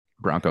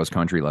Broncos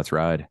country, let's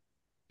ride.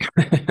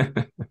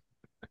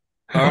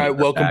 All right,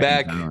 welcome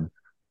Back in back, town.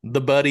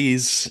 the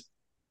buddies.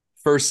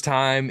 First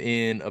time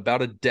in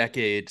about a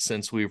decade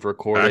since we've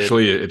recorded.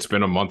 Actually, it's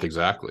been a month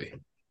exactly.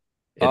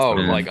 It's Oh,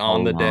 been like a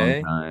on the long day.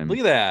 Look time.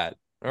 at that.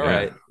 All Yeah.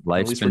 right. At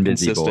Life's least we're been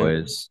busy, consistent.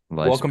 boys.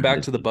 Life's Welcome been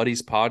back to the busy.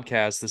 Buddies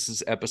podcast. This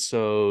is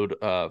episode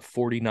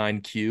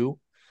 49Q,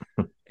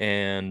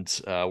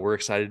 and we're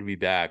excited to be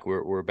back.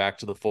 We're back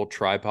to the full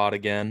tripod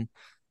again.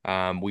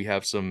 We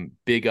have some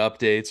big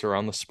updates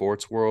around the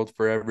sports world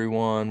for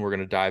everyone. We're going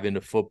to dive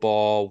into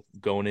football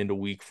going into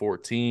week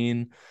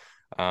 14.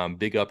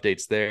 Big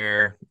updates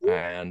there.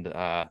 And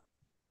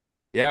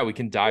yeah, we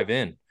can dive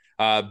in.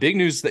 Big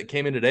news that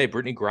came in today.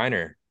 Brittany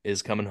Griner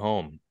is coming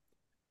home.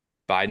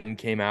 Biden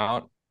came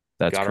out,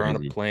 That's got her on a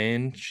crazy.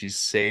 plane. She's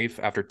safe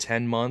after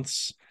 10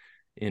 months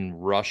in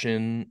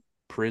Russian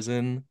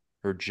prison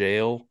or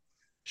jail.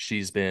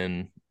 She's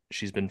been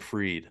she's been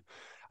freed.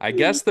 I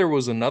guess there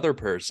was another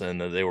person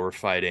that they were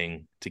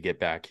fighting to get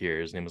back here.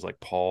 His name was like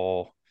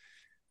Paul.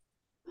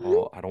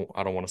 Oh, I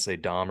don't want to say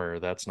Dahmer.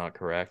 That's not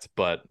correct.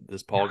 But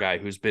this Paul guy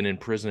who's been in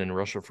prison in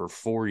Russia for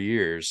 4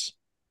 years,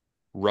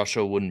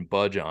 Russia wouldn't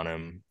budge on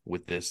him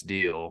with this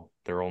deal.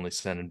 They're only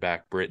sending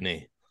back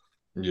Brittany.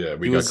 Yeah,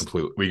 He was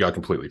we got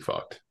completely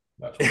fucked.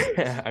 That's what it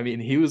is. I mean,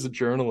 he was a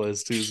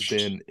journalist who's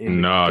been in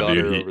the No,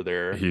 dude, gutter over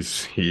there. he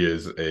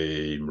is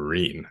a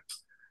Marine.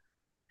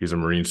 He's a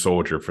Marine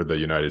soldier for the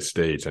United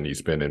States, and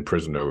he's been in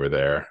prison over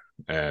there.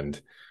 And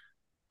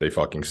they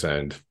fucking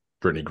send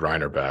Brittany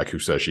Griner back, who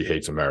says she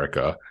hates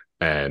America,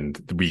 and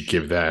we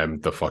give them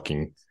the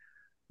fucking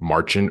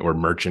merchant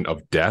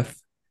of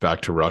death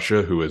back to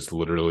Russia, who has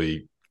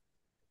literally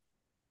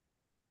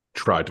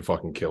tried to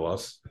fucking kill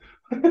us.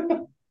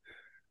 Dude,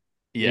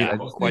 Yeah, I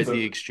just quite think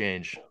the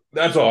exchange.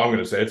 That's all I'm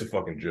gonna say. It's a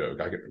fucking joke.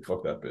 I can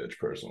fuck that bitch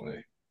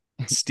personally.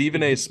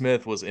 Stephen A.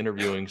 Smith was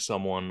interviewing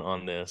someone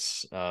on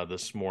this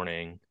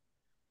morning,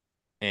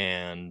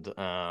 and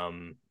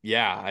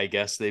yeah, I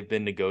guess they've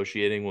been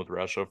negotiating with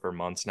Russia for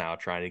months now,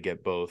 trying to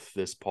get both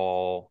this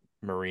Paul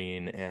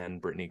Marine and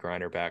Brittany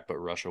Griner back, but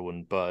Russia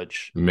wouldn't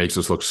budge. Makes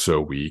us look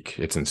so weak.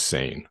 It's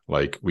insane.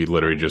 Like we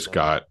literally just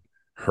got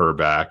her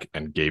back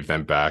and gave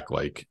them back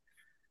like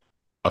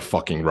a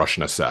fucking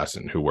Russian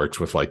assassin who works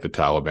with like the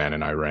Taliban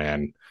in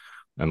Iran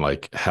and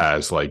like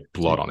has like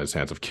blood dude, on his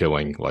hands of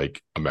killing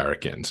like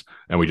Americans.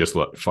 And we just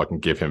fucking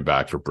give him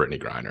back for Brittany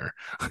Griner.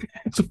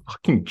 It's a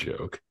fucking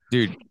joke.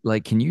 dude,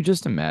 like, can you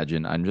just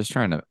imagine? I'm just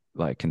trying to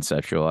like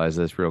conceptualize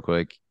this real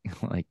quick.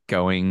 Like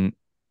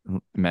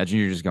imagine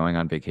you're just going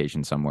on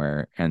vacation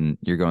somewhere and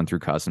you're going through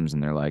customs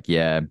and they're like,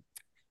 yeah,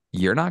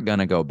 you're not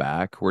gonna go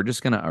back. We're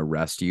just gonna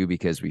arrest you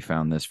because we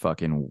found this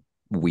fucking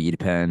weed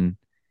pen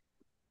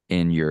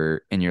in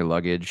your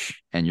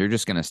luggage and you're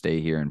just gonna stay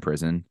here in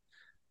prison.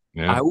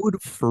 Yeah. I would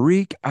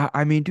freak.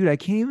 I mean, dude, I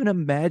can't even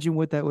imagine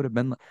what that would have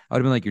been like. I would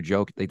have been like, "Your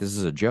joke, like this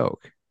is a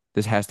joke.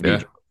 This has to be a Yeah.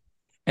 joke."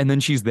 And then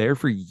she's there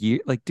for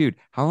years. Like, dude,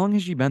 how long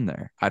has she been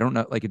there? I don't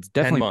know. Like, it's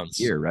 10 definitely a months.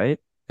 year, right?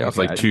 It's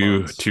Okay, like 10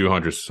 months.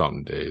 200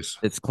 something days.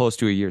 it's close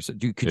to a year. So,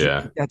 dude, could you?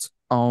 Yeah. That's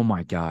oh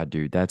my god,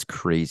 dude, that's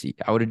crazy.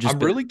 I would have just I'm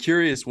been. really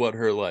curious what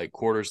her like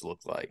quarters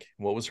looked like.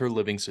 What was her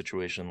living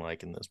situation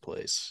like in this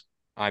place?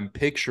 I'm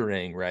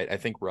picturing, right? I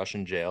think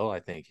Russian jail, I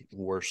think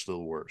worst of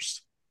the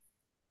worst.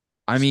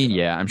 I mean, So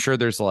yeah, I'm sure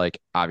there's like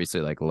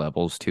obviously like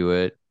levels to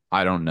it.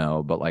 I don't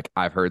know, but like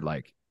I've heard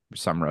like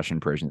some Russian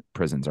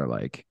prisons are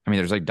like. I mean,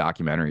 there's like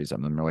documentaries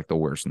of them. They're like the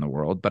worst in the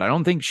world. But I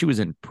don't think she was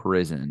in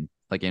prison.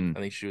 Like in I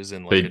think she was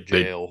in like a They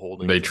they jail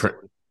holding they tra-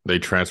 facility. they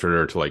transferred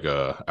her to like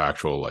a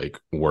actual like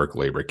work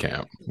labor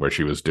camp where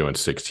she was doing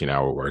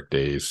 16-hour work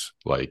days.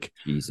 Like,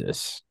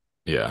 Jesus.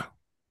 yeah.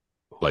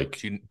 Like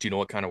Do you know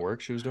what kind of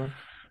work she was doing?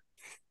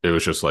 it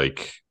was just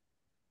like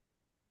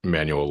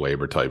manual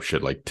labor type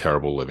shit, like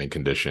terrible living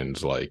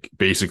conditions. Like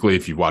basically,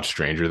 if you watch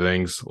Stranger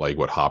Things, like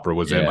what Hopper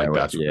was in, Yeah, like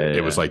that's yeah, it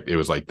yeah. was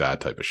like that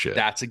type of shit.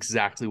 That's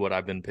exactly what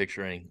I've been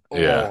picturing.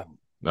 Yeah, Oh,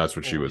 that's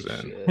what she holy was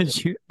in.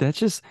 shit. That's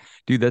just,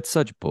 dude. That's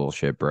such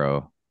bullshit,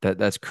 bro.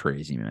 That's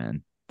crazy,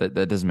 man. That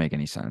doesn't make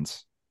any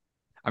sense.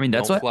 I mean,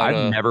 that's Don't what fly I've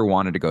to never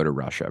wanted to go to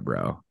Russia,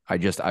 bro.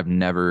 I've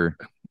never.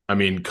 I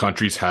mean,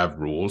 countries have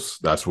rules.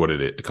 That's what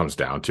it comes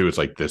down to. It's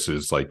like this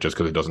is like just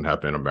because it doesn't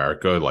happen in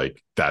America,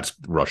 like that's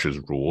Russia's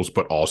rules.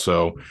 But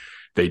also,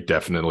 they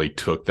definitely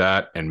took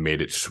that and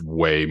made it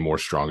way more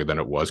stronger than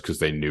it was because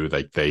they knew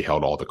like they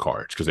held all the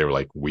cards because they were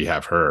like, we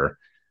have her,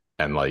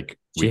 and like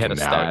She we had can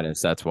a now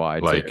status. That's why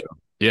too. like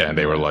yeah, and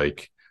they were Yeah.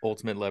 like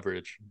ultimate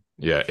leverage.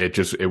 yeah,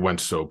 it went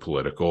so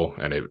political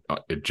and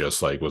it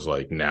just like was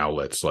like now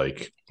let's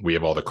like we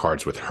have all the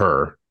cards with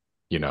her,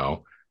 you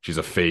know. She's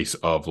a face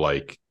of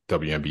like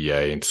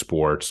WNBA and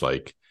sports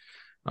like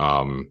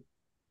um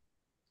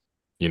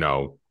you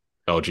know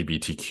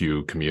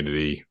LGBTQ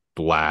community,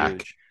 black,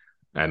 Huge.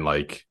 and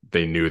like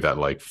they knew that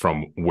like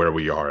from where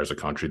we are as a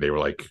country they were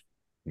like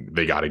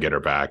they got to get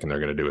her back and they're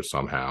going to do it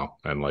somehow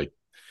and like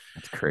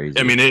That's I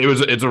crazy. mean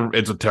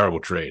it's a terrible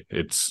trade.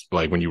 It's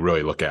like when you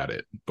really look at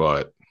it,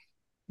 but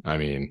I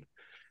mean,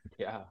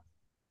 Yeah.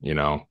 you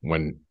know,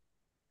 when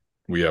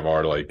we have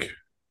our like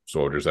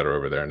soldiers that are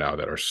over there now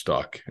that are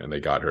stuck, and they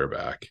got her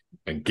back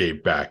and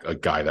gave back a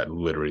guy that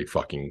literally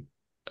fucking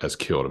has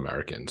killed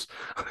Americans.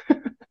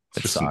 It's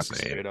It just sucks.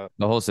 insane.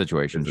 The whole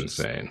situation It's is just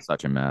insane.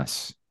 such a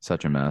mess.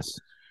 Such a mess.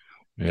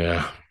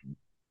 Yeah.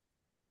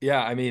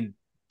 Yeah, I mean,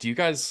 do you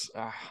guys?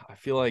 I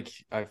feel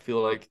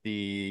like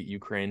the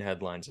Ukraine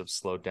headlines have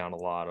slowed down a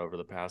lot over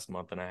the past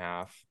month and a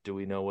half. Do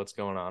we know what's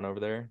going on over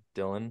there,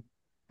 Dylan?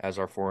 As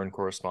our foreign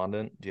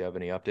correspondent, do you have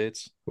any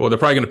updates? Well, they're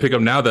probably going to pick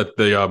up now that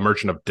the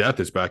Merchant of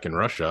Death is back in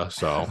Russia.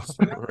 So,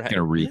 Right.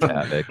 Gonna wreak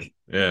havoc.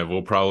 yeah,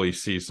 we'll probably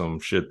see some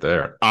shit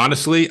there.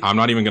 Honestly, I'm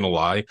not even going to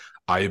lie.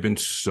 I have been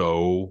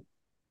so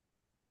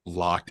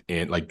locked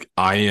in. Like,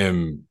 I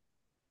am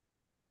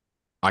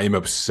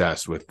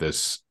obsessed with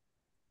this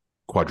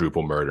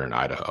quadruple murder in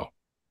Idaho.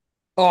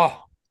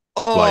 Oh,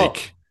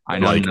 Like, I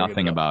know Like-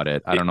 nothing about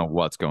it. I don't know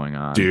what's going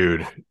on.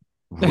 dude,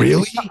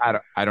 really?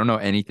 I don't know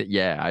anything.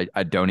 Yeah,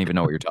 I don't even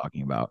know what you're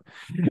talking about.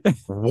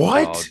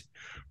 What?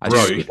 I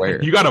Bro,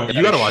 swear. you gotta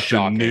That watch is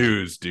shocking. the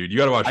news, dude. You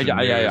gotta watch the news,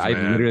 I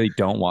man. literally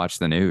don't watch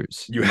the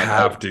news. You Like,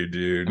 have to,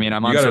 dude. I mean,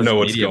 I'm you on gotta social know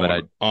what's media, but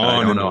going I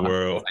on don't in know. the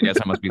world. I guess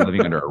I must be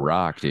living under a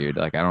rock, dude.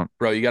 Like I don't.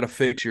 bro, you got to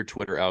fix your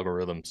Twitter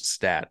algorithm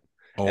stat.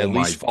 Oh At my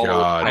least follow-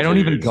 god! I don't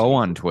even dude. go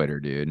on Twitter,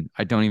 dude.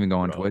 I don't even go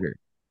on Bro. Twitter.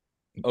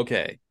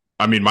 Okay,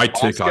 I mean, my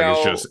TikTok is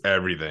Moscow- just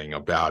everything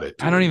about it.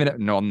 Dude. I don't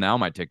even know. Now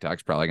my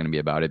TikTok's probably going to be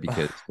about it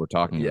because we're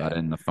talking about it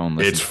in the phone.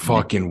 It's listens to me.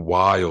 fucking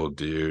wild,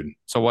 dude.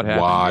 So what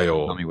happened?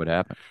 wild. Tell me what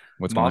happened.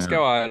 What's Moscow,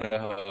 going on?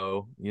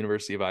 Idaho,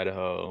 University of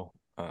Idaho.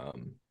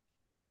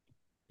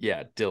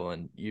 Yeah,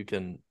 Dylan, you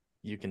can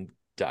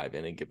dive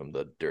in and give them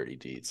the dirty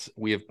deets.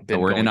 We have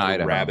been we're going in through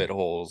Idaho. rabbit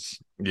holes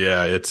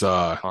Yeah, it's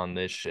on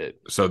this shit.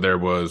 So there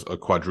was a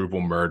quadruple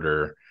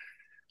murder,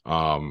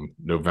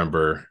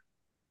 November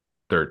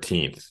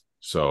 13th.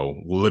 So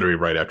literally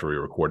right after we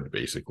recorded,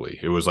 basically,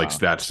 it was like Wow.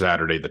 that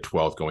Saturday the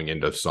 12th going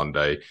into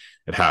Sunday.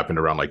 It happened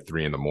around like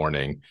 3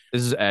 a.m.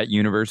 This is at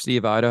University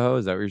of Idaho.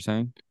 Is that what you're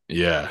saying?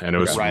 Yeah, and it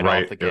was Right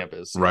right off the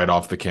campus. right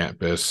off the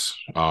campus.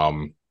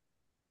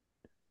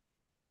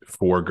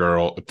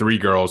 3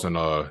 girls and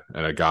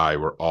a guy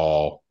were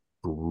all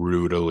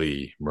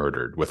brutally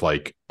murdered with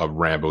like a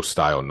Rambo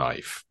style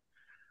knife.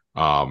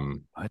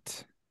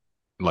 What?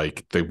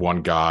 Like the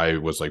one guy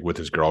was like with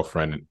his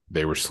girlfriend,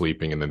 they were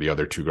sleeping, and then the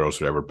other 2 girls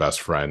that were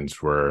best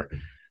friends were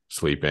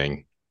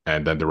sleeping,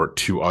 and then there were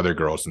 2 other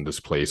girls in this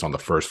place on the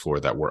first floor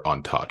that were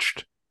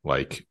untouched,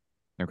 like,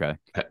 Okay.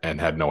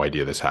 and had no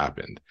idea this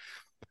happened.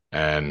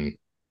 And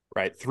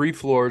Right, 3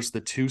 floors.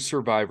 The 2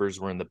 survivors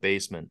were in the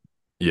basement,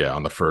 yeah,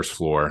 on the first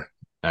floor,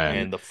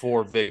 and the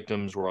 4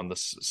 victims were on the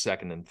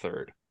second and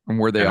third. And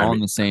were they And I all in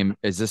mean- the same?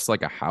 Is this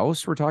like a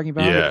house we're talking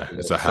about? yeah,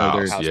 it's a house.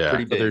 There's, House Yeah,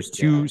 pretty so big. there's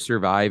 2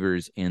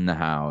 survivors in the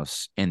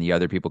house, and the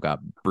other people got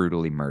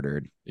brutally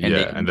murdered. And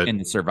yeah, and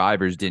the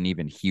survivors didn't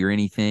even hear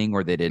anything,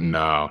 or they didn't.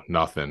 no,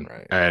 nothing.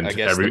 Right. And I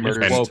guess the every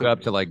murders and- Woke took-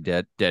 up to like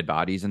dead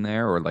bodies in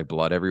there, or like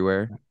blood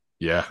everywhere.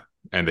 yeah,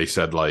 and they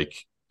said like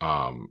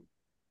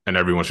and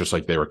everyone's just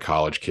like they were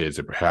college kids.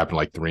 It happened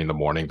like 3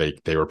 a.m.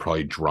 They were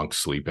probably drunk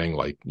sleeping.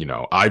 Like, you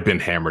know, I've been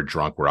hammered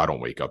drunk where I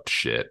don't wake up to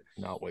shit.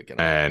 Not waking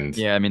up. And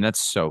Yeah, I mean that's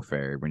so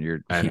fair when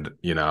you're.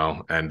 you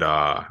know, and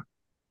they-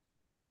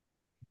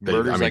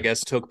 Murders, I I, mean-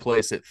 guess, took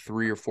place at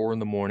 3 or 4 in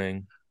the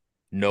morning.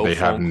 No They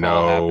have phone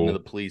call happened to no- the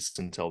police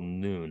until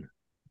noon.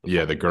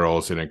 yeah, the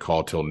girls didn't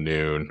call till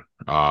noon.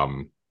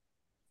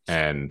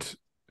 And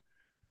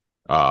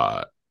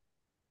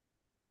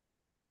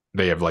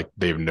they have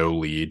no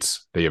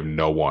leads. They have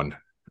no one.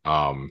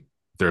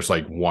 There's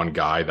like one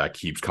guy that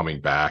keeps coming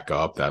back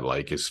up that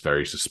like is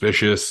very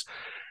suspicious.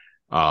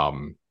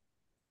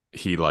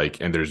 He like,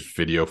 and there's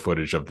video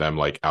footage of them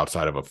like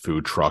outside of a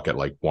food truck at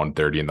like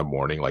 1:30 in the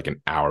morning, like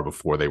an hour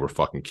before they were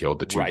fucking killed,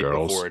 the 2 right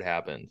girls. before it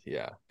happened.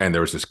 Yeah. And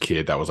there was this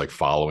kid that was like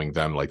following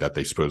them, like that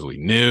they supposedly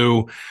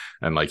knew,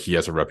 and like he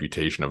has a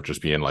reputation of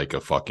just being like a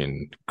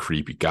fucking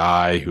creepy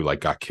guy who like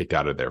got kicked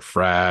out of their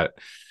frat,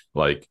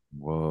 like.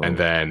 Whoa.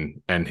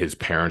 And his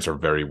parents are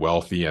very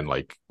wealthy and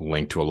like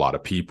linked to a lot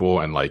of people,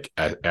 and like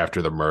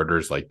after the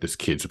murders, like this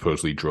kid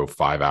supposedly drove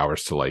 5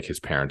 hours to like his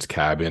parents'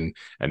 cabin,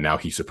 and now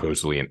he's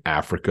supposedly in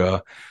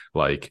Africa,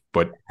 like,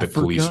 but the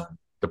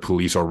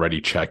police already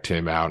checked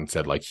him out and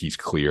said like he's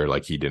clear,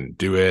 like he didn't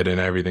do it and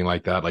everything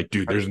like that. Like,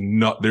 dude, there's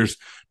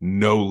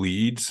no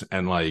leads,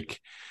 and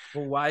like,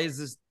 Well, why is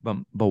this? But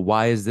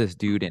why is this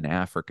dude in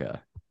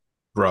Africa?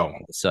 bro, All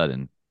of a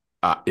sudden.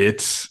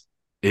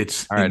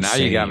 it's All right, now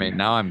you got me. insane.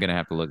 Now I'm gonna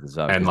have to look this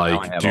up. And 'cause now I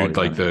like, have all dude, these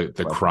like the unanswered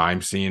questions.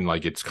 crime scene,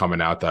 like it's coming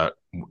out that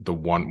the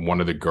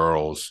one of the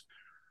girls,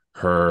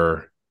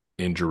 her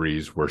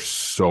injuries were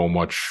so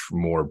much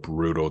more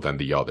brutal than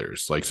the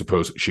others. Like,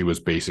 suppose she was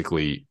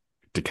basically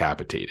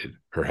decapitated.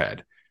 Her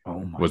head Oh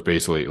my. was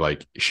basically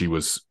like she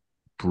was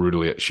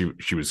brutally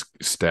she was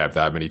stabbed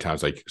that many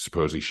times. Like,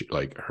 supposedly she,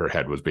 like her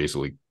head was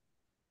basically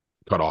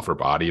cut off her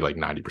body like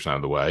 90%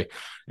 of the way,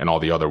 and all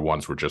the other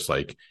ones were just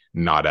like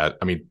not at.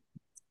 I mean,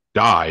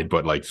 died,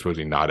 but like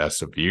supposedly not as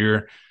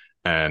severe.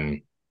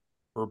 And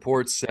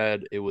Reports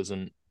said it was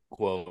an,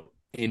 quote,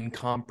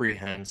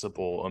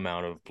 incomprehensible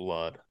amount of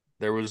blood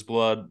There was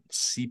blood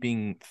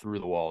seeping through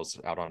the walls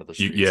out onto the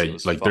streets. Yeah, It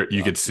was like there, fucked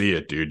you up. could see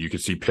it, dude. You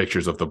could see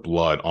pictures of the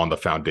blood on the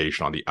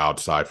foundation on the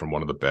outside from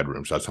one of the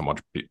bedrooms. That's how much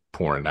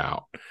pouring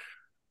out.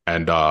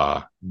 And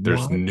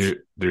What?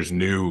 there's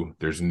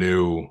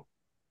new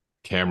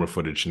camera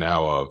footage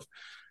now of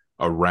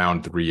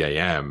around 3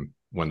 a.m.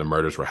 when the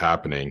murders were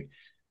happening.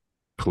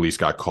 Police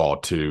got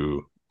called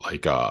to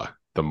like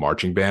the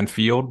marching band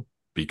field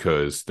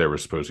because there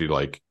was supposedly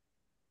like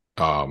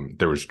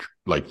there was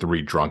like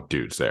three drunk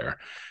dudes there.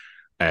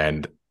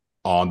 And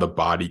on the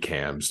body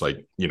cams,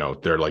 like, you know,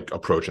 they're like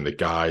approaching the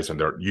guys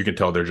and you can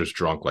tell they're just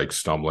drunk, like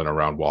stumbling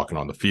around, walking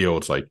on the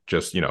fields, like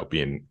just, you know,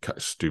 being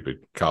stupid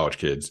college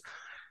kids.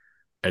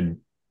 And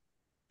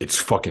it's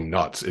fucking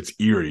nuts. It's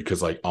eerie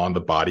because like on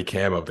the body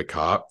cam of the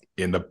cop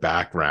in the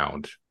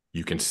background,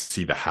 you can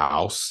see the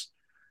house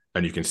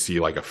and you can see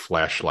like a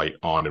flashlight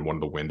on in one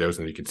of the windows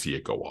and you can see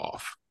it go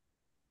off.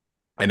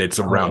 And it's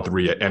around No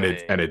three way. and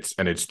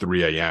it's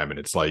 3 a.m. and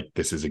it's like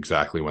this is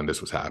exactly when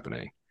this was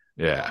happening.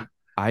 Yeah.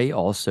 I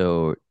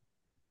also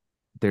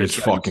there's It's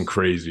got to be fucking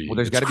crazy.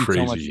 there's It's got to be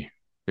so much crazy.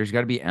 there's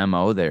got to be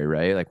MO there,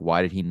 right? Like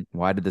why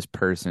did this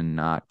person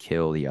not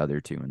kill the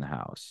other two in the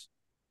house?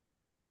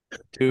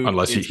 Dude,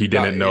 Unless he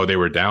didn't know they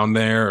were down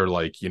there or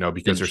like, you know,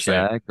 because Didn't they're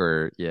saying, check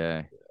or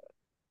yeah.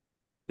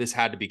 this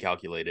had to be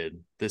calculated.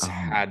 This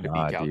Oh my had to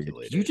be God, dude.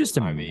 Could you calculated. just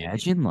I mean,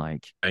 imagine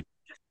like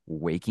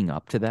waking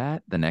up to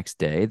that the next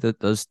day?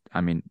 Those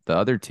I mean, the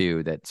other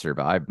two that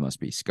survived must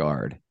be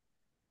scarred.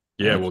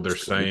 And yeah, that's well,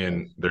 just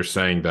crazy. they're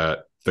saying that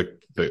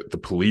the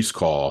police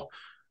call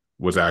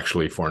was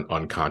actually for an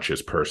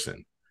unconscious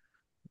person.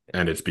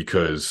 And it's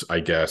because I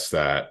guess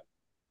that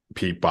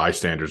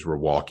bystanders were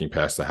walking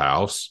past the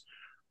house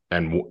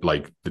and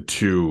like the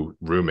two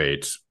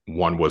roommates,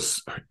 one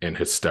was in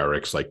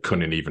hysterics, like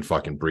couldn't even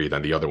fucking breathe,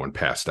 and the other one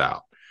passed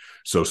out.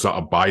 So,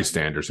 a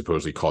bystander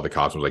supposedly called the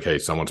cops and was like, "Hey,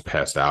 someone's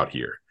passed out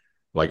here,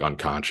 like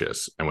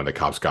unconscious." And when the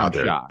cops From got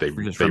there, shock,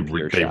 just from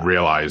pure they shock.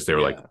 realized they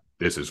were like, yeah.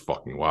 "This is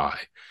fucking why."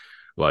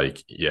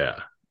 Like, yeah,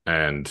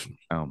 and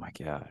Oh my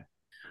God.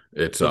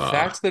 it's The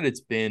fact that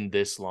it's been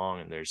this long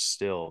and there's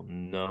still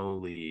no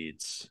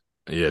leads,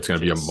 yeah, it's gonna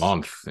be a just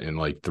month in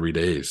like 3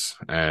 days,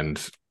 and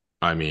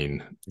I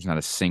mean, There's not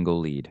a single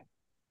lead.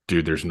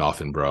 dude, there's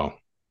nothing, bro.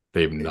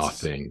 They have it's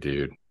nothing,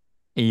 dude.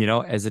 You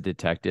know, as a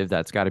detective,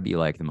 that's got to be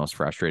like the most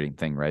frustrating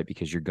thing, right?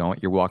 Because you're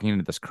walking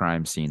into this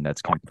crime scene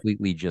that's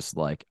completely just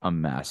like a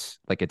mess.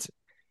 Like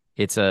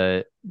it's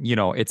a, you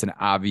know, it's an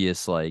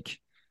obvious like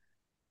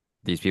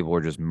these people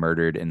were just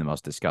murdered in the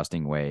most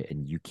disgusting way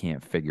and you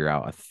can't figure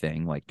out a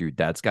thing. Like, dude,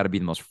 that's got to be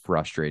the most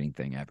frustrating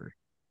thing ever.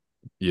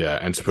 Yeah,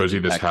 and As a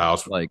supposedly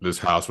detective, like, this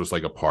house was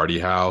like a party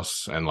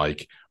house, and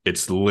like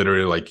it's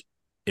literally like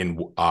in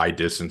eye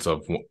distance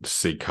of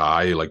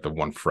Sekai, like the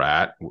one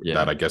frat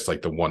that yeah, I guess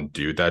like the one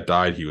dude that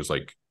died, he was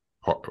like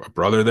a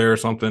brother there or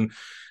something,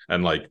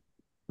 and like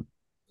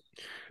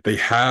they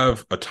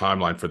have a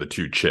timeline for the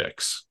two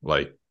chicks,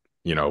 like,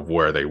 you know,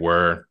 where they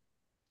were,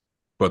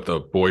 but the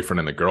boyfriend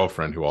and the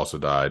girlfriend who also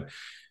died,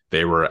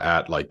 they were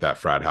at like that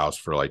frat house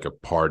for like a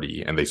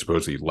party, and they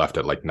supposedly left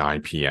at like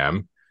 9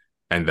 p.m.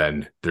 And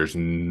then there's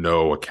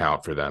no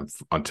account for them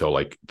until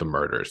like the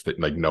murders.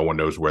 Like no one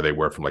knows where they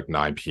were from like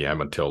 9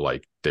 p.m. until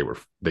like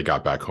they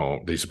got back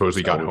home. They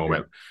supposedly got so home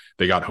weird. at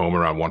they got home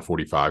around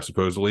 1:45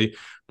 supposedly,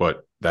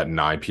 but that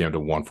 9 p.m. to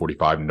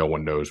 1:45, no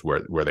one knows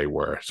where they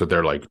were. So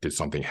they're like, did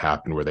something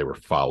happen where they were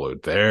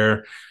followed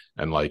there,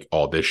 and like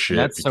all this And shit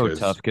that's so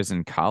tough because because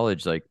in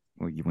college, like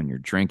when you're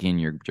drinking,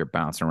 you're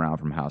bouncing around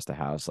from house to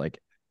house. Like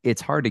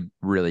it's hard to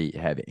really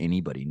have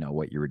anybody know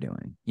what you were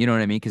doing. You know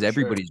what I mean? Because for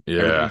sure. everybody's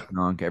yeah,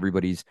 drunk,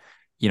 everybody's,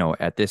 you know,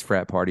 at this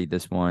frat party,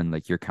 this one,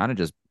 like you're kind of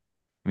just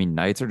I mean,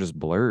 nights are just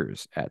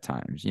blurs at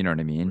times, you know what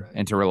I mean? Right.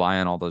 And to rely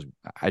on all those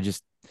I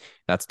just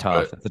that's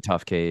tough. but That's a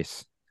tough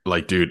case.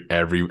 like dude,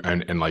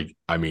 and like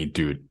I mean,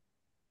 dude,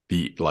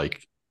 the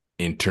like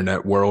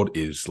internet world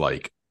is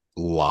like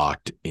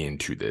locked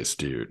into this,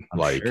 dude. I'm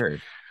Like,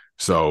 sure.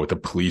 so the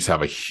police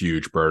have a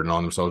huge burden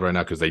on themselves right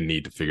now because they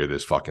need to figure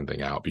this fucking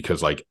thing out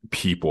because like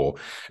people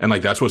and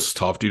like that's what's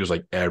tough, dude, is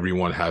like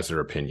everyone has their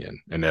opinion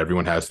and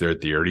everyone has their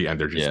theory and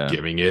they're just Yeah.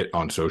 giving it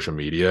on social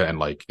media and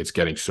like it's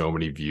getting so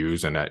many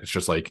views and it's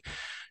just like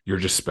you're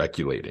just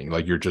speculating,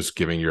 like you're just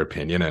giving your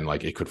opinion and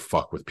like it could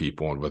fuck with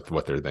people and with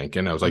what they're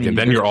thinking. I was I like, and mean,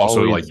 then there's you're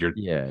also like always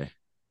yeah.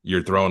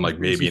 you're throwing like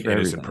maybe Conspiracy an for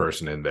innocent everything.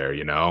 person in there,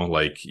 you know?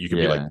 Like you could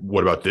be like, Yeah.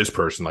 what about this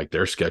person? Like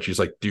they're sketchy. It's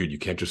like, dude, you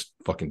can't just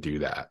fucking do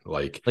that.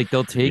 Like, Like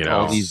they'll you take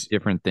all know, these That's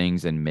different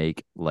things and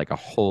make like a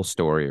whole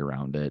story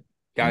around it,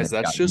 and guys, they've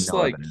that's got just no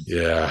like evidence.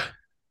 yeah,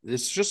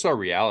 it's just our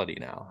reality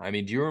now. I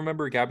mean, do you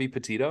remember Gabby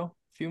Petito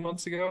a few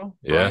months ago?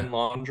 yeah, Brian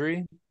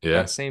Laundry,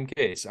 yeah. that same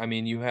case. I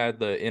mean, you had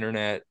the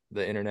internet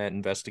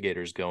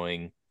investigators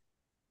going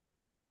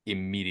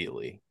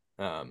immediately.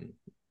 Um,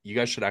 you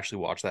guys should actually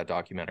watch that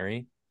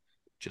documentary.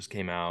 Just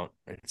came out.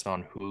 It's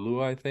on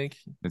Hulu, I think,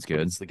 It's but good.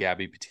 it's the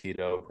Gabby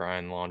Petito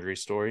Brian Laundry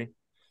story.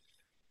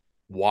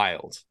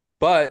 Wild.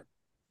 But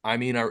I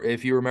mean,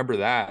 if you remember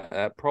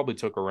that probably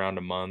took around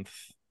a month,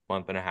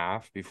 month and a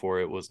half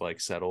before it was like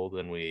settled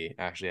and we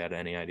actually had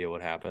any idea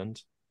what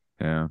happened.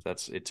 Yeah.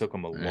 It took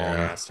them a long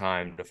Yeah. ass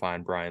time to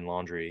find Brian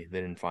Laundrie.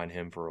 They didn't find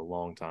him for a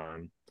long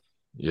time. I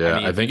Yeah,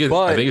 mean, I think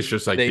but it's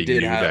just like they they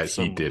did knew have that he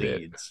some did it.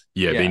 leads.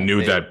 Yeah, they Yeah,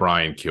 knew that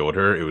Brian killed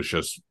her. It was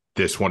just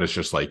this one is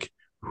just like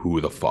who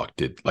the fuck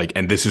did like,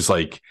 and this is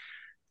like,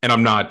 and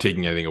I'm not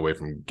taking anything away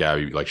from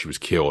Gabby, like she was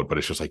killed, but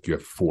it's just like you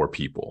have 4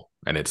 people,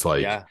 and it's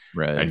like, yeah,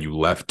 Right. and you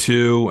left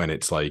 2, and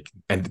it's like,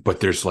 and but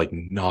there's like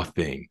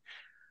nothing.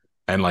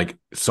 And like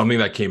something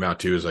that came out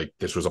too is like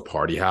this was a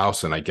party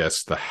house, and I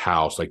guess the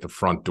house, like the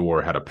front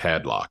door, had a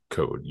padlock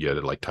code you had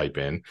to like type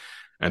in,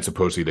 and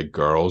supposedly the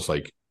girls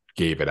like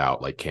gave it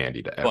out like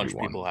candy to a bunch of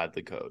everyone, people had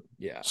the code.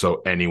 Yeah,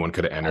 so anyone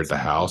could have entered the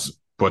house.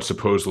 But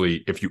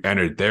supposedly, if you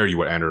entered there, you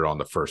would enter on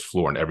the first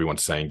floor, and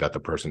everyone's saying that the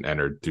person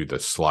entered through the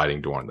sliding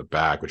door in the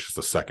back, which is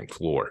the second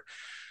floor.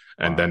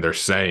 And then they're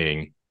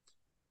saying,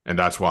 and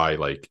that's why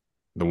like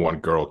the one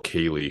girl,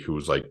 Kaylee, who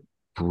was like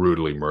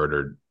brutally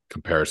murdered,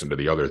 comparison to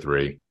the other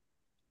 3,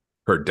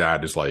 her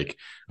dad is like,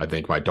 I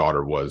think my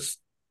daughter was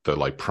the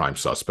like prime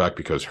suspect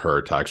because her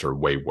attacks are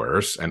way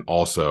worse. And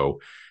also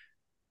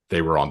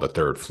they were on the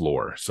 3rd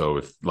floor. So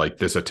if like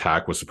this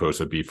attack was supposed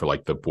to be for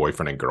like the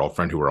boyfriend and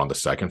girlfriend who were on the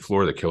 2nd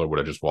floor, the killer would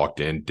have just walked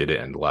in, did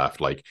it, and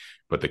left. Like,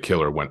 but the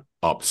killer went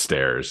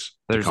upstairs to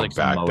come There's like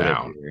some back motive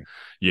down. here.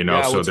 You know,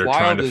 yeah, so what's they're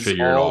trying wild to is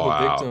figure it all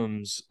out.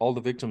 all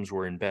the victims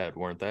were in bed,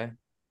 weren't they?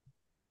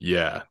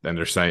 Yeah. And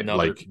they're saying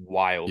Another like,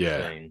 wild yeah,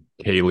 thing.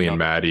 Haley and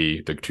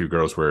Maddie, the 2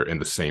 girls, were in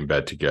the same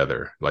bed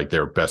together. Like they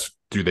were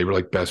they were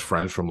like best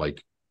friends from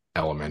like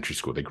elementary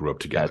school. They grew up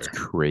together. That's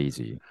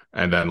crazy.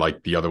 And then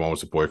like the other one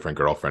was a boyfriend,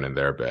 girlfriend in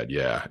their bed.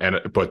 Yeah. And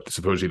but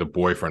supposedly the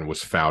boyfriend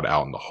was found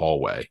out in the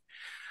hallway.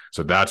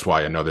 So that's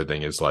why another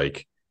thing is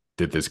like,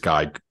 did this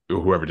guy,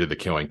 whoever did the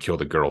killing, kill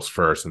the girls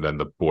first? And then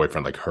the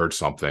boyfriend like heard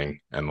something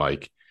and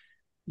like,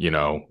 you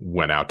know,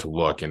 went out to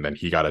look, and then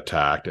he got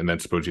attacked. And then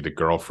supposedly the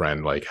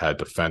girlfriend like had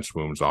defense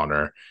wounds on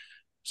her.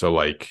 So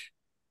like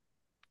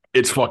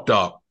it's fucked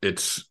up.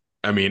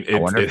 I mean,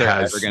 it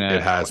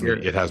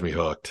has me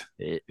hooked.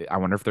 I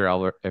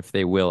wonder if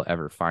they will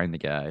ever find the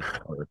guy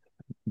or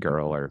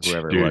girl or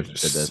whoever it was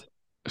that did this.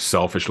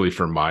 Selfishly,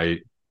 for my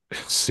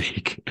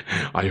sake,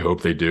 I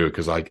hope they do,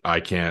 because I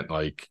can't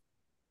like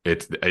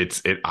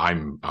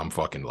I'm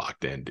fucking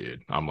locked in,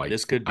 dude. I'm like,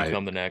 this could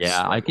become the next.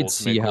 Yeah, like, I could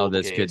see ultimate how cold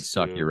this could case,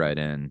 suck dude. you right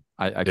in.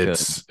 I could.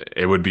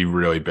 It would be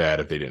really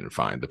bad if they didn't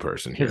find the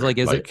person here.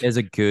 Because as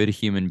a good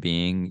human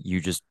being, you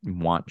just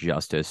want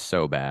justice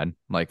so bad,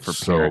 like for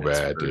so parents,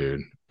 bad, for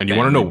dude. And you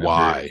want to know family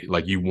why? members.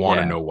 Like you want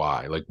to Yeah. know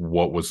why? Like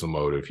what was the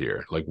motive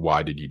here? Like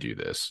why did you do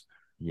this?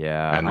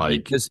 Yeah, And I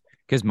mean, like,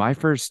 because my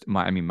first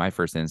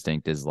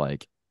instinct is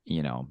like,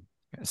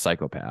 a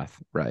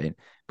psychopath, right?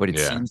 But it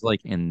Yeah. seems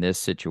like in this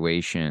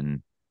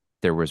situation,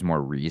 there was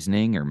more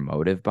reasoning or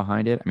motive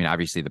behind it. I mean,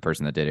 obviously, the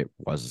person that did it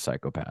was a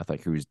psychopath,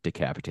 like who's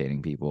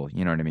decapitating people.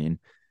 You know what I mean?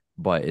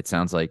 But it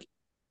sounds like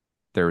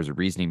there was a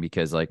reasoning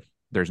because like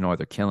there's no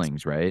other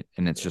killings, right?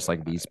 And it's just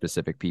like these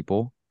specific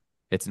people.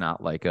 It's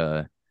not like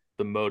The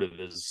motive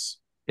is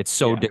it's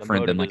so Yeah, the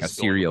different than motive like a is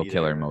going to serial be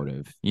killer there.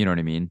 motive. You know what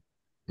I mean?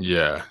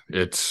 yeah,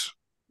 it's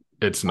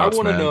nuts, I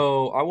want to man.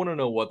 know. I want to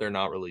know what they're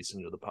not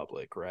releasing to the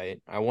public,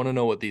 right? I want to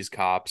know what these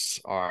cops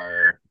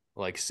are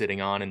like sitting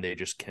on, and they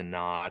just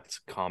cannot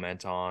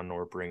comment on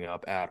or bring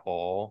up at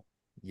all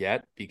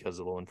yet because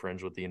it will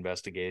infringe with the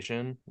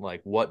investigation.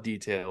 Like, what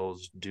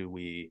details do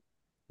we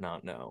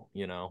not know?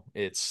 You know,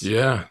 it's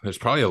Yeah, there's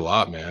probably a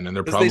lot, man, and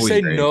they're because they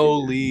probably say no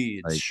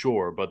leads, Like-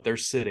 sure, but they're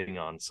sitting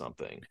on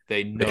something.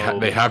 They know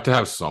they have to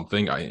have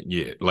something.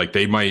 Like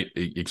they might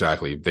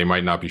exactly. They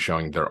might not be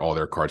showing all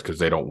their cards because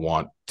they don't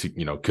want to,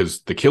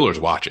 because the killer's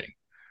watching,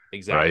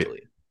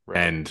 exactly. Right.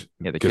 and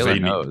Yeah, the 'cause killer they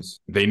knows.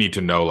 they need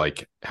to know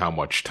like how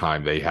much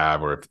time they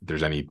have or if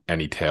there's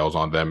any tails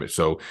on them.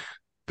 So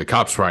the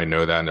cops probably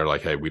know that, and they're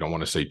like, hey, we don't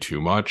want to say too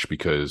much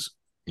because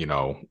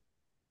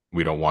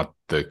we don't want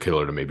the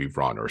killer to maybe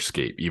run or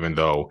escape, even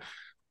though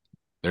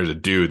there's a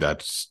dude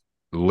that's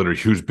literally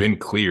who's been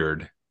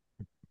cleared,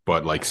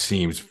 but like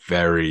seems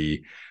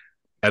very,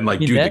 and like, I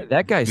mean, dude,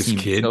 that guy this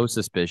seems kid, so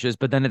suspicious,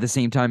 but then at the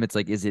same time, it's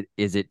like, is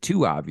it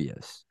too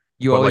obvious?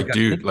 You but always like, gotta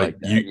dude, think like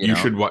that, you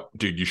should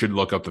you should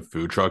look up the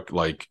food truck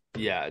like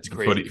Yeah, it's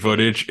crazy.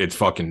 footage.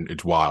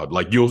 It's wild.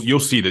 Like you'll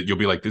see that, you'll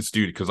be like, this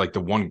dude, because like the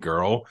one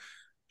girl,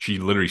 she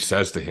literally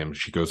says to him,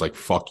 she goes like,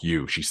 fuck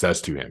you. She says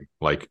to him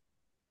like,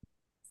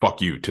 fuck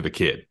you, to the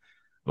kid.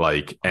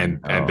 Like, and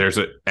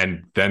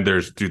then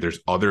there's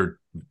other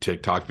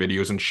TikTok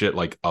videos and shit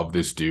like of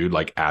this dude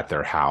like at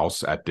their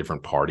house at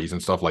different parties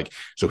and stuff. Like,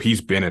 so he's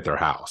been at their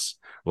house.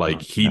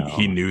 Like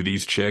he knew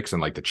these chicks,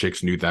 and like the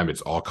chicks knew them.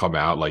 It's all come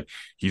out. Like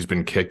he's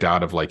been kicked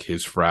out of like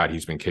his frat.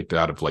 He's been kicked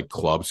out of like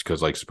clubs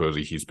because like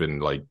supposedly he's been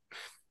like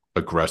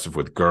aggressive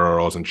with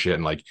girls and shit.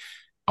 And like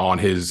on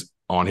his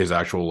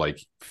actual like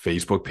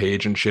Facebook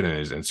page and shit and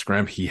his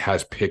Instagram, he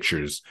has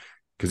pictures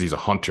because he's a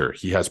hunter.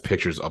 He has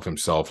pictures of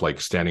himself like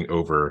standing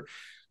over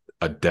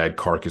a dead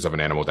carcass of an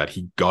animal that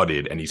he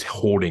gutted, and he's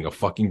holding a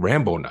fucking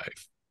Rambo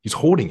knife. He's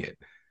holding it.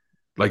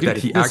 Like, Dude, that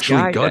he it's this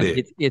actually guy, gutted then.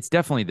 it. It's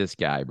definitely this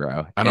guy,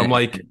 bro. And I'm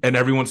like, and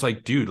everyone's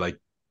like, dude, like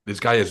this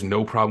guy has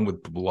no problem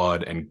with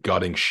blood and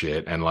gutting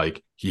shit, and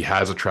like he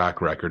has a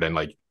track record, and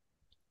like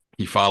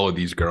he followed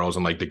these girls,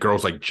 and like the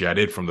girls like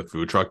jetted from the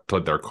food truck to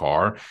their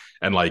car,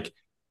 and like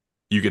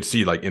you could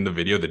see like in the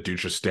video the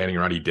dude's just standing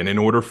around. He didn't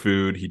order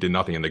food, he did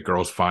nothing, and the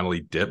girls finally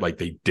dipped. Like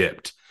they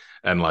dipped,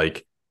 and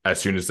like as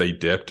soon as they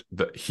dipped,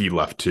 he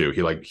left too.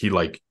 He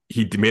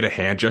made a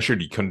hand gesture,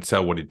 and he couldn't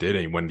tell what it did,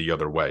 and he went the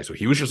other way. So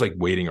he was just like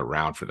waiting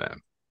around for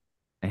them.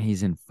 And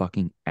he's in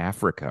fucking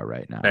Africa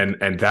right now. And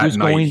that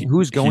night,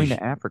 who's going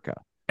to Africa?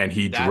 And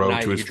he That drove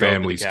night, to his he drove to the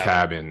family's cabin.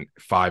 cabin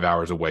 5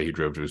 hours away. He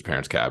drove to his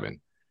parents'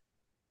 cabin.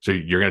 So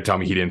you're gonna tell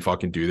me he didn't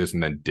fucking do this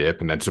and then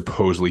dip, and then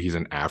supposedly he's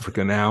in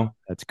Africa now?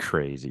 That's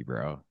crazy,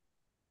 bro.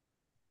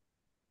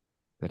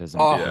 That is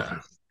Oh. Yeah.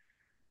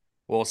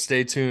 Well,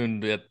 stay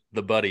tuned at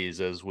the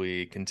buddies as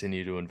we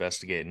continue to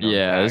investigate. And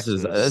Yeah, unpack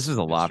this is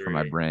a lot for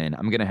my mystery. brain.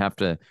 I'm gonna have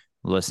to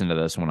listen to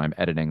this when I'm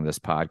editing this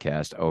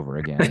podcast over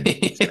again.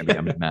 It's gonna be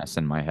a mess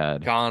in my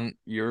head. Con,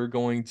 you're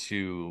going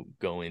to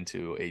go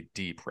into a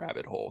deep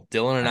rabbit hole.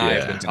 Dylan and I have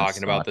Yeah. been It's gonna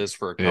talking about suck. this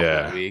for a couple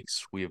Yeah. of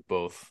weeks. We have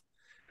both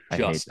I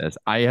hate just this.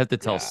 I have to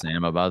tell Yeah.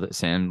 Sam about it.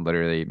 Sam,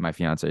 literally, my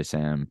fiance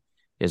Sam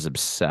is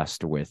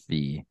obsessed with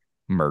the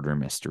murder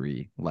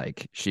mystery.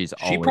 Like she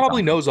always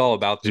probably on- knows all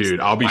about this. Dude,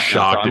 I'll be I know, so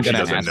shocked I'm if she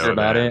gonna doesn't ask her know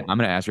about that. it. I'm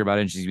gonna ask her about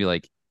it, and she's gonna be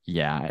like,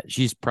 "Yeah,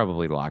 she's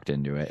probably locked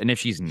into it." And if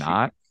she's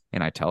not,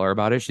 and I tell her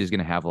about it, she's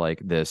gonna have like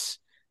this,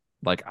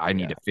 like I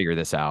need Yeah. to figure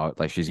this out.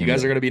 Like she's You gonna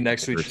guys be are going to be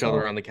next to each herself.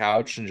 other on the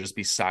couch and just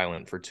be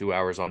silent for 2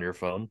 hours on your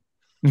phone,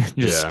 just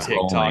Yeah.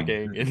 scrolling.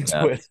 TikToking into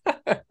Yeah. it.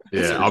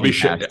 Yeah, Searching I'll be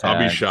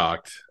hashtags.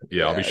 shocked.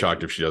 Yeah, I'll be Yeah,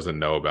 shocked if she doesn't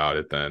know about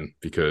it then,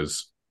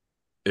 because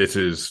this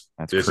is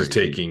That's crazy.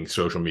 taking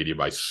social media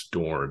by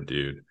storm,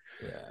 dude.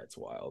 Yeah, it's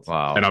wild.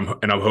 Wow. And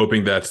I'm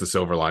hoping that's the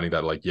silver lining,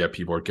 that like, yeah,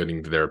 people are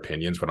getting their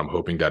opinions, but I'm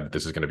hoping that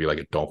this is going to be like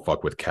a don't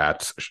fuck with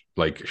cats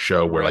like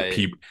show where like Right.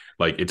 people,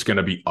 like it's going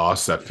to be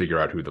us that figure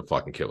out who the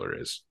fucking killer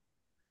is.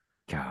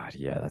 God,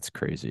 yeah, that's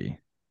crazy.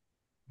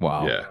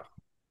 Wow. Yeah.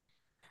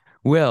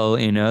 Well,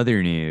 in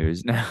other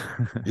news,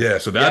 Yeah,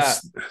 so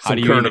that's how some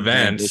do you current even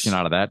events. transition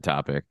out of that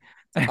topic?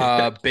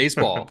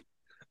 Baseball.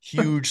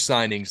 Huge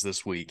signings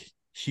this week.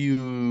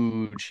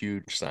 Huge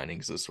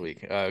signings this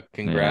week.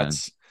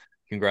 Congrats,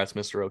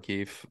 Mr.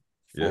 O'Keefe,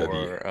 Yeah,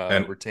 for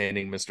and-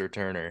 retaining Mr.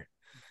 Turner.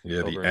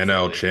 Yeah, the over in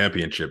NL Philly.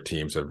 championship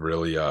teams have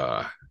really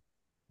They're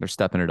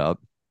stepping it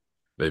up.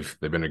 they've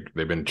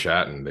been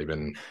chatting. They've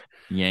been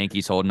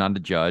Yankees holding on to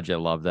Judge. I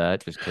love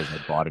that just because I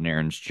bought an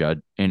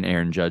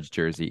Aaron Judge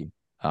jersey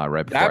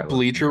right before I That left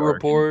Bleacher New York.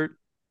 Report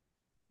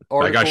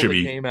article guy should that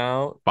be came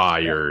out.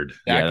 fired.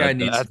 That Yeah, guy that's-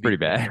 needs that's to be pretty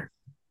bad.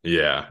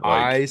 Yeah,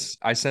 like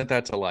I sent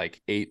that to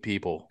like 8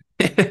 people.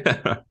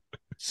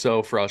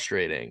 So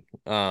frustrating.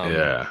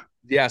 yeah.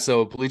 Yeah,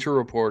 so Bleacher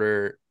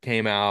Reporter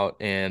came out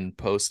and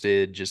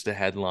posted just a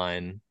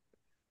headline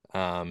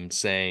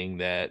saying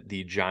that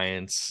the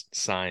Giants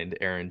signed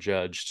Aaron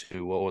Judge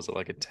to, what was it,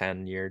 like a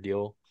 10-year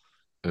deal?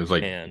 It was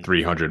like And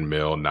 300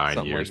 mil, 9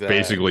 something years. like that.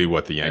 Basically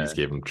what the Yankees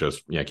Yeah. gave him,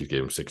 Yankees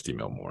gave him 60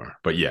 mil more.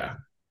 But yeah.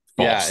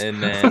 Yeah, False.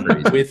 and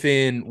then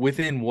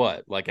within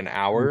what, like an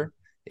hour?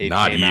 It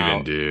Not came even,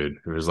 out- dude.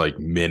 It was like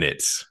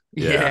minutes.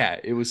 Yeah,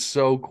 it was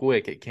so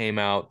quick. It came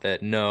out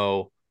that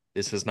no,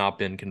 this has not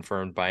been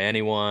confirmed by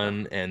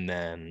anyone. And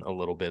then a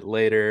little bit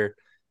later,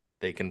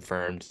 they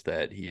confirmed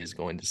that he is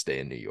going to stay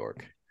in New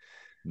York.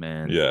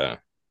 Man. Yeah.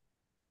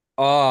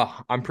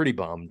 I'm pretty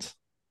bummed.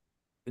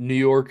 New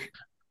York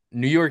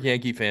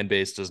Yankee fan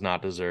base does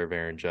not deserve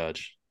Aaron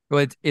Judge.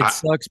 Well, it I-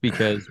 sucks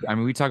because I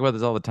mean we talk about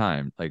this all the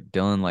time. Like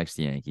Dylan likes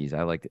the Yankees.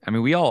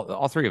 We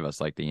all three of us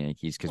like the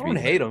Yankees I because don't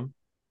hate him.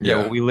 Yeah,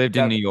 Yeah. well, we lived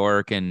in Yeah. New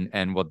York and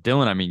well,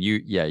 Dylan, I mean,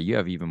 you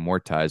have even more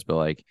ties, but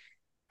like,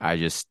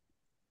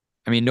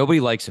 nobody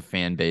likes a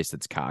fan base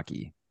that's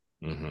cocky.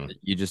 hmm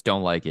You just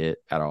don't like it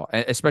at all,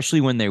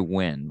 especially when they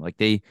win. Like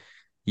the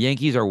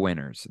Yankees are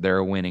winners. They're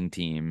a winning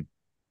team.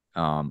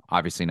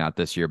 Obviously not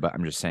this year, but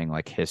I'm just saying,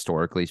 like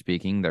historically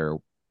speaking, they're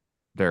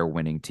a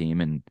winning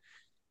team. And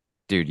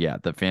dude, yeah,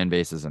 the fan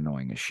base is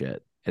annoying as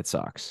shit. It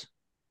sucks.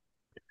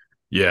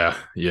 Yeah.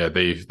 Yeah.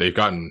 They've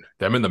gotten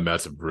them and the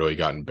Mets have really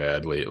gotten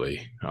bad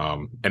lately.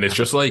 And it's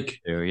just like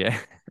Ew, yeah.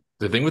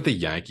 the thing with the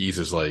Yankees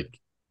is like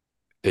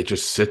they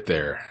just sit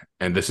there,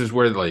 and this is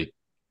where like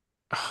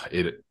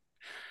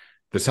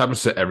this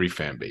happens to every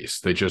fan base.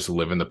 They just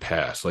live in the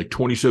past. Like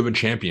 27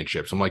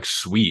 championships. I'm like,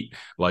 sweet.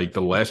 Like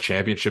the last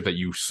championship that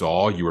you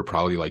saw, you were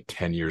probably like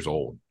 10 years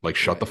old. Like,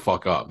 shut the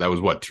fuck up. That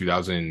was what,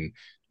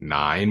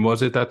 2009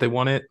 was it that they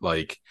won it?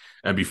 Like,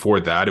 and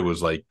before that, it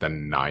was like the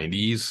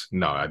 90s.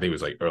 No, I think it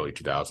was like early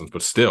 2000s,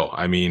 but still,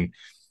 I mean,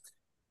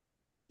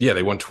 yeah,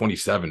 they won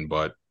 27,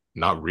 but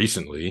not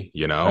recently,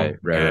 you know?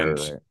 Right.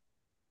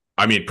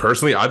 I mean,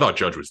 personally, I thought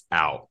Judge was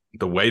out.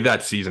 The way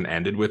that season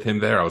ended with him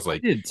there, I was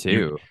like, I did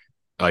too.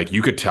 like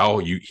you could tell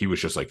he was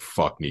just like,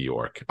 fuck New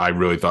York. I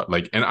really thought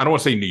like, and I don't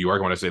want to say New York,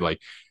 I want to say like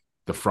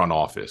the front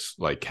office,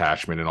 like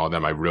Cashman and all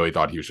them. I really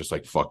thought he was just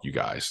like, fuck you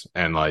guys.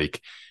 And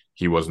like,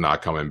 he was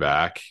not coming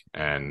back.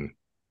 And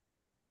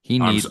He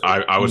needs. I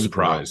was he needs the World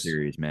surprised.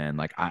 Series, man.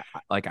 Like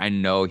I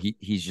know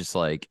he's just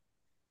like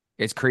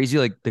It's crazy,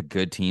 like the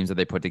good teams that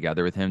they put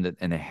together with him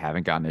and they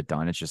haven't gotten it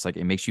done. It's just like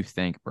it makes you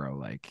think, bro.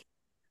 Like,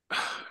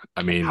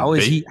 I mean, how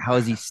is he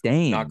Not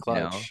staying?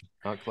 clutch.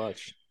 Not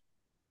clutch.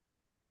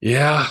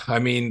 yeah, I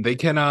mean, they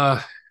can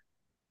yeah,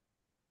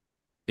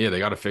 they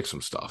got to fix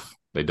some stuff.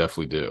 They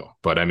definitely do.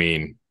 But I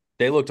mean,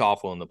 They looked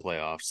awful in the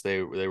playoffs.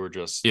 They were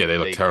just yeah, they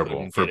look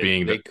terrible couldn't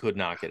get it. They could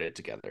not get it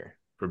together.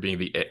 for being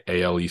the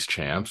AL East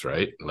champs,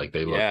 right? Like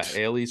they Yeah, looked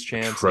AL East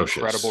champs,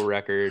 atrocious. incredible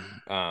record.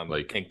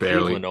 Like And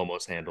barely. Cleveland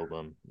almost handled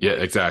them. Yeah,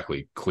 Like,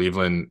 exactly.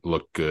 Cleveland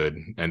looked good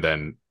and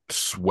then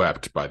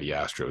swept by the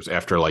Astros.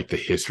 After like the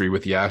history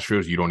with the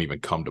Astros, you don't even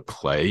come to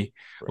play.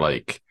 right.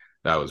 Like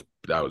that was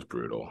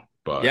brutal.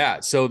 But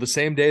Yeah. So the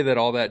same day that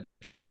all that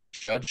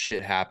Judge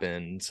shit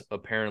happened,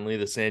 apparently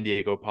the San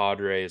Diego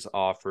Padres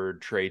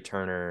offered Trey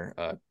Turner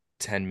a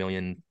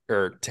 10-year,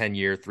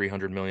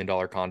 $300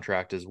 million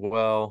contract as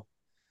well.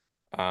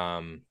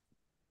 God,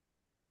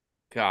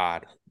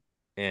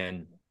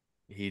 and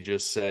he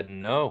just said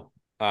no.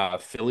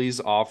 Phillies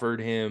offered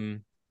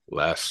him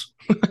less.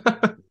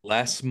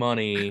 less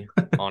money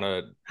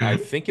on I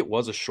think it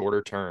was a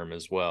shorter term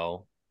as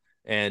well,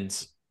 and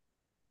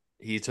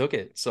he took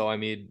it. So I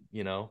mean,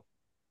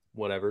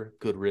 whatever,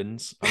 good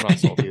riddance. I'm not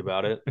salty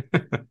about it.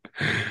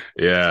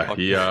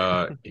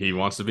 Yeah, he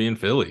wants to be in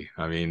Philly.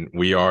 I mean, I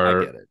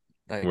get it.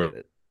 I we're get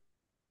it.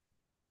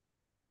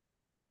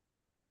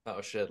 Oh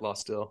shit,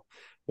 lost still.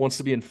 Wants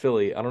to be in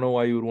Philly. I don't know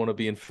why you would want to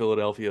be in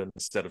Philadelphia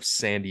instead of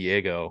San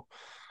Diego,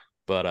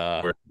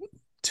 but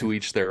to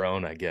each their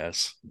own, I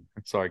guess.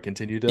 Sorry,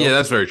 continue, Dill. Yeah,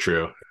 that's very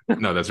true.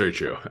 No, that's very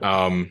true.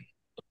 I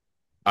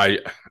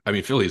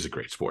mean, Philly is a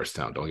great sports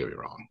town. Don't get me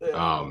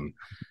wrong.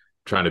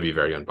 Trying to be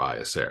very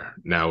unbiased there.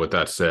 Now, with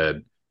that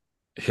said,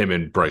 him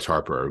and Bryce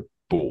Harper are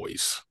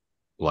boys.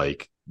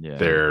 Like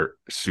they're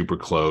super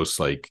close.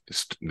 Like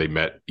they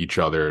met each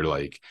other.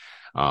 Like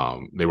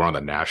they were on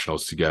the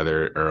Nationals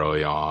together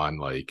early on.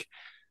 Like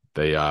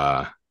they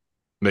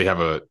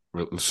have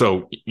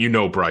so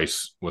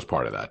Bryce was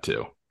part of that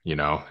too.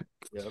 Yep.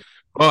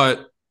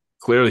 But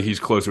clearly he's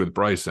closer with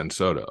Bryce than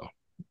Soto.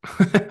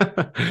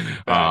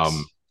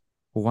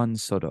 Juan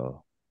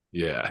Soto.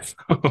 Yeah.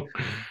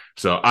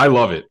 So I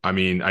love it. I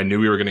mean, I knew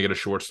we were going to get a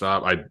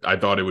shortstop. I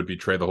thought it would be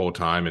Trey the whole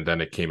time, and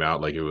then it came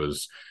out like it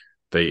was.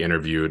 They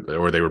interviewed,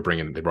 or they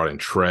brought in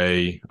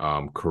Trey,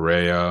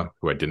 Correa,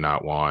 who I did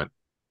not want.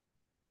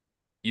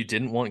 You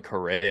didn't want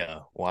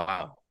Correa?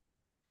 Wow.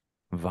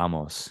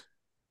 Vamos.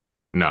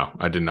 No,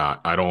 I did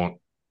not. I don't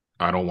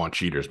want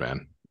cheaters,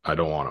 man. I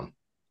don't want them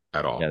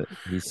at all. Yeah,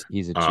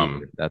 he's a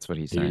cheater. That's what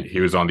he's saying. He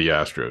was on the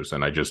Astros,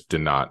 and I just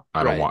did not.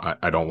 I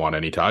don't want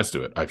any ties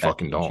to it. I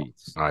fucking don't.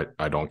 Cheats.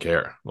 I don't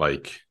care.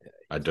 Like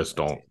I just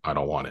don't. I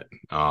don't want it.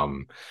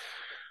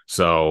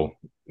 So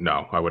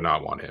no, I would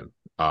not want him.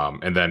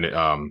 And then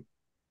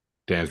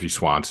Dansby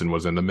Swanson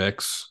was in the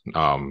mix,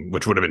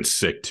 which would have been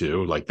sick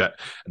too. Like that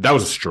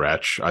was a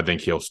stretch. I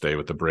think he'll stay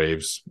with the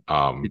Braves.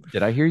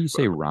 Did I hear you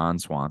say Ron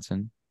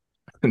Swanson?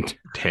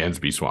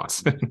 Dansby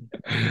Swanson.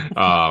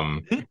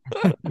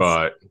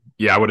 But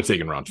yeah, I would have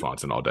taken Ron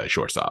Swanson all day,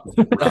 shortstop.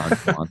 Ron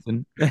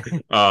Swanson.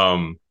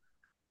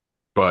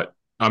 But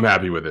I'm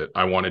happy with it.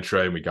 I wanted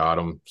Trey, we got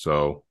him,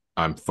 so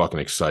I'm fucking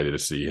excited to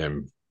see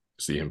him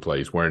play.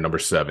 He's wearing number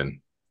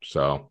 7,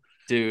 so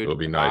dude, it'll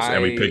be nice.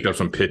 And we picked up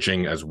some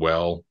pitching as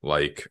well.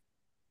 Like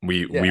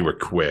we were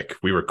quick.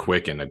 We were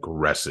quick and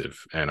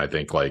aggressive. And I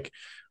think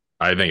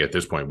at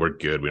this point we're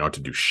good. We don't have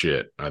to do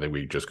shit. I think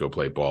we just go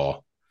play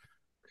ball.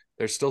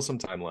 There's still some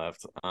time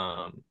left.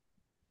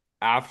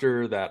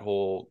 After that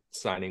whole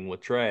signing with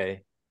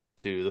Trey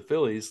to the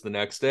Phillies, the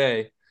next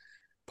day,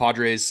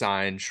 Padres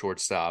signed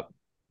shortstop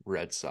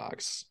Red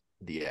Sox,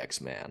 the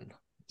X-Man,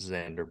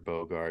 Xander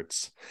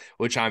Bogaerts,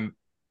 which I'm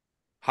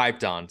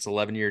hyped on. It's an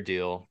 11-year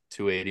deal,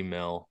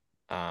 $280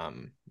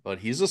 million. But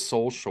he's a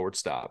sole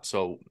shortstop.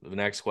 So the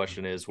next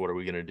question is, what are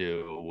we going to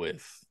do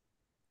with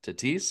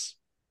Tatis?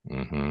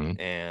 Mm-hmm.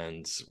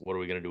 And what are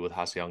we going to do with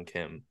Ha-Seong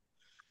Kim?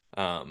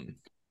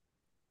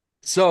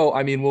 So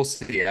I mean, we'll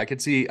see. I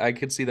could see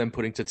them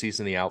putting Tatis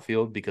in the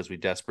outfield because we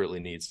desperately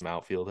need some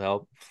outfield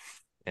help,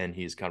 and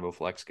he's kind of a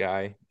flex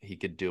guy. He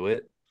could do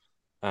it.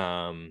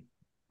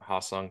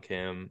 Ha-Seong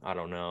Kim, I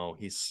don't know.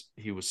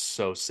 He was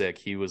so sick.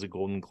 He was a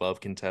Golden Glove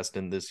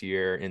contestant this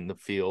year in the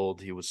field.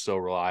 He was so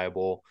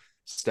reliable.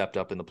 Stepped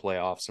up in the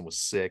playoffs and was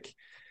sick.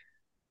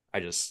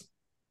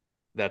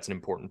 That's an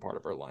important part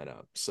of our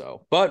lineup.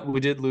 So, but we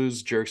did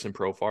lose Jurickson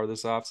Profar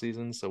this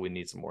offseason, so we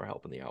need some more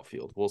help in the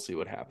outfield. We'll see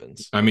what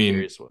happens. I'm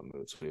curious what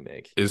moves we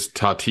make. Is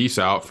Tatis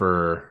out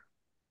for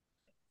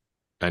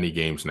any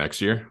games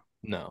next year?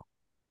 No.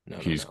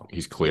 He's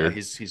cleared.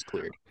 Yeah, he's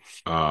cleared.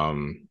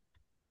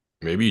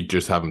 Maybe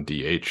just have him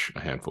DH a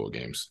handful of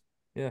games.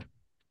 Yeah.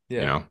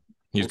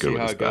 He's good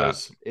with his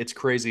bat. It's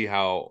crazy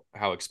how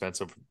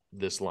expensive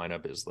this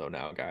lineup is, though.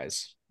 Now,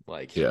 guys,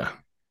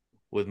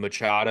 with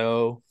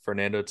Machado,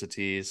 Fernando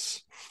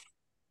Tatis,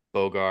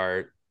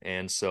 Bogart,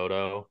 and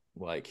Soto,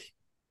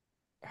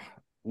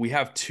 we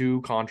have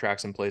 2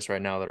 contracts in place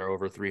right now that are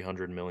over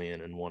 $300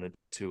 million and one at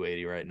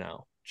 $280 right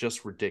now.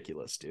 Just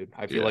ridiculous, dude.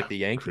 I feel like the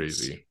Yankees.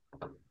 Crazy.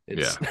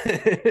 It's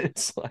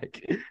it's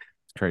like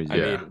Crazy.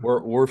 I mean,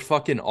 we're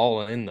fucking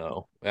all in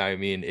though. I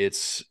mean,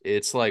 it's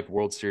like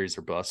World Series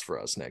or bust for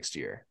us next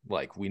year.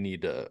 Like we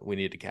need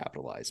to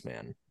capitalize,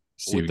 man.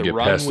 See if With we the get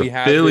run past we the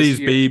had Phillies, this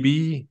year,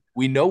 baby.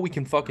 we know we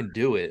can fucking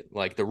do it.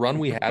 Like the run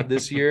we had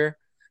this year,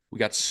 we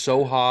got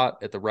so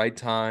hot at the right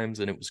times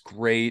and it was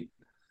great.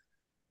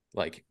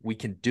 Like we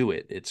can do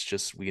it. It's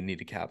just we need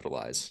to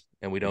capitalize.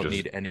 And we don't Just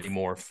need any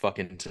more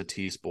fucking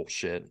Tatis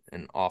bullshit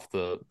and off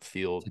the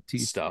field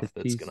stuff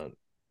that's gonna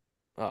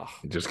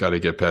you just got to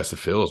get past the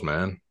Phils,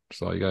 man.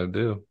 That's all you got to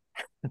do.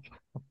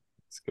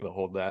 it's gonna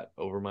hold that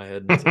over my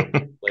head until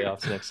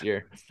playoffs next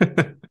year.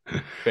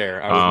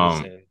 Fair. I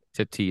was gonna say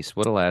Tatis,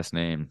 what a last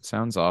name.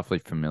 Sounds awfully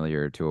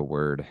familiar to a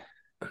word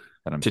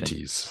that I'm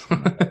Titties.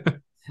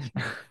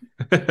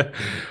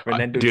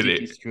 Fernando Dude,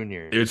 Tatis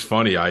Jr. It's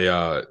funny.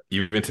 I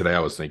even today I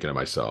was thinking to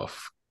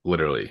myself,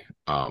 literally,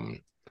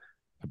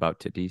 about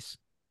Tatis.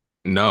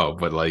 no,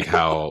 but like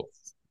how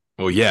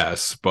well,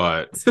 yes,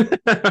 but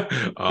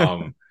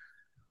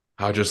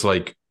how just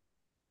like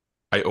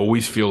I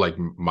always feel like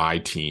my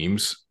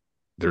teams,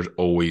 there's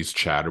always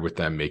chatter with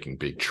them making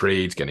big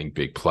trades, getting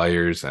big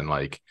players, and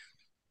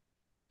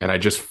I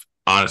just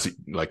honestly,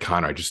 like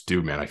Connor, I just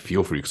do, man. I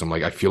feel for you because I'm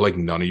like, I feel like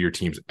none of your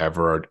teams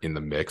ever are in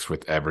the mix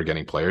with ever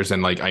getting players.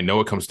 And like, I know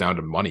it comes down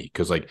to money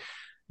because, like,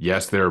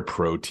 yes, they're a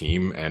pro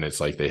team and it's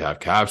like they have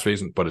cap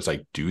space, but it's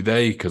like, do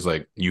they? Because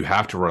like you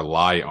have to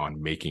rely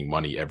on making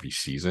money every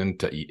season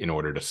in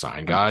order to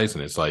sign guys.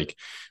 And it's like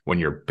when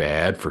you're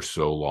bad for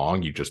so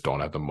long, you just don't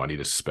have the money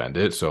to spend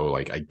it. So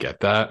like, I get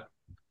that.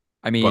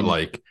 I mean, but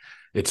like,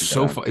 it's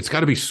it's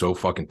got to be so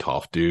fucking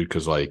tough, dude.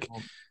 Because like,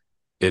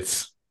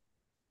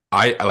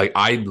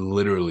 I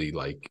literally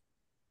like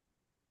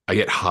I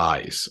get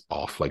highs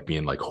off like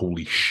being like,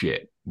 holy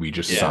shit, we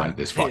just signed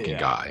this fucking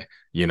guy,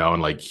 you know,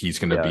 and like he's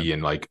gonna be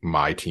in like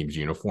my team's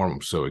uniform.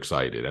 I'm so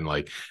excited. And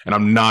like, and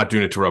I'm not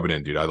doing it to rub it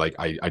in, dude.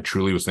 I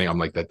truly was thinking, I'm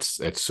like,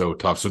 that's so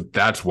tough. So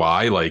that's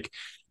why, like,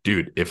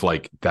 dude, if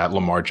like that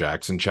Lamar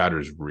Jackson chatter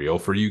is real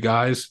for you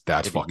guys,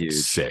 that's fucking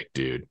sick,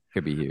 dude.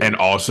 Could be huge. And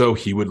also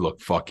he would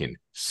look fucking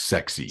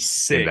sexy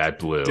in that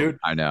blue, dude.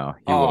 I know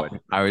he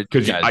would. I would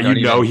because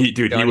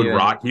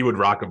he would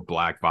rock a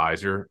black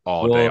visor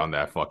all day on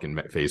that fucking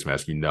face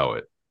mask. You know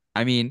it.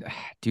 I mean,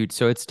 dude,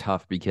 so it's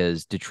tough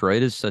because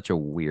Detroit is such a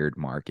weird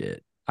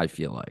market. I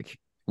feel like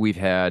we've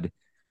had.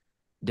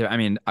 I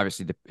mean,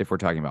 obviously, if we're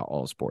talking about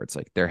all sports,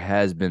 like there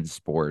has been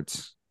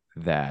sports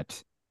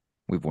that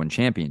we've won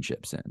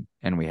championships in,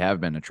 and we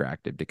have been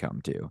attractive to come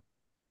to.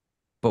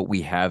 But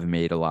we have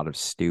made a lot of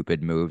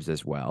stupid moves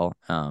as well.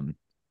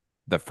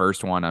 The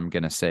first one I'm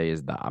going to say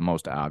is the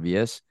most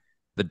obvious,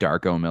 the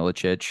Darko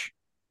Milicic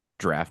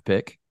draft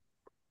pick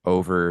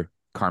over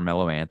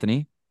Carmelo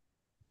Anthony.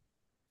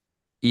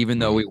 Even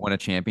though we won a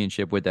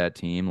championship with that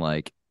team,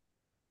 like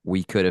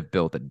we could have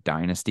built a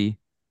dynasty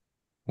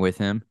with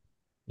him.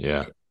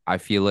 Yeah. I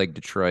feel like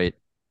Detroit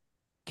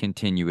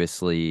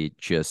continuously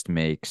just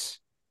makes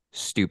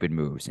stupid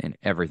moves in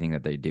everything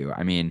that they do.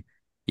 I mean,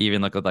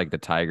 even look at like the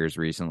Tigers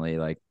recently,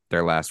 like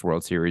their last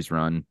World Series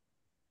run,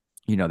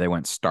 you know, they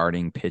went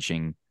starting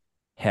pitching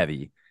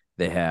heavy.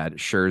 They had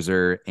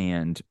Scherzer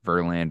and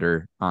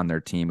Verlander on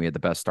their team. We had the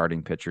best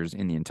starting pitchers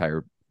in the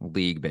entire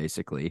league,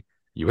 basically.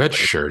 You had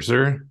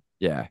Scherzer?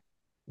 Yeah.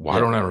 Why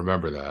don't I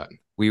remember that?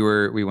 We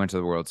went to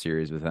the World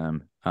Series with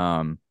him.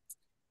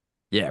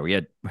 Yeah, we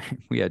had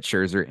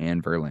Scherzer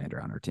and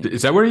Verlander on our team.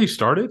 Is that where he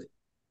started?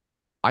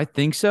 I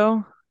think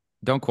so.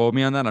 Don't quote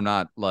me on that. I'm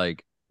not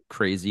like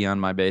crazy on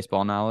my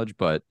baseball knowledge,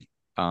 but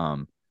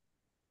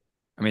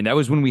I mean that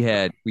was when we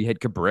had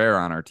Cabrera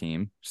on our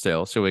team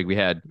still. So like we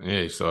had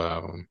you still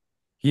have him.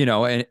 You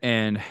know,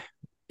 and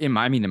in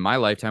my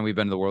lifetime we've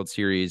been to the World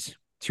Series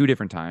 2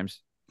 different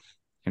times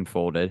and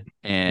folded.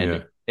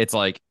 And it's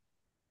like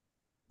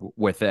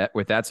with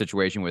that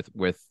situation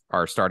with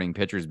our starting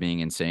pitchers being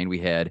insane, we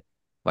had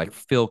like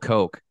Phil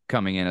Koch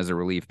coming in as a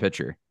relief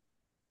pitcher.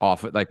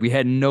 Like we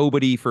had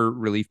nobody for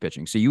relief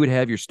pitching. So you would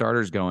have your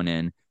starters going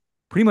in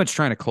pretty much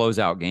trying to close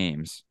out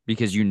games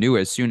because you knew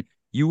as soon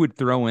you would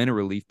throw in a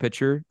relief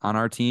pitcher on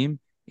our team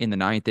in the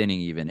 9th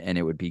inning even, and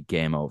it would be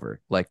game over.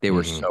 Like they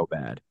were so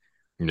bad.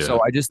 Yeah.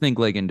 So I just think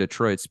like in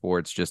Detroit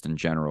sports, just in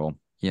general,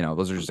 you know,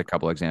 those are just a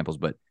couple examples,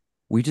 but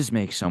we just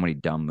make so many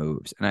dumb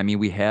moves. And I mean,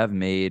 we have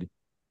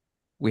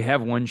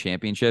won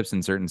championships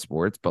in certain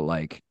sports, but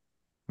like,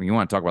 when you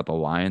want to talk about the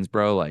Lions,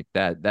 bro, like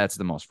that's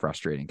the most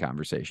frustrating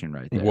conversation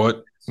right there.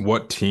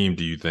 What team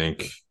do you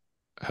think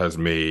has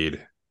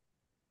made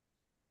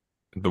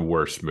the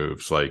worst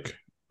moves like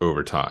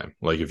over time?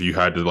 Like if you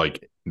had to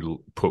like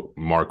put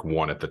mark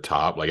one at the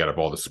top, like out of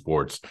all the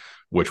sports,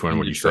 which one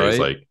would you say is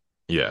like,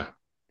 yeah.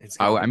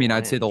 I mean,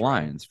 I'd say the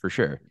Lions for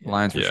sure. Yeah.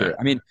 Lions for sure.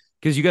 I mean,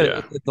 because you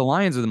got the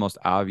Lions are the most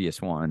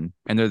obvious one,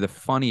 and they're the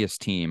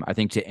funniest team, I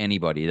think, to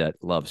anybody that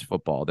loves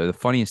football. They're the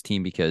funniest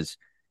team because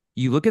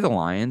you look at the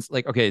Lions,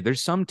 like, okay,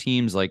 there's some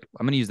teams like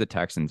I'm going to use the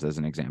Texans as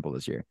an example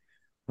this year.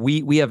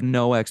 We have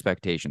no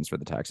expectations for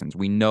the Texans.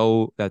 We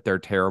know that they're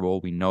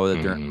terrible. We know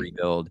that they're in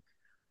rebuild.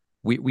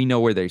 We know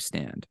where they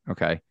stand.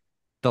 Okay.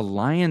 the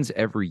Lions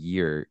every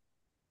year,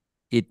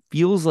 it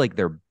feels like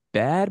they're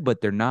bad,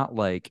 but they're not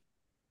like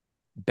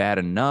bad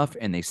enough,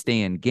 and they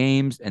stay in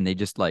games and they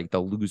just like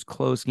they'll lose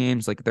close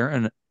games. Like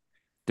they're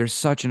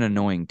such an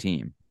annoying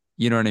team.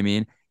 You know what I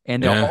mean?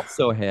 And Yeah.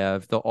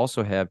 they'll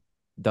also have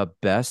the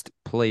best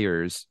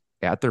players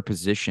at their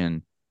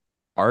position,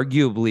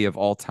 arguably of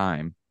all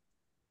time.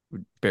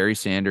 Barry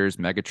Sanders,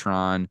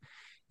 Megatron,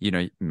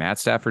 Matt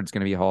Stafford's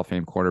going to be a Hall of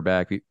Fame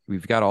quarterback.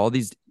 We've got all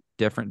these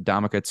different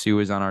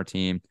Damakatsu is on our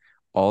team,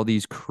 all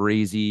these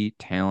crazy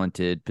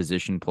talented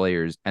position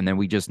players, and then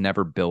we just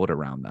never build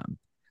around them.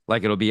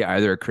 Like it'll be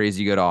either a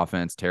crazy good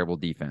offense, terrible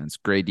defense,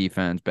 great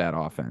defense, bad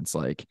offense.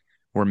 Like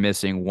we're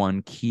missing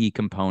one key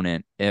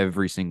component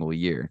every single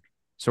year.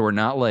 So we're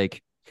not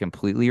like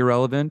completely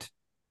irrelevant,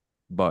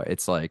 but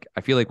it's like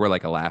I feel like we're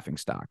like a laughing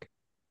stock.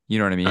 You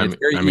know what I mean? It's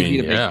very I easy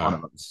mean, to make fun yeah.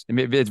 of us.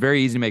 It's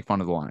very easy to make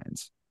fun of the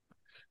Lions.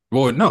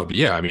 Well, no, but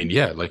yeah, I mean,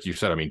 yeah, like you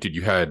said, I mean, dude,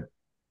 you had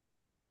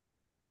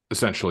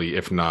essentially,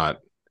 if not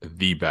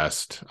the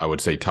best, I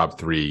would say top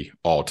three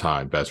all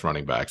time best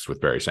running backs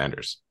with Barry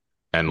Sanders,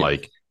 and Yeah.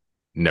 like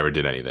never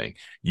did anything.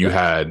 You Yeah.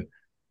 had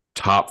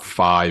top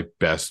five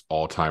best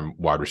all time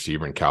wide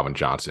receiver in Calvin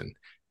Johnson,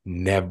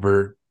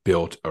 never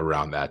built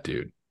around that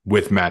dude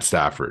with Matt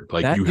Stafford.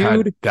 Like That you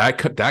dude,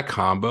 had that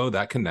combo,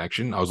 that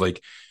connection. I was like,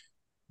 it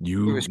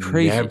you was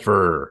crazy.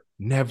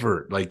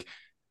 never like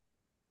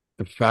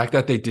the fact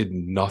that they did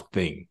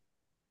nothing.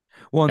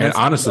 Well, and And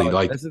honestly,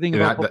 like that's the thing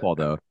and about that football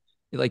though.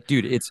 Like,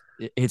 dude,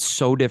 it's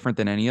so different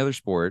than any other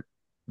sport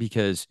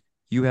because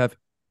you have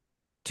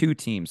two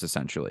teams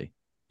essentially.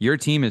 Your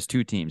team is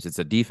two teams. It's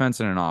a defense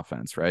and an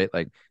offense, right?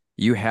 Like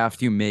you have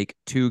to make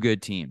two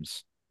good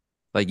teams.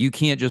 Like you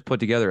can't just put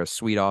together a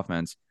sweet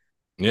offense.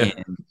 yeah,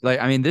 And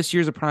like, I mean, this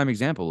year's a prime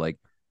example. Like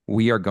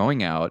we are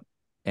going out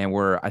and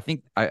I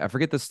think I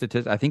forget the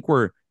statistic. I think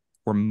we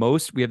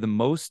have the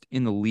most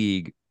in the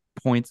league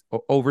points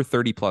over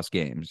 30 plus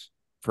games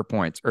for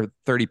points or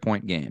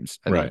 30-point games.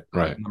 I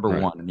think number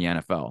right. one in the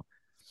NFL.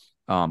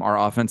 Our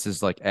offense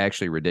is like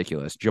actually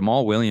ridiculous.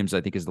 Jamal Williams,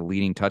 I think, is the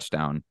leading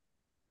touchdown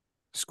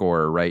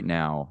scorer right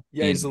now.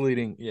 Yeah, he's the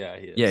leading. Yeah,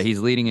 he Yeah, is. he's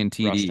leading in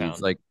TDs. Town.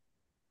 Like,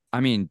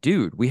 I mean,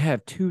 dude, we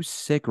have two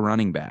sick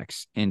running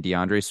backs in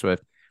DeAndre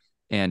Swift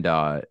and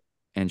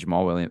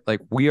Jamal Williams.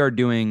 Like, we are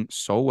doing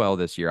so well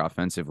this year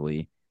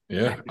offensively.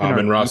 Yeah. And our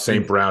Amon-Ra St.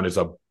 defense, Brown is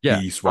a yeah,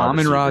 beast wide Amon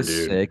receiver, Ra's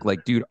dude. sick.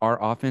 Like, dude,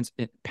 our offense,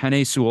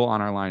 Penei Sewell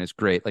on our line is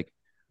great. Like,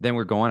 then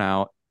we're going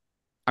out.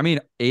 I mean,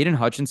 Aiden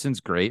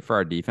Hutchinson's great for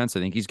our defense. I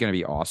think he's going to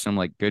be awesome.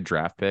 Like, good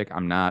draft pick.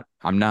 I'm not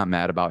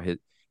mad about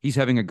he's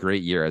having a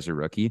great year as a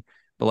rookie.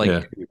 But like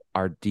Yeah. dude,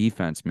 our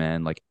defense,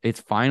 man, like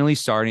it's finally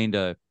starting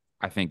to,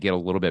 I think, get a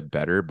little bit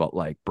better. But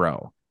like,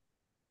 bro,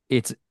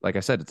 it's like I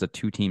said, it's a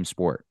two-team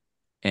sport.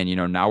 And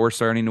now we're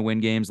starting to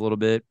win games a little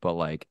bit, but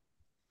like,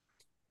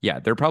 yeah,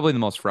 they're probably the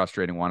most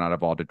frustrating one out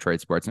of all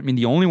Detroit sports. I mean,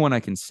 the only one I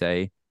can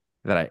say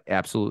that I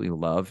absolutely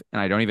love,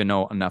 and I don't even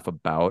know enough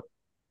about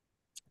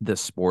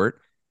this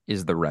sport,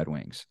 is the Red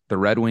Wings. The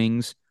Red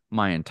Wings,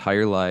 my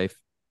entire life,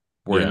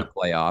 were in the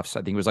playoffs.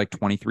 I think it was like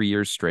 23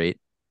 years straight,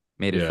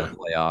 made it to the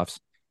playoffs.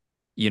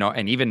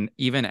 And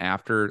even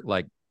after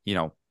like,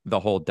 the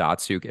whole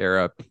Datsuk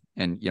era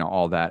and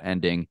all that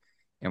ending,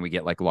 and we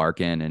get like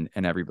Larkin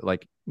and everybody,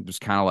 like it was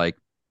kind of like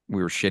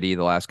we were shitty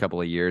the last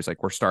couple of years.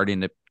 Like we're starting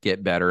to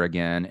get better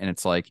again. And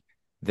it's like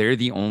they're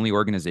the only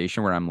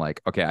organization where I'm like,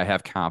 okay, I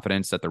have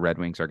confidence that the Red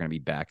Wings are going to be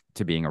back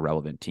to being a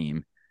relevant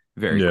team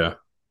very quick.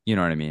 You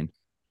know what I mean?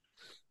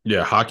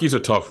 Yeah, hockey's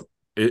a tough.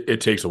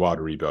 It takes a while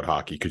to rebuild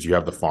hockey because you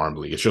have the farm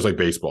league. It's just like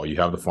baseball. You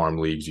have the farm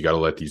leagues. You got to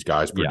let these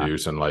guys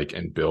produce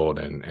and build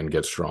and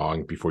get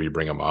strong before you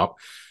bring them up,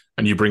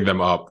 and you bring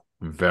them up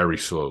very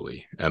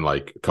slowly and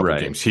like a couple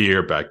games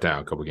here, back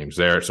down, a couple games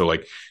there. So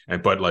like,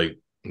 but like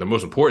the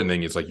most important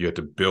thing is like you have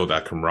to build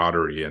that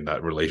camaraderie and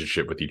that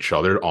relationship with each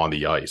other on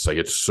the ice. Like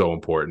it's so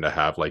important to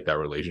have like that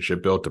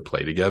relationship built to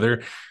play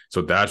together.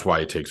 So that's why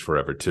it takes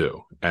forever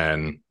too.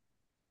 And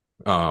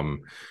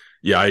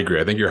yeah, I agree.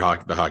 I think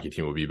the hockey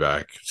team will be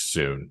back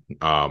soon.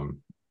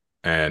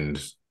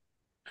 And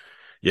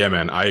yeah,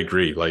 man, I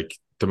agree. Like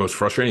the most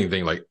frustrating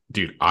thing, like,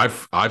 dude,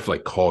 I've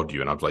like called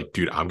you and I was like,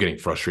 dude, I'm getting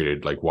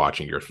frustrated like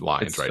watching your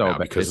Lions right now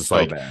because it's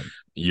like bad.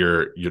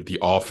 your the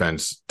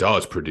offense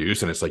does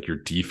produce and it's like your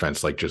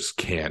defense like just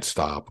can't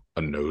stop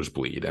a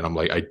nosebleed. And I'm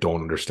like, I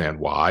don't understand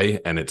why.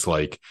 And it's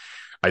like,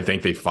 I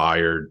think they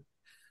fired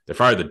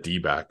the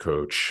D-back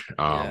coach.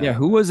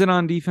 Who was it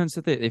on defense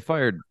that they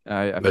fired?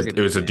 I forget.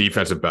 It was a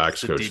defensive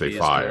backs coach they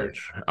fired.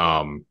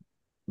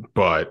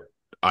 But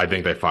I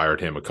think they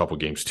fired him a couple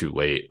games too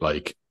late.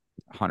 Like,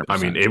 100%. I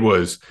mean, it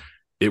was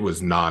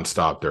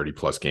nonstop 30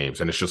 plus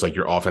games. And it's just like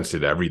your offense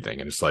did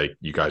everything. And it's like,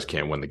 you guys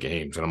can't win the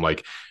games. And I'm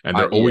like, and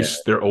they're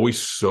always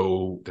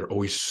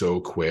so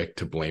quick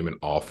to blame an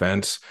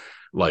offense.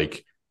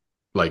 Like,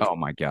 oh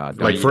my God.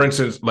 For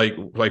instance,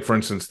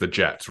 the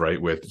Jets,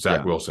 right? With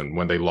Zach Wilson,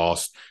 when they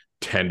lost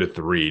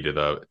 10-3 to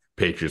the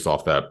Patriots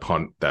off that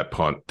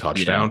punt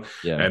touchdown.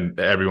 Yeah. And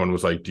everyone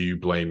was like, do you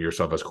blame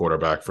yourself as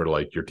quarterback for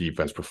like your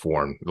defense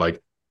performed?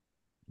 Like,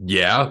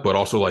 yeah, but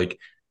also like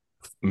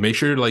make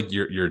sure like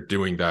you're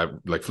doing that,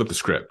 like flip the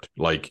script.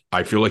 Like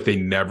I feel like they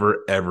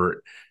never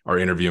ever are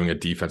interviewing a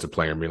defensive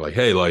player and being like,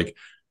 hey, like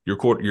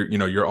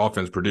your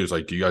offense produced,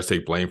 like, do you guys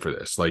take blame for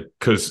this? Like,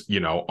 because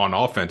on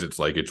offense it's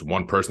like it's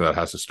one person that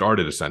has to start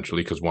it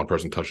essentially, because one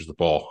person touches the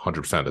ball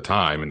 100% of the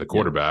time, and the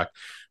quarterback.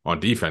 On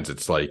defense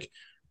it's like,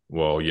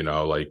 well,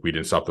 like we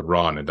didn't stop the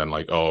run, and then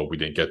like, oh, we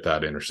didn't get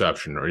that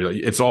interception, or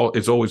it's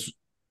always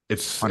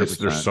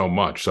there's so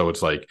much, so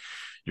it's like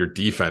your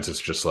defense is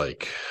just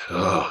like,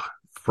 ugh,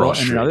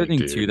 frustrating. Well, and another thing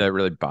dude. too that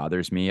really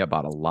bothers me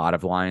about a lot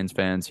of Lions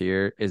fans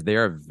here is they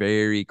are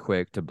very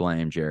quick to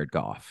blame Jared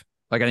Goff.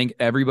 Like I think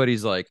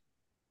everybody's like,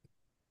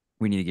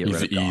 we need to get rid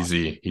of Goff.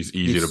 He's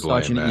easy to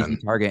blame, such an man. easy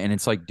target, and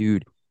it's like,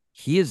 dude,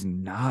 he is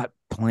not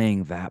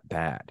playing that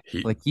bad.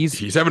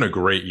 He's having a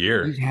great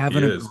year. He's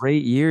having a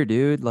great year,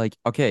 dude. Like,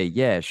 okay,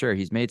 yeah, sure,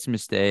 he's made some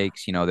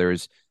mistakes.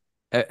 There's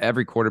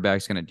every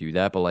quarterback's gonna do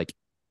that, but like,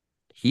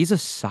 he's a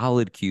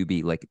solid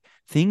QB. Like,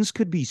 things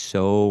could be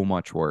so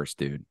much worse,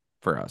 dude,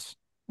 for us.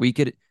 We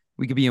could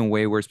be in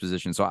way worse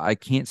position. So I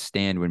can't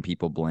stand when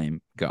people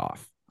blame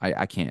Goff.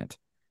 I can't.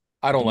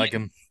 I don't like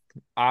him.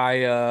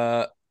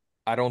 I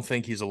don't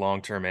think he's a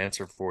long-term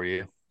answer for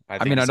you. I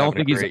don't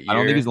think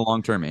he's a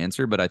long-term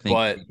answer, but I think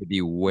he could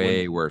be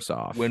way worse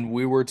off. When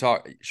we were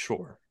talking,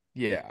 sure.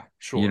 Yeah,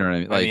 sure. You know what I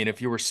mean? Like, I mean,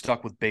 if you were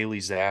stuck with Bailey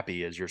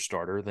Zappi as your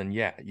starter, then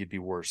yeah, you'd be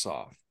worse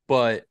off.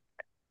 But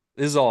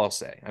this is all I'll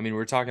say. I mean, we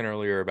were talking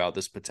earlier about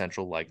this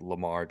potential like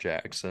Lamar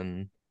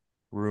Jackson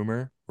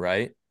rumor,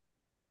 right?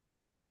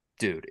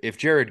 Dude, if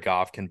Jared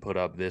Goff can put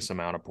up this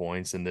amount of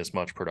points and this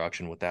much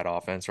production with that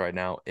offense right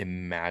now,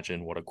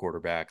 imagine what a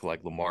quarterback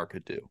like Lamar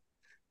could do.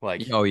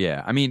 Like, oh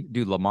yeah, I mean,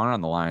 dude, Lamar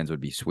on the Lions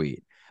would be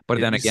sweet. But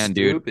then again,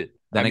 dude,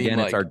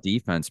 it's our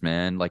defense,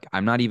 man. Like,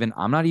 I'm not even.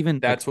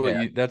 That's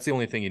that's the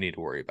only thing you need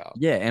to worry about.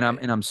 Yeah,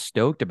 and I'm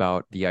stoked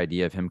about the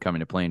idea of him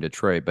coming to play in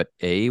Detroit. But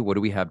what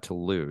do we have to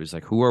lose?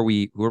 Like, who are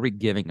we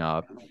giving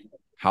up?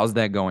 How's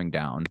that going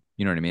down?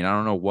 You know what I mean? I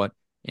don't know what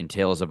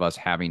entails of us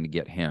having to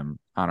get him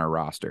on our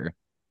roster.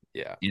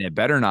 Yeah, and it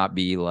better not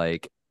be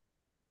like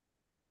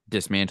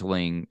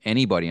dismantling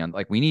anybody on.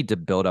 Like, we need to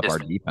build up our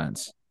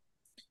defense,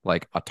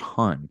 like a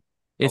ton.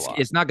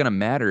 It's not going to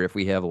matter if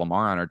we have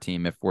Lamar on our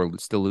team if we're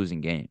still losing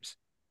games.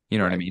 You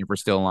know what I mean? If we're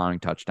still allowing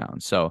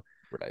touchdowns. So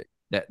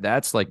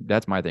that's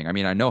my thing. I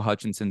mean, I know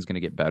Hutchinson's going to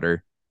get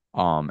better,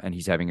 and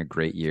he's having a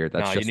great year.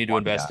 You need to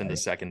invest in the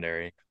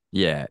secondary.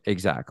 Yeah,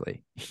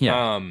 exactly.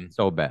 Yeah,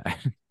 so bad.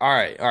 All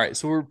right.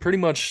 So we're pretty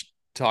much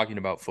talking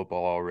about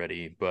football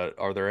already, but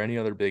are there any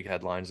other big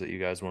headlines that you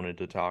guys wanted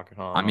to talk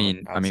on? I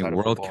mean,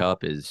 World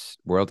Cup is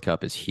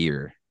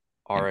here.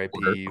 RIP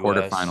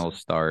quarterfinals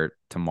start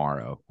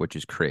tomorrow, which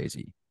is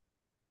crazy.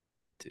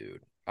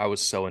 Dude, I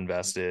was so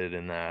invested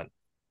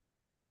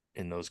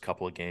in those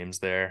couple of games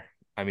there.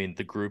 I mean,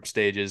 the group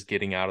stages,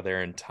 getting out of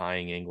there and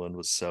tying England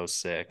was so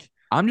sick.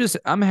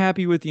 I'm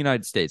happy with the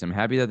United States. I'm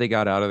happy that they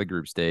got out of the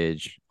group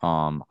stage.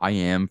 I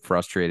am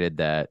frustrated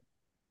that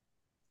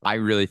I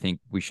really think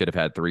we should have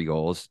had 3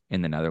 goals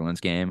in the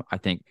Netherlands game. I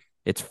think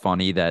it's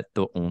funny that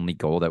the only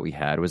goal that we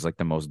had was like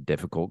the most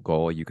difficult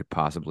goal you could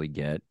possibly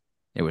get.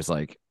 It was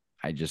like,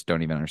 I just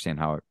don't even understand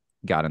how it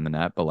got in the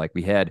net, but like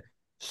we had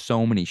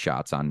so many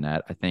shots on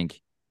net. I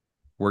think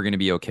we're going to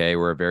be okay.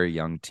 We're a very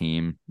young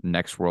team.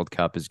 Next World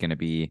Cup is going to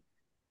be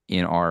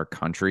in our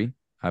country,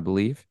 I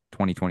believe,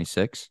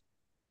 2026.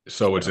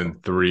 So it's in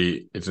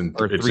three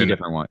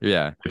different ones.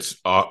 Yeah. It's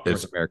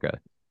America.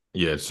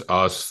 Yeah, it's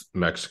us,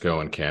 Mexico,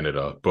 and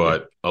Canada,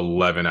 but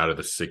 11 out of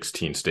the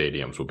 16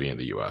 stadiums will be in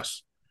the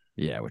US.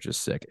 Yeah, which is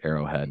sick.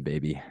 Arrowhead,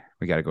 baby.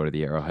 We got to go to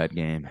the Arrowhead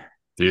game.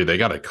 Dude, they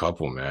got a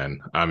couple, man.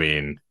 I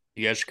mean,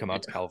 you guys should come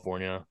out to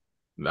California.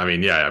 I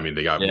mean, yeah. I mean,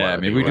 they got. Yeah,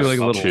 maybe we do like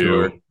a little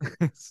tour.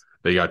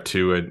 They got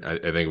 2, and I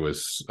think it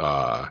was.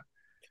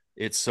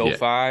 It's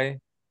SoFi.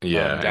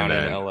 Yeah, down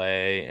in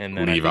LA, and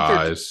then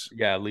Levi's.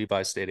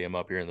 Levi's Stadium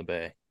up here in the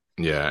Bay.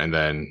 Yeah, and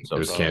then it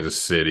was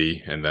Kansas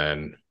City, and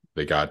then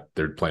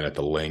they're playing at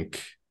the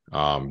Link,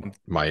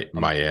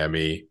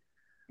 Miami.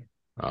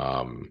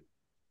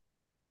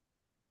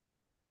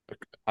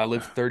 I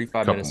live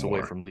 35 minutes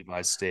away from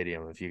Levi's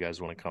Stadium. If you guys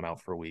want to come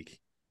out for a week,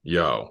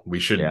 we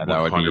should.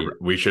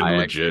 We should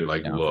legit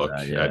look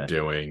at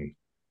doing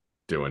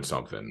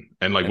something.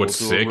 And like, what's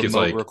sick is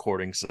like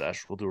recording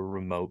sesh. We'll do a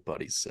remote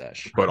buddy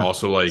sesh. But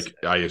also, like,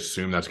 I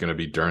assume that's going to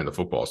be during the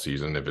football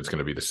season if it's going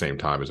to be the same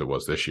time as it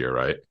was this year,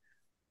 right?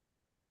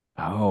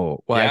 Oh,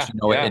 well, actually,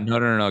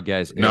 no,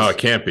 guys. No, it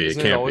can't be. It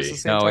can't be.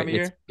 It's always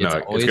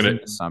in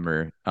the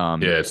summer.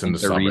 It's in the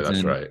summer.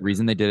 That's right.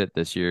 Reason they did it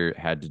this year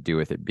had to do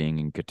with it being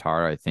in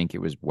Qatar. I think it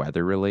was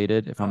weather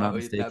related, if I'm not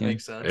mistaken. That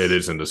makes sense. It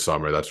is in the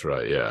summer. That's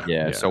right.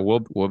 Yeah. So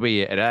we'll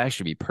be. It'd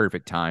actually be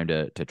perfect time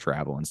to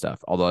travel and stuff.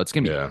 Although it's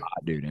gonna be hot,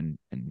 dude,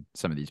 in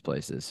some of these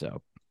places.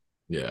 So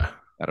yeah,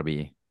 that'll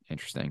be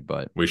interesting.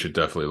 But we should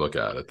definitely look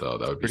at it though.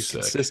 That would be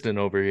sick. Consistent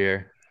over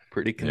here.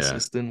 Pretty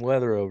consistent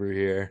weather over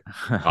here.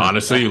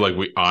 Honestly,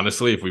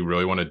 if we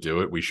really want to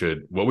do it,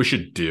 what we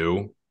should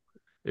do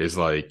is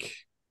like,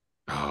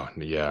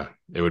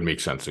 it would make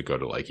sense to go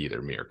to like either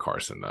me or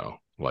Carson though.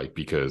 Like,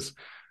 because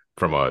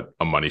from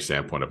a money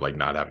standpoint of like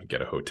not having to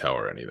get a hotel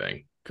or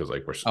anything because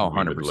like we would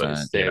 100%.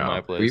 Stay at my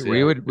place.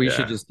 We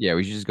should just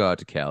go out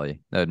to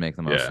Cali. That would make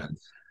the most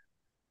sense.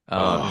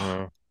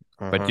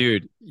 But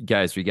dude,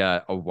 guys, we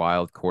got a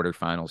wild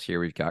quarterfinals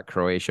here. We've got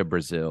Croatia,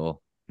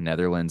 Brazil,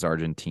 Netherlands,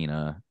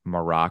 Argentina,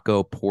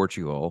 Morocco,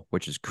 Portugal,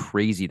 which is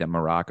crazy that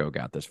Morocco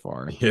got this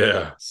far.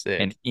 Yeah. Sick.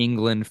 And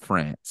England,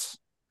 France.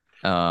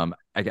 I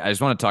just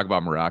want to talk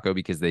about Morocco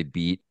because they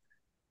beat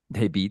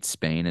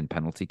Spain in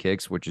penalty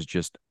kicks, which is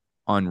just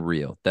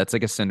unreal. That's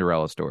like a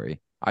Cinderella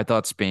story. I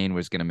thought Spain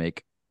was going to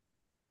make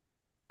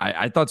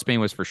I thought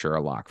Spain was for sure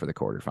a lock for the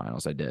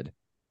quarterfinals. I did.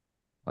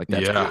 Like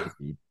that's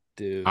crazy.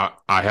 Dude.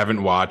 I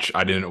didn't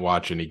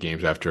watch any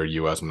games after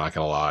US, I'm not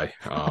gonna lie.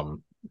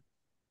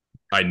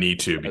 I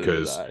need to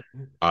because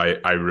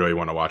I really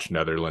want to watch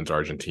Netherlands,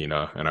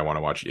 Argentina, and I want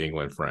to watch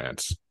England,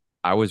 France.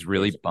 I was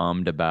really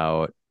bummed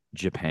about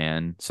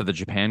Japan. So the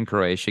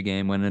Japan-Croatia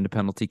game went into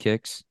penalty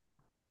kicks,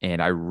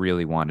 and I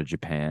really wanted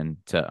Japan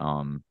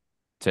to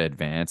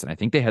advance. And I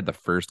think they had the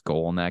first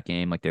goal in that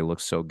game. Like they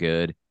looked so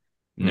good,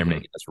 and they're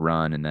making us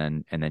run. And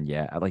then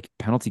yeah, like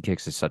penalty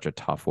kicks is such a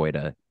tough way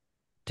to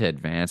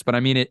advance. But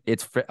I mean,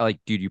 it's like,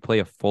 dude, you play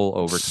a full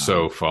overtime.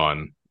 So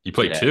fun. You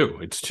play two.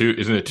 It's two.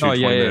 Isn't it two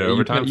 20-minute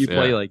overtimes?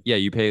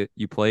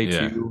 You play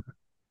two.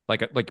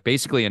 Like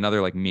basically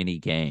another like mini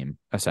game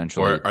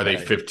essentially. Or are they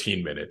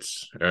 15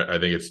 minutes? I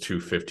think it's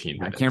 15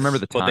 minutes. I can't remember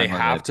the time. But they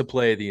have to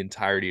play the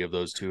entirety of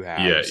those two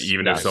halves. Yeah,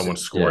 even if someone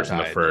scores in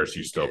the first,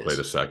 you still play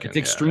the second. It's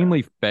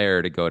extremely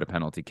fair to go to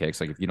penalty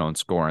kicks. Like if you don't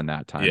score in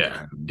that time.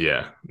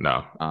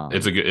 No,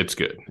 it's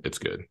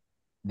good.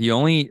 The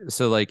only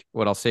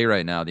what I'll say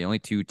right now, the only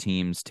two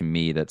teams to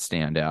me that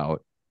stand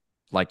out,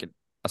 like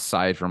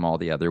aside from all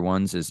the other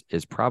ones,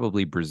 is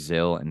probably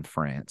Brazil and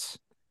France.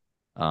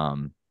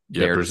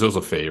 Brazil's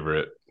a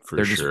favorite for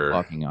they're sure.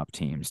 Just fucking up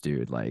teams,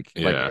 dude. I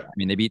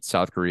mean, they beat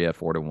South Korea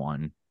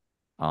 4-1.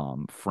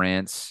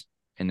 France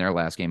in their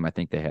last game, I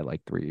think they had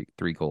like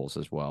three goals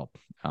as well.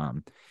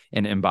 And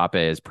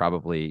Mbappe is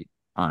probably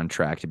on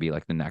track to be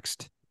like the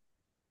next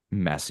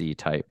Messi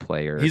type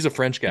player. He's a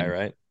French guy,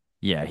 right?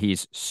 Yeah,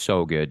 he's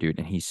so good, dude,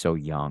 and he's so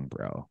young,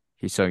 bro.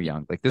 He's so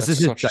young. Like this is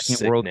his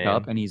second World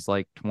Cup, and he's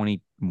like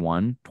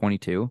 21,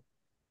 22.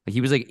 Like,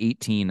 he was like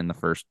 18 in the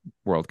first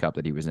World Cup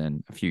that he was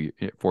in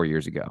 4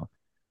 years ago.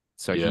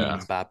 So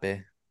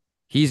Mbappe.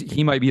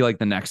 He might be like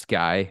the next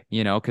guy,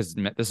 because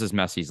this is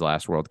Messi's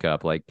last World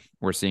Cup. Like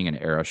we're seeing an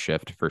era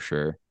shift for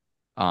sure.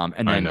 And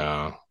then, I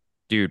know,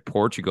 dude,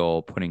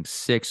 Portugal putting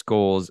 6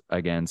 goals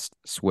against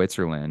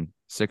Switzerland,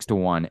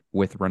 6-1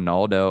 with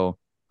Ronaldo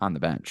on the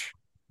bench.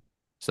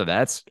 So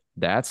that's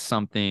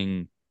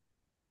something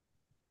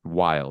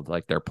wild.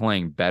 Like they're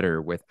playing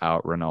better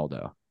without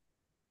Ronaldo.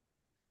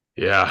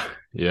 Yeah.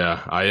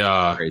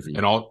 Crazy.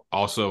 And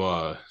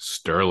also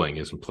Sterling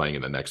isn't playing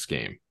in the next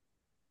game.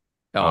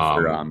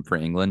 For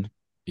England.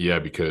 Yeah,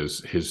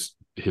 because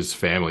his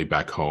family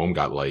back home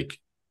got like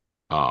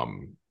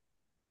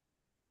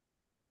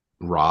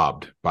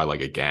robbed by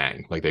like a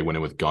gang. Like they went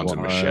in with guns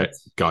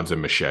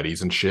and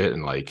machetes and shit.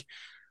 And like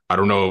I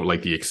don't know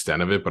like the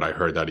extent of it, but I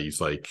heard that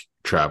he's like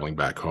traveling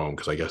back home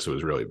because I guess it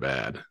was really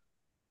bad.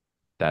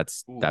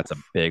 That's a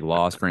big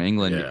loss for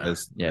England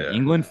because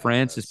England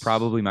France is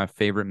probably my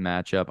favorite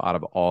matchup out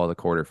of all the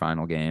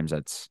quarterfinal games.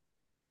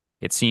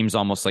 It seems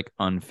almost like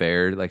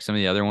unfair. Like some of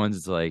the other ones,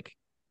 it's like,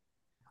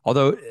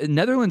 although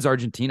Netherlands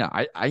Argentina,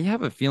 I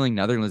have a feeling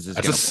Netherlands is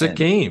that's a sick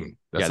game.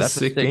 That's a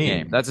sick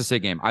game. That's a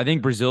sick game. I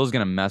think Brazil is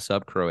gonna mess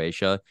up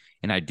Croatia,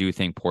 and I do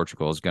think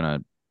Portugal is gonna.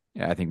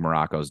 I think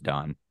Morocco's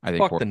done. I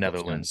think fuck the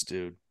Netherlands,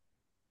 dude.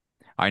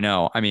 I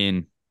know. I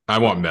mean, I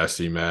want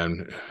Messi,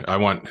 man.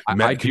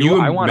 Can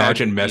you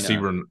imagine Messi,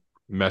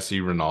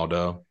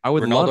 Ronaldo?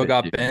 Ronaldo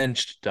got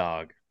benched,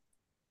 dog.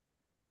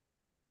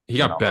 He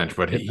got benched,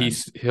 but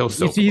he's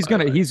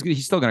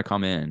still gonna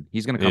come in.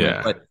 He's gonna come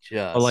in. But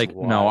like,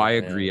 no, I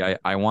agree.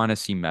 I want to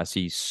see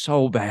Messi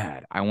so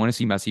bad. I want to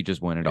see Messi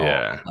just win it all.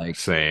 Yeah, like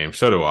same.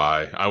 So do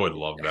I. I would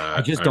love that.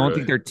 I just don't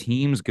think their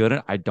team's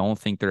good. I don't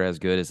think they're as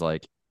good as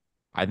like.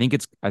 I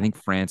think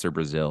France or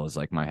Brazil is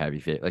like my heavy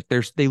favorite.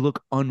 Like they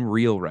look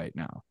unreal right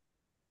now.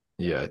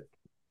 Yeah.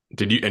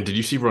 Did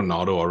you see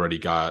Ronaldo already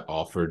got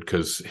offered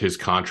because his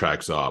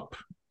contract's up,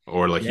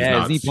 or like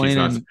is he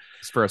playing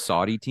for a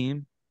Saudi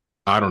team?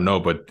 I don't know,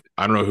 but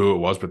I don't know who it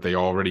was, but they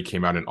already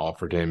came out and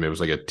offered him. It was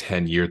like a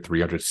 10-year,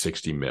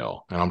 360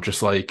 mil, and I'm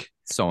just like,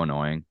 so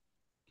annoying.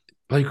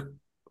 Like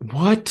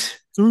what?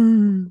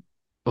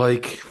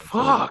 Like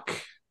fuck.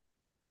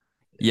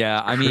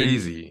 Yeah, I mean,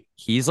 crazy.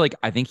 He's like,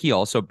 I think he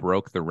also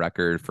broke the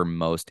record for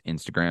most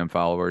Instagram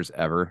followers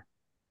ever.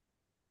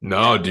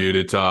 No, dude,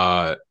 it's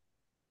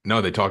no,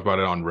 they talked about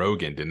it on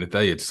Rogan, didn't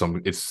they? It's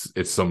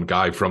some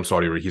guy from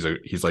Saudi Arabia.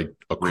 He's like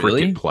a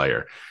cricket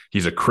player.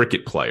 He's a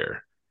cricket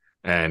player,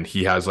 and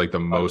he has like the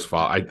most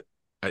follow.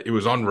 It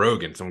was on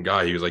Rogan. Some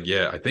guy. He was like,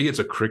 yeah, I think it's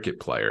a cricket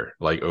player,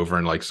 like over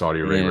in like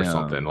Saudi Arabia or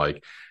something.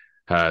 Like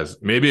has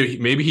maybe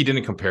he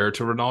didn't compare it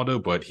to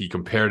Ronaldo, but he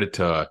compared it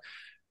to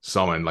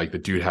someone like the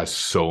dude has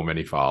so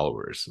many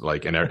followers.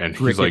 Like and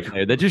he's like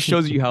player. That just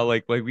shows you how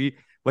like we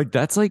like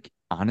that's like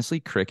honestly,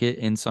 cricket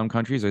in some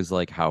countries is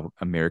like how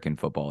American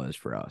football is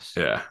for us.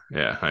 Yeah,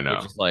 yeah, I Which know.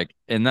 is like,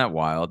 isn't that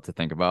wild to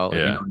think about?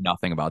 Like we Yeah, know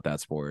nothing about that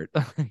sport.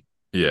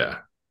 yeah.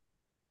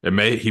 He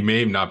may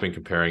have not been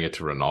comparing it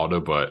to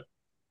Ronaldo, but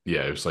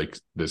yeah, it was like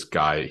this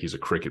guy. He's a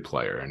cricket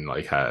player and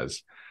like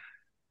has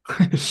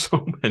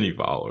so many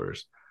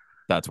followers.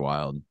 That's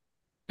wild.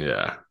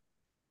 Yeah,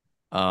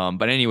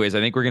 But anyways, I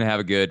think we're gonna have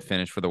a good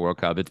finish for the World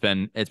Cup. It's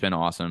been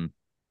awesome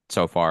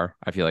so far.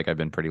 I feel like I've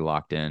been pretty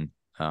locked in.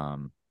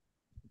 Um,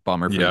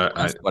 Bummer for the yeah,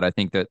 US, but I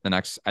think that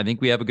I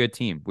think we have a good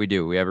team. We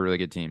do. We have a really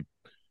good team.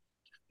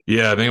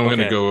 yeah. I think I'm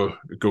gonna Okay.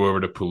 go over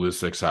to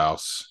Pulisic's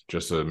house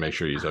just to make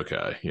sure he's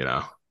okay.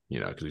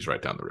 Because he's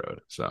right down the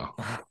road. So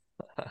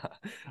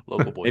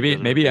Local boy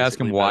president, Maybe ask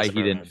him basically why best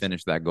he didn't friends.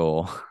 finish that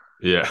goal.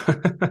 yeah,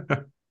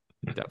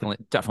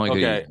 Definitely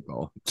could use Okay. that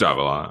goal.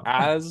 Javelin.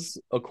 As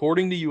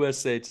according to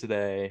USA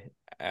Today,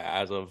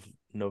 as of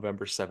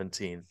November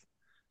 17th,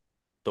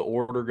 the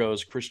order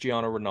goes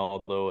Cristiano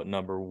Ronaldo at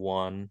number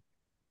one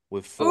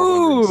with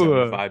Ooh.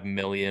 475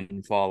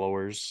 million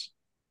followers.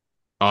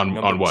 On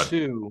Number what?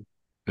 two,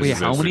 Is Wait, this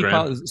how many Instagram?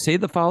 followers? Say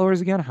the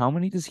followers again. How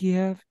many does he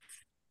have?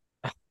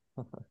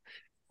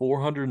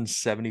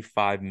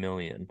 475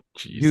 million.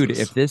 Dude, Jesus.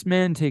 if this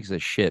man takes a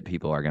shit,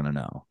 people are gonna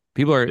know.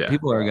 Yeah,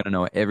 People are gonna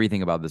know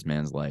everything about this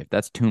man's life.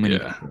 That's too many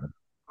yeah. people.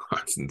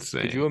 That's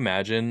Could you insane.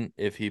 imagine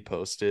if he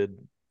posted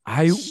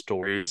I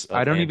stories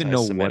I of don't even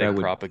know what I anti-Semitic would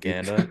do.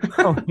 propaganda?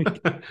 Oh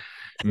my,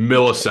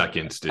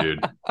 Milliseconds, dude.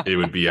 It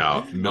would be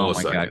out. oh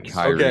my God, Milliseconds.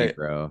 Kyrie, Okay.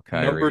 bro.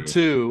 Number Kyrie.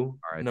 two,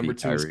 R.I.P. number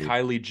two is Kyrie.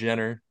 Kylie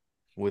Jenner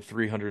with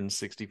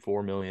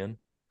 364 million.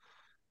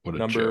 What a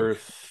Number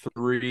joke.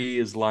 three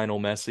is Lionel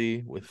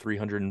Messi with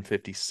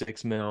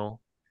 356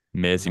 mil.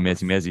 Messi, Number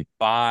Messi, Messi.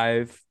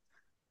 five,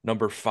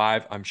 number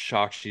five, I'm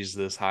shocked she's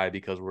this high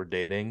because we're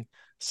dating.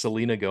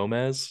 Selena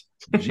Gomez.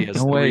 She has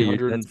No way.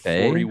 That's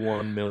Bay.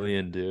 341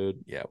 million,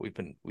 dude. Yeah, we've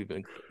been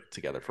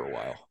together for a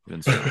while.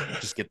 Been so-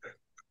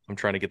 I'm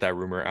trying to get that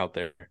rumor out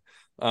there.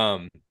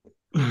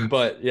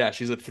 But yeah,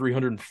 she's at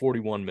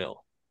 341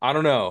 mil. I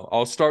don't know.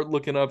 I'll start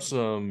looking up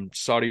some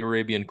Saudi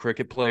Arabian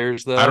cricket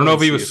players I don't though know and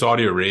if he see was if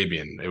Saudi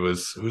Arabian. It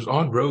was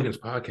on Rogan's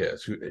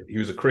podcast. He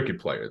was a cricket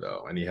player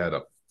though, and he had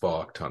a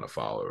fuck ton of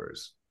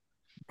followers.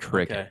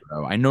 Cricket, okay.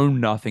 bro. I know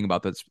nothing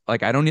about this.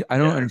 Like, I don't Yeah,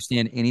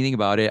 understand anything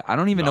about it. I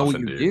don't even know what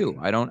nothing, you dude. do.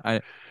 I know.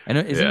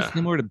 Isn't it Yeah,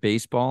 similar to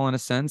baseball in a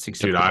sense,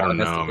 except dude. the I ball don't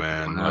has to know, hit the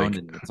man. ground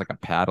Like, and it's like a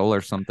paddle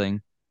or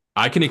something?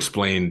 I can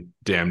explain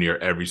damn near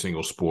every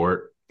single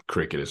sport.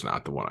 Cricket is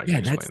not the one I can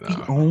Yeah, that's explain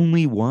the though.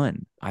 only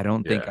one. I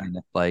don't think Yeah,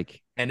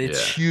 like And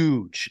it's yeah,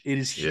 huge. It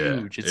is yeah.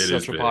 huge. It's It is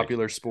such a big.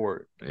 popular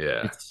sport.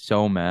 Yeah, it's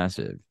so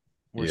massive.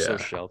 We're so yeah,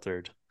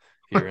 sheltered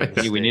here in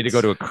the Hey, we need to go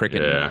States. to a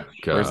cricket yeah.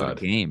 match. Or is it a God.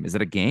 game? Is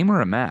it a game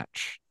or a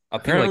match? I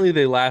feel like Apparently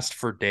they last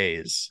for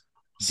days.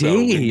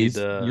 So we need days.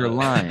 You're to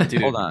lying. Hold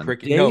dude, on.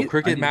 cricket no, Days? I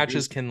cricket think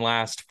matches can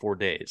last for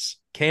days.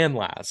 Can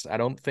last. I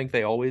don't think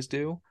they always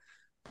do,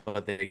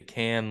 but they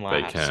can They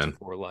last can.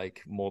 for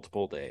like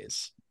multiple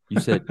days. you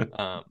said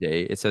Um,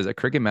 day. It says a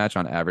cricket match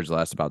on average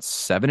lasts about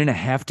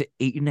 7.5 to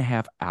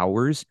 8.5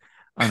 hours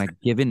on a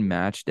given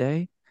match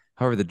day.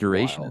 However, the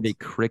duration of wild. a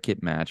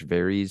cricket match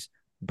varies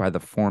by the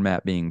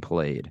format being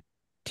played.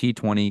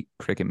 T20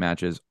 cricket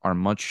matches are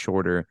much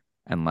shorter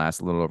and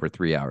last a little over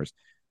 3 hours.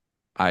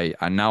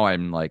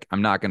 I'm like,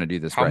 I'm not gonna do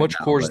this How right much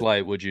now, Coors but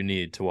Light would you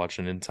need to watch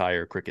an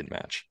entire cricket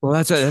match? well,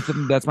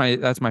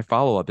 that's my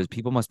follow up is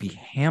people must be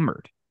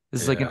hammered.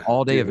 This is like an Yeah.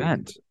 all day Dude,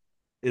 event.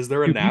 is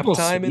there a Do nap people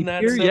time in sleep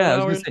that here? seven Yeah, I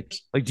was gonna hours? say,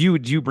 like, do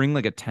you bring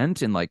like a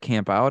tent and like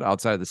camp out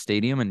outside of the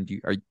stadium? And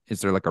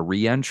is there like a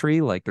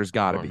re-entry? Like, there's I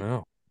got to don't be.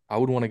 know. I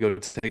would want to go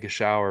take a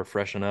shower,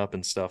 freshen up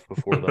and stuff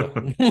before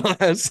the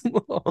last.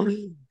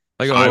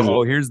 Like, I oh,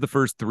 will. here's the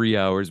first 3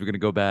 hours. We're gonna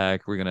go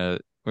back. We're gonna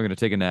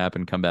take a nap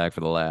and come back for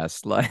the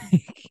last. Like,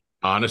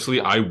 Honestly,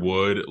 I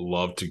would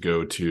love to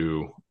go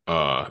to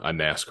a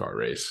NASCAR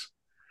race.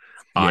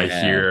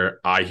 yeah,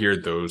 I hear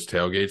those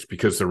tailgates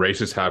because the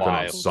races happen on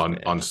Wild, man.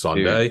 dude.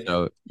 Sunday,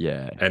 So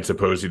yeah. and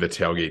supposedly the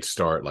tailgates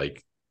start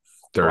like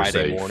Friday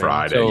Thursday, morning.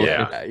 Friday. So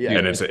Yeah, Yeah.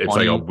 and dude, it's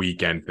like a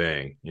weekend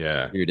thing.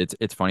 Yeah. dude.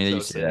 It's funny that So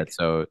you say that. sick.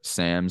 So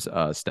Sam's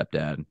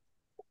stepdad,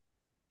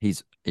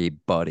 he's a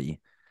buddy.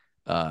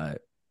 Uh,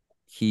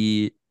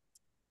 he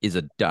is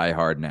a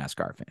diehard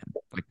NASCAR fan.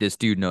 Like this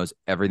dude knows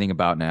everything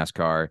about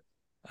NASCAR.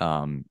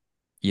 Um,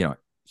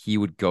 he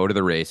would go to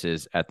the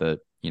races at the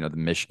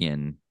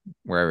Michigan,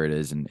 wherever it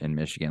is in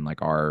Michigan,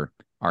 like our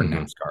Mhm.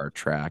 NASCAR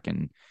track.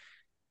 And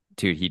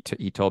dude,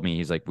 he told me,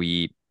 he's like,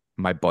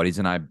 my buddies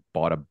and I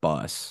bought a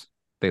bus.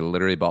 They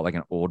literally bought like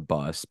an old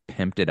bus,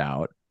 pimped it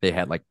out. They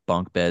had like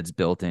bunk beds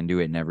built into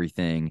it and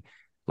everything.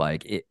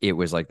 Like it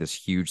was like this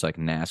huge like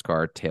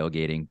NASCAR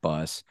tailgating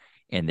bus.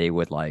 And they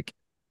would like,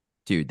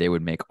 dude, they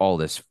would make all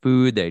this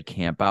food. They'd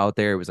camp out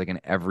there. It was like an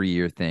every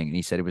year thing. And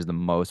he said it was the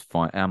most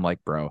fun. And I'm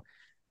like, bro,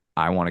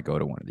 I want to go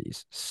to one of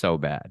these so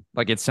bad.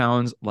 Like it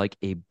sounds like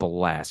a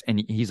blast.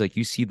 And he's like,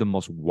 you see the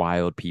most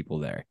wild people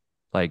there.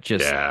 like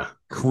just Yeah.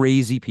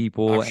 crazy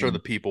people. I'm sure And the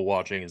people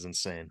watching is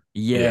insane.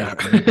 yeah,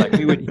 Yeah.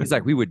 and he's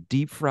like we would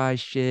deep fry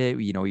shit.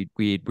 You know,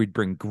 we'd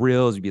bring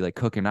grills. We'd be like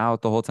cooking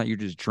out the whole time. You're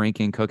just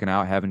drinking, cooking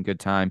out, having a good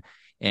time,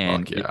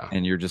 and Fuck yeah.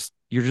 you're just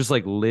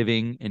like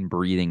living and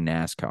breathing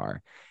NASCAR,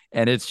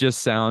 and it just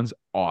sounds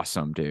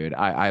awesome, dude.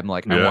 I'm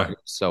like I want Yeah. it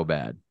so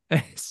bad.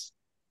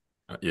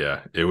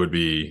 Yeah. It would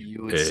be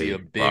You would see a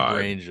big vibe.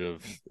 range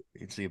of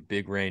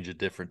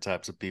different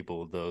types of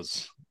people with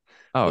those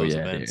Oh yeah,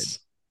 dude. events.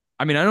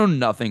 I mean, I know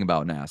nothing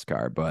about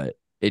NASCAR, but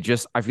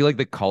I feel like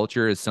the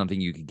culture is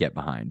something you could get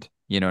behind.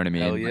 You know what I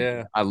mean? Hell Like,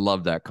 yeah. I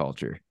love that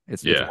culture.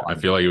 It's Yeah. I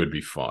wild. feel like it would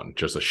be fun.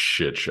 Just a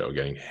shit show,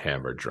 getting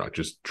hammered drunk,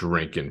 just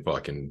drinking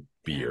fucking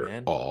beer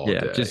man. all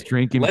Yeah, day. just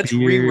drinking Let's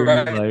beer.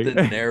 rewrite the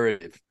Like,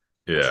 narrative.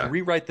 Let's Yeah.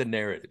 rewrite the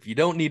narrative. You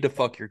don't need to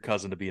fuck your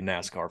cousin to be a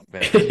NASCAR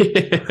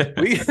fan.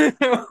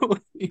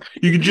 We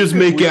You can just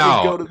make we can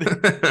out. go to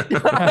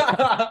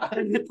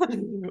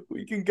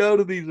we can go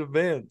to these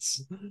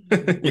events.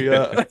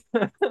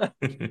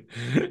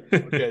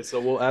 Okay, so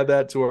we'll add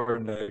that to our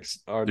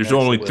next. There's next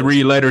only list.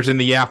 3 letters in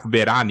the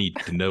alphabet I need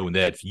to know, and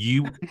that's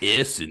U,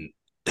 S, and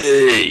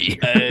A.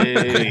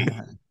 Hey.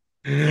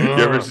 You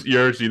ever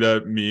see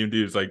that meme,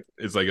 dude?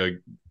 It's like a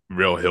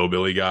real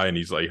hillbilly guy, and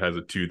he's like has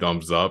a 2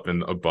 thumbs up,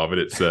 and above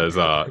it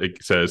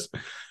says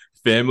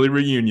family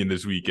reunion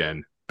this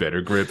weekend.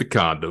 Better grab the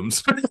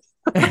condoms.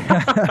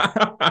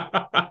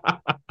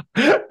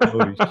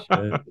 holy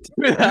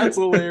shit. That's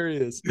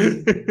hilarious.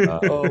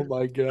 Oh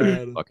my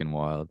god. Fucking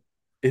wild.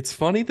 It's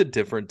funny the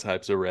different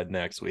types of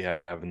rednecks we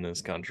have in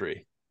this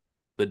country.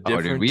 The Oh,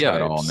 different dude, we have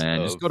it all, types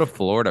man. Just of- go to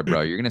Florida,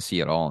 bro. You're gonna see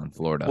it all in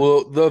Florida.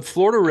 Well, the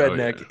Florida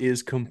redneck yeah.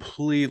 is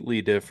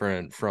completely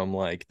different from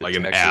like the Like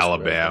in Texas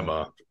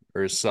Alabama.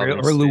 redneck or Southern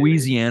or state.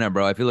 Louisiana,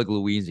 bro. I feel like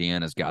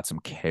Louisiana's got some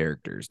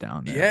characters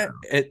down there. Yeah, bro.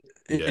 and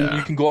Yeah.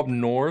 you can go up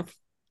north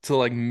to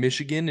like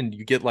Michigan and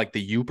you get like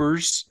the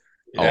Yoopers.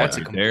 Yeah. That's a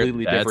dude,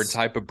 completely that's- different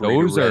type of breed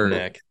of those are-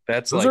 redneck.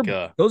 That's Those like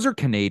are those are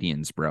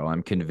Canadians, bro.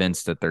 I'm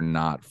convinced that they're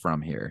not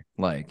from here.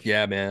 Like,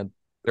 yeah, man.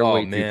 they're Oh,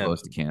 way too man.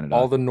 close to Canada.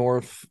 All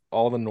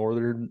the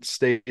northern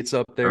states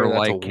up there. They're That's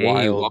like, a hey,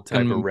 wild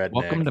type of welcome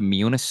redneck. to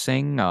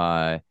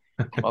Munising.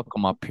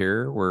 Welcome up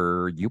here.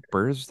 We're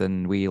Yoopers,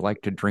 and we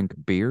like to drink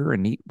beer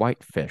and eat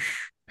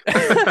whitefish.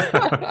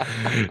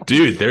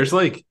 Dude, there's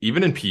like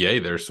even in PA,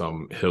 there's a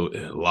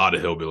lot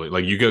of hillbilly.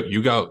 Like you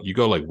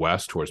go like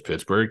west towards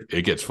Pittsburgh,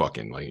 it gets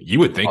fucking like you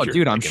would think. Oh, you're,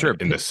 dude, I'm like, sure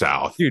in the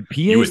South. Dude,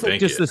 PA You would is like think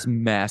just it. this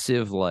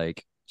massive,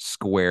 like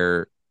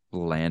square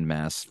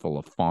landmass full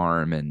of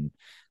farm and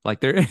like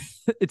they're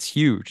it's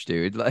huge,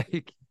 dude.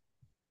 Like,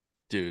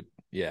 Dude,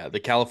 yeah, the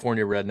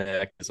California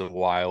redneck is a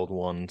wild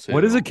one too.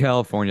 what is a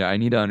California? I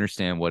need to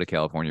understand what a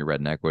California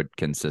redneck would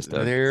consist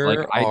of. There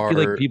Like, I feel are-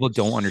 like people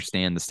don't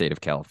understand the state of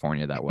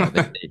California that well.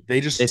 They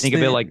just They think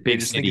of it like they big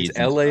just think cities it's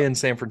and LA stuff. and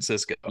San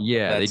Francisco.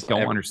 Yeah, they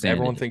don't understand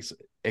Everyone it. thinks,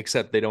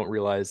 except they don't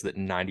realize that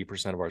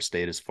 90% of our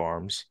state is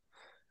farms,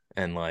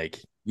 and like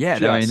Yeah, I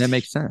mean that just-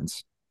 makes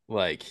sense.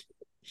 like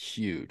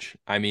huge.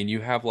 I mean, you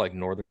have like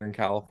Northern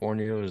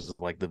California is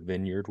like the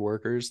vineyard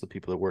workers, the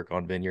people that work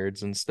on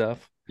vineyards and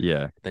stuff.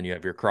 Yeah. Then you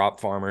have your crop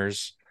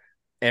farmers,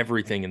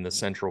 everything in the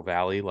Central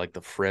Valley, like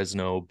the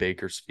Fresno,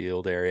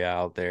 Bakersfield area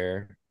out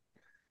there.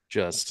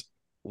 Just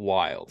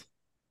wild.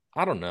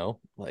 I don't know.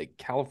 Like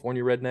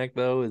California redneck,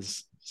 though,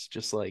 is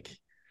just like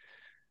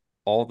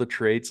all the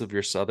traits of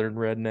your Southern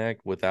redneck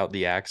without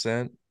the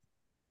accent.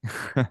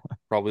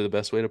 Probably the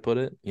best way to put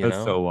it. You That's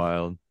know? so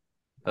wild.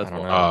 That's I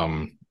don't wild.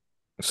 know.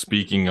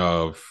 Speaking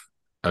of,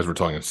 as we're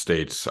talking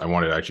states, I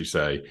wanted to actually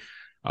say,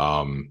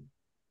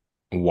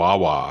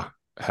 Wawa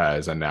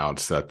has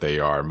announced that they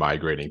are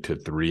migrating to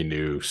 3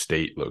 new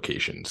state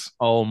locations.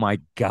 Oh my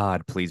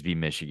God, please be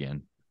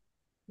Michigan.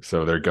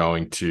 So they're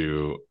going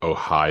to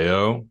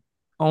Ohio,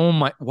 Oh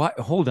my, what?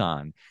 Hold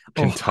on.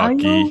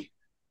 Kentucky. Ohio?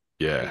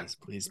 Yeah.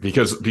 Please,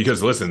 Because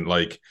listen,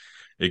 like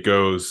it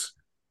goes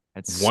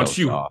That's once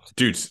so you soft.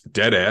 dude's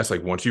dead ass,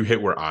 like once you hit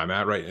where I'm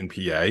at right in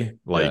PA,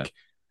 like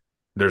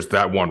there's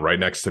that one right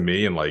next to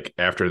me, and like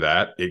after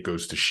that it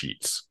goes to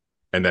Sheets,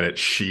 and then it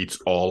sheets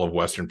all of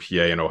Western PA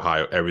and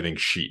Ohio, everything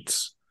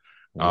sheets.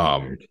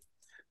 Weird.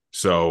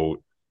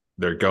 So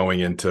they're going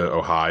into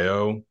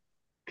Ohio,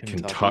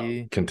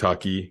 Kentucky.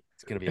 Kentucky,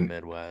 It's gonna be and- a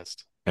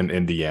Midwest. and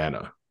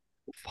Indiana.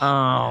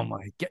 Oh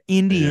my God,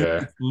 Indiana!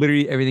 Yeah. It's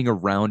literally everything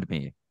around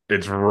me.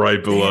 It's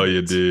right below Damn you,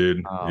 it.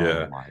 dude. Oh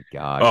Yeah. my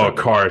God. Oh,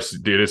 bro. cars,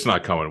 dude, it's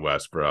not coming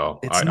west, bro.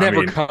 It's I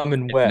never mean,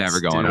 coming it's west. never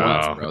going dude.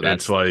 west. no, bro. That's-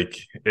 it's like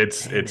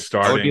it's Damn it.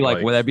 starting. That would be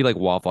like, well, that'd be like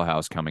Waffle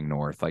House coming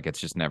north. Like it's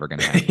just never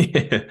gonna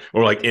happen.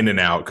 or like In and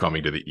Out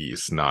coming to the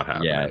east, not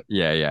happening.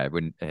 yeah. It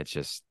wouldn't. It's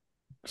just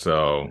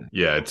So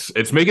yeah,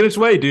 it's making its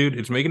way, dude.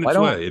 It's making why its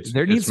don't way. It's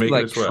there needs it's to be making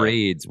like its way.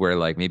 trades where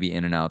like maybe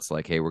In and Out's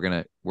like, hey,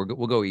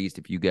 we'll go east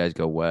if you guys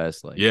go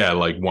west. Like Yeah,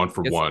 like one for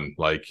It's- one,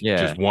 like yeah.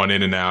 just one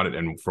In and Out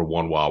and for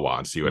one Wawa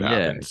and see what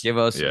happens. give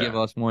us Yeah.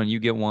 one, you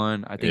get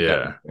one. I think Yeah.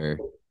 that's fair.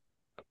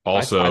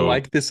 Also, I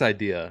like this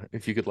idea.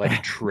 If you could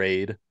like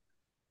trade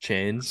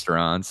chains.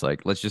 Restaurants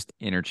like let's just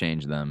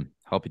interchange them,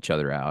 help each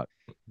other out.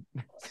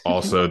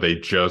 also they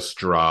just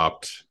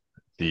dropped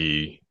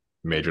the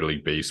Major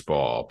League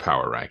Baseball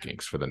power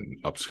rankings for the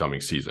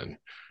upcoming season.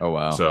 Oh,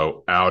 wow.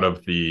 So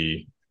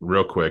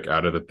real quick,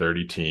 out of the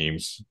 30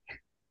 teams,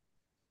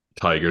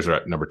 Tigers are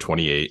at number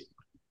 28.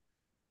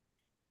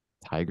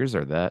 Tigers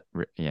are that?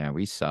 Yeah,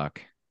 we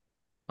suck.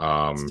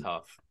 It's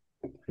tough.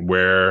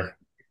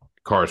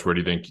 Cars, where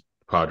do you think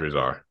Padres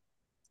are?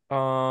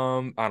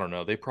 I don't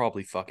know. They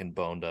probably fucking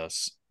boned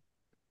us.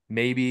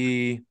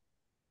 Maybe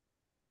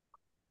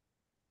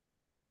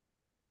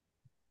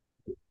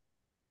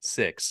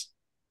 6.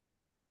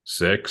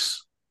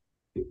 6.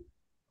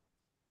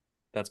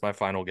 That's my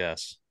final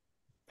guess.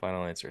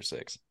 Final answer,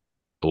 6.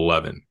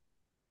 11.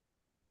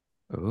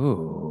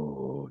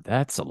 Ooh,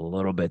 that's a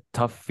little bit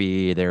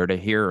toughy there to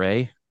hear,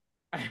 eh?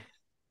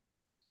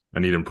 I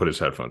need him to put his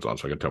headphones on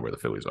so I can tell where the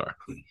Phillies are.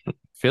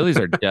 Phillies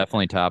are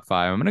definitely top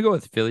 5. I'm going to go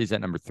with Phillies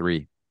at number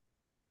 3.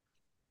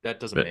 That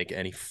doesn't make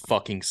any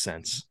fucking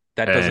sense.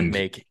 That doesn't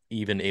make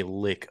even a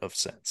lick of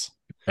sense.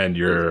 And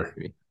your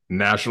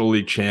National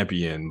League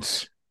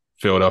champions,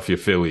 Philadelphia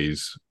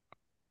Phillies,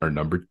 are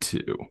number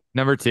 2.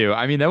 Number 2.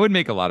 I mean, that would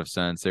make a lot of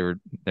sense. They were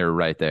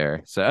right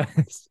there. So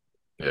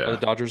yeah. Are the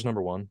Dodgers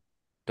number 1?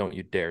 Don't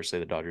you dare say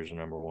the Dodgers are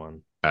number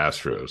 1.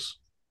 Astros.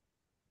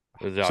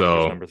 Are the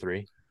Dodgers number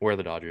 3? Where are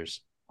the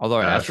Dodgers?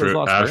 Although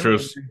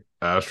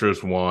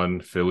Astros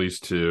 1, Phillies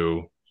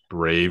 2,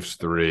 Braves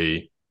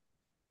 3,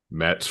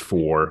 Mets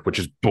 4, which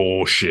is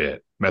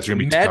bullshit. Mets are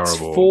gonna be terrible. Mets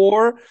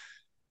 4.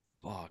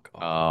 Fuck.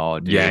 Oh,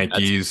 dude,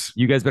 Yankees.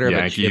 You guys better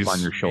have a chip on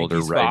your shoulder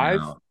Yankees right 5?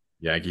 now.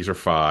 Yankees are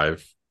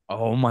 5.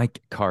 Oh my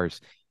cars.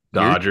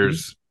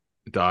 Dodgers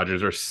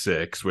are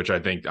 6, which I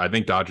think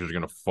Dodgers are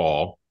gonna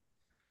fall.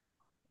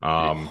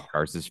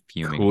 Cars is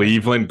fuming.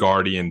 Cleveland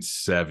Guardians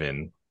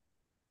 7.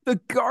 The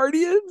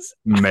Guardians?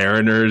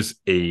 Mariners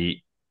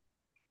 8.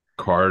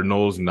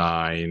 Cardinals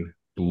 9.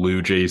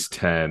 Blue Jays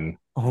 10.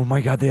 Oh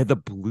my God, they had the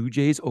Blue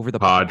Jays over the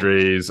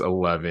Padres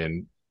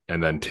 11,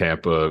 and then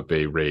Tampa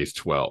Bay Rays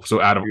 12.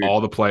 So out of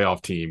all the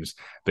playoff teams,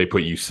 they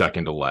put you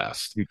second to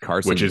last. Dude,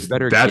 Carson, which is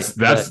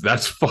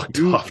that's fucked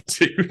up,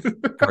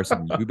 dude.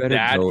 Carson, you better.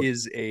 That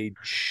is a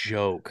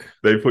joke.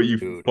 They put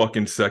you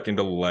fucking second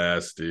to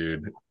last,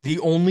 dude. The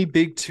only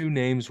big 2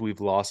 names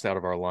we've lost out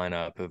of our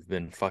lineup have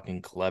been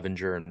fucking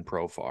Clevenger and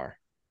Profar.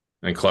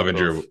 And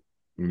Clevenger,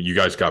 you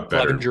guys got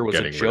better. Clevenger was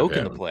a joke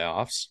in the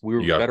playoffs. We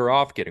were better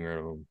off getting rid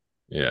of him.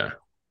 Yeah.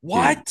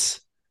 What?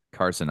 Dude,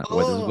 Carson, this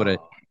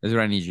is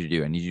what I need you to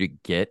do. I need you to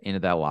get into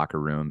that locker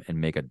room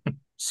and make a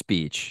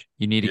speech.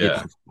 You need to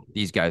get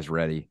these guys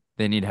ready.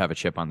 They need to have a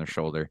chip on their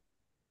shoulder.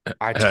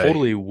 I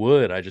totally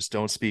would. I just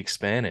don't speak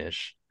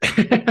Spanish.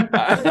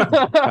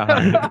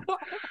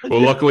 Well,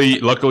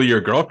 luckily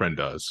your girlfriend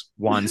does.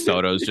 Juan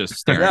Soto's just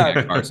staring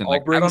at Carson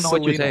like, I don't know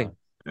what you're saying.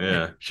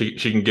 Yeah, she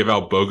can give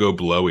out BOGO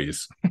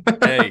blowies.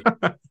 Hey.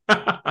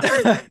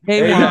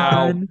 Hey,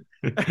 Juan.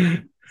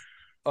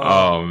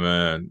 Oh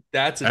man,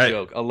 that's a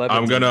joke.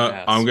 11.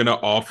 I'm gonna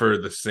offer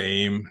the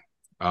same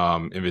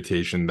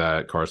invitation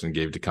that Carson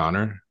gave to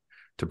Connor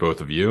to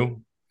both of you.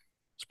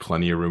 There's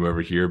plenty of room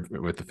over here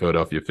with the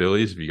Philadelphia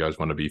Phillies if you guys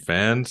want to be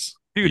fans.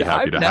 Dude,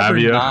 happy to have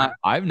you.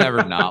 I've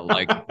never not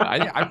liked.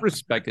 I've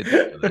respected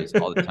the Phillies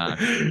all the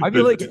time. I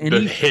feel like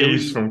any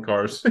haze from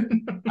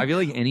Carson. I feel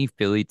like any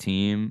Philly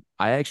team,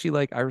 I actually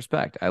like. I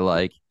respect. I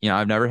like.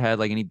 I've never had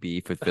like any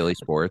beef with Philly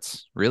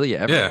sports, really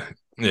ever.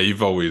 Yeah,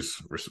 you've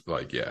always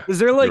because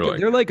they're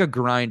like a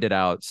grinded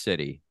out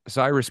city,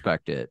 so I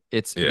respect it.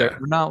 They're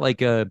not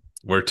like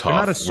we're tough. They're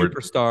not a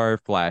superstar,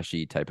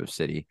 flashy type of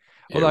city.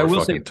 Yeah, although I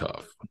will say,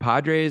 tough.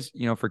 Padres,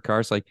 for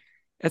Carson, like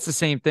it's the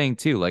same thing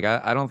too. Like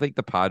I don't think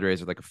the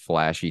Padres are like a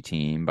flashy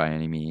team by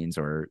any means,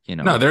 or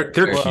No, they're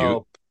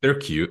cute. They're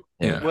cute.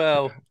 Yeah.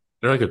 Well,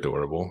 they're like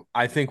adorable.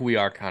 I think we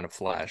are kind of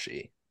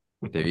flashy.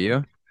 Do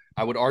you?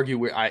 I would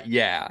argue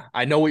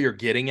I know what you're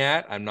getting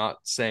at. I'm not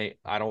saying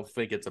I don't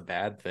think it's a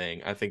bad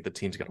thing. I think the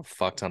team's got a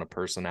fuck ton of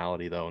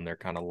personality though, and they're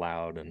kind of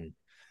loud and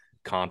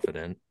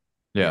confident.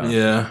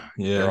 Yeah.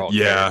 They're all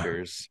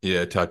characters.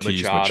 Yeah,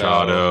 Tatis,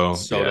 Machado,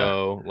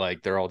 Soto,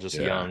 like they're all just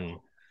young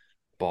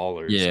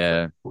ballers.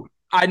 Yeah.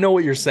 I know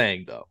what you're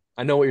saying though.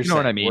 I know what you're saying.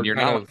 You know what I mean? You're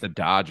not like the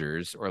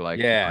Dodgers or like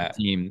a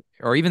team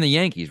or even the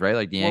Yankees, right?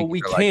 Like the Yankees.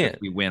 We can't.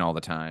 We win all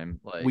the time.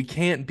 Like we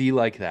can't be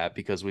like that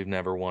because we've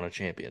never won a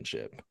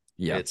championship.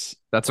 Yeah,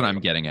 that's what I'm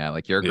getting at.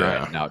 Like you're a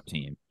grinded out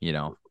team,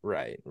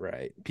 Right.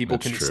 People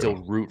can still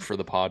root for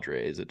the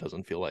Padres. It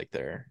doesn't feel like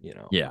they're,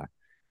 Yeah.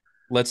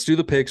 Let's do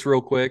the picks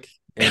real quick,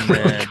 and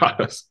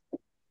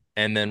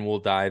then we'll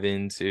dive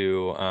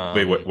into.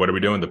 Wait, what are we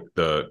doing?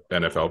 The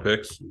NFL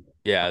picks?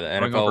 Yeah, the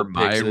NFL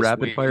picks. My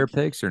rapid fire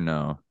picks or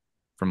no?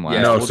 From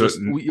last.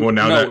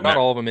 Yeah, not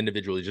all of them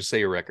individually. Just say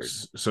your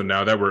records. So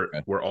now that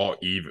we're all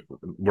even,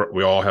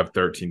 we all have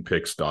 13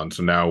 picks done.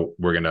 So now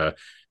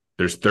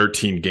there's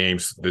 13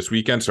 games this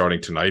weekend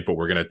starting tonight, but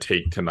we're going to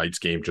take tonight's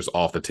game just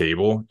off the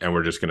table and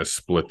we're just going to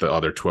split the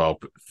other 12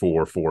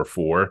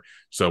 4-4-4.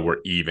 So we're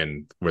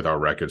even with our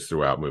records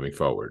throughout moving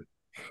forward.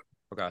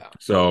 Okay.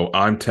 So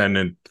I'm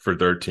 10 for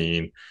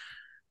 13.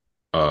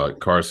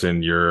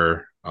 Carson,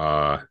 you're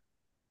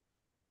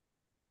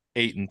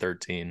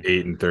 8-13.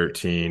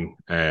 8-13,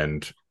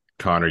 and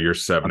Connor, you're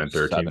 7-13.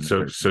 7 and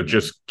So 13.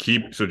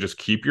 just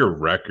keep your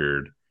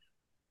record.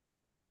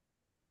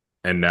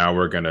 And now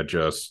we're gonna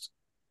just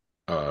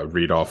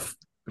read off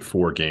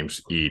 4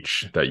 games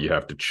each that you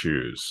have to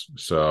choose.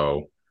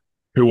 So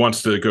who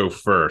wants to go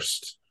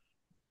first?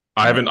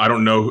 I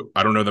don't know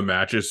the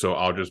matches, so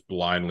I'll just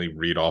blindly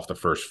read off the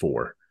first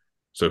 4.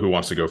 So who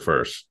wants to go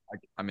first?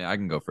 I mean, I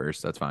can go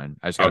first. That's fine.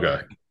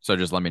 Okay. So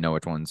just let me know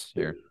which ones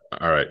here.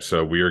 All right.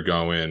 So we are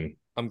going.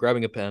 I'm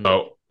grabbing a pen.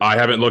 Oh, I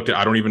haven't looked at.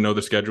 I don't even know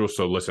the schedule.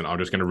 So listen, I'm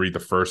just going to read the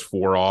first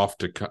 4 off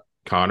to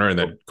Connor, and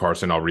then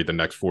Carson, I'll read the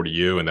next 4 to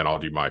you, and then I'll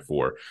do my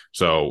 4.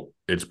 So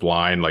it's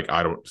blind. Like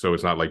I don't. So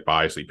it's not like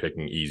biasly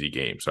picking easy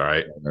games. All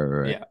right.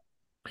 Right. Yeah.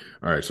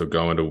 All right. So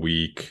going to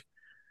week.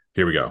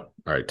 Here we go.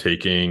 All right.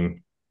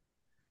 Taking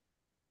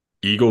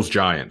Eagles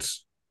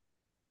Giants.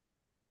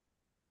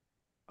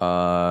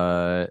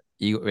 Wait,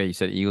 you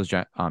said Eagles,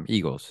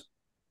 Eagles.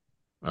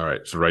 All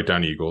right. So write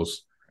down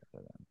Eagles.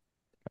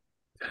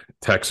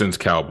 Texans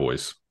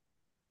Cowboys.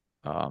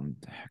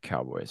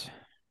 Cowboys.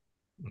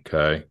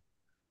 Okay.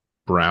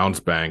 Browns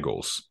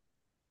Bengals.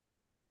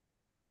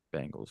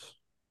 Bengals.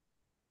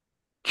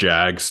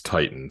 Jags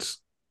Titans.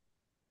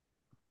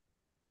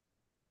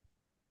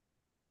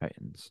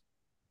 Titans.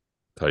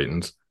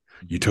 Titans.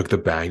 You took the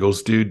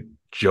Bengals, dude.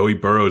 Joey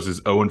Burrows is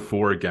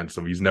 0-4 against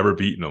them. He's never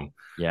beaten them.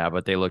 Yeah,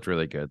 but they looked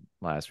really good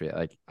last week.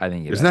 Like I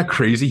think Isn't that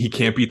crazy? He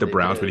can't beat the They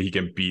Browns, did. but he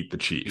can beat the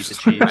Chiefs.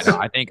 Beat the Chiefs. I know.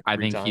 I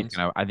think times.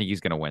 he's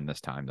gonna win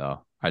this time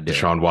though. I do.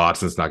 Deshaun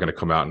Watson's not gonna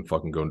come out and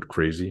fucking go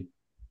crazy.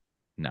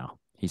 No,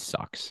 he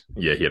sucks.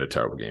 Yeah, he had a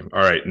terrible game.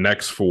 All right,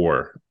 next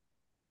 4.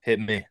 Hit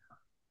me.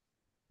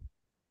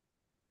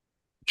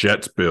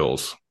 Jets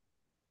Bills.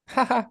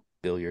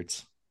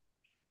 Billiards.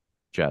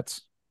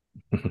 Jets.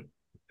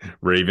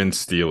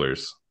 Ravens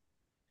Steelers.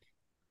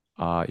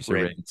 You said Ravens.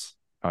 Ravens.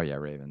 Oh yeah,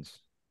 Ravens.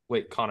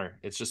 Wait, Connor,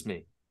 it's just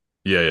me.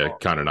 Yeah, Oh.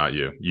 kind of not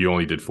you. You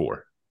only did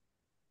 4.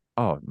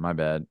 Oh, my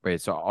bad.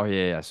 Wait, so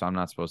yeah. So I'm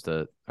not supposed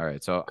to. All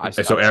right, so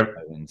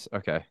Ravens.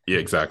 Okay. Yeah,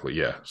 exactly.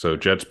 Yeah. So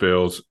Jets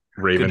Bills.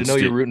 Ravens. Good to know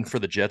you're rooting for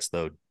the Jets,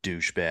 though,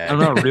 douchebag. I'm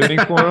not rooting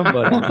for them,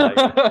 but I'm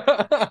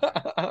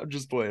like, I'm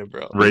just playing,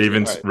 bro.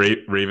 Ravens. All right.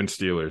 Ravens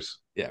Steelers.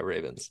 Yeah,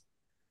 Ravens.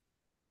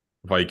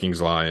 Vikings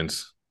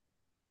Lions.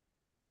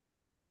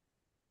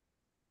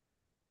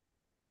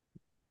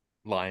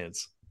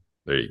 Lions.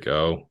 There you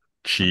go.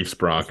 Chiefs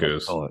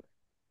Broncos.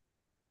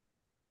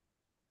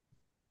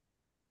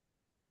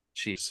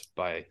 Chiefs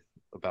by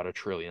about 1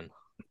 trillion.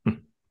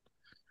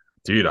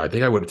 Dude, I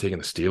think I would have taken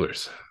the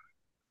Steelers.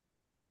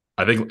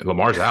 I think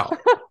Lamar's out.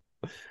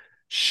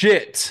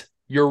 Shit.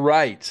 You're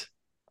right.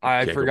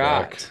 I Can't go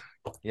forgot.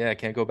 back. Yeah, I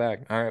can't go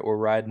back. All right, we're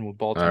riding with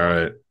Baltimore.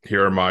 All right.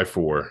 Here are my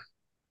 4.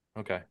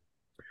 Okay.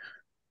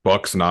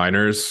 Bucks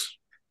Niners.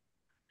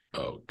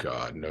 Oh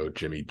God, no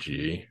Jimmy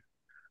G.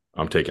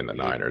 I'm taking the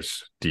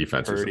Niners.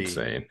 Defense Purdy. is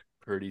insane.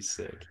 Pretty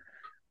sick.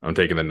 I'm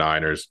taking the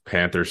Niners.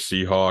 Panthers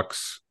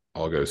Seahawks.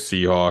 I'll go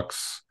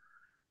Seahawks.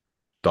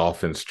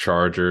 Dolphins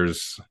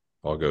Chargers.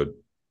 I'll go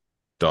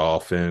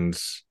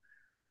Dolphins.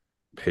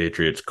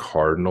 Patriots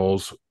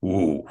Cardinals.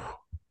 Ooh.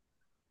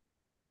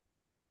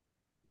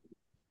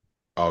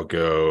 I'll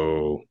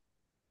go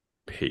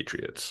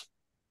Patriots.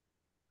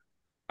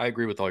 I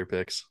agree with all your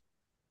picks.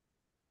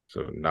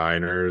 So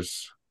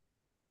Niners.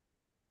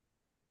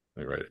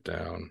 Let me write it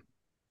down.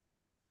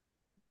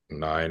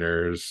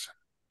 Niners,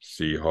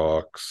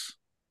 Seahawks,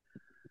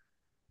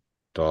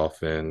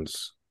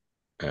 Dolphins,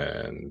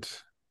 and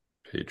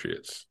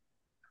Patriots.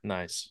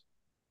 Nice.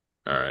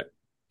 All right.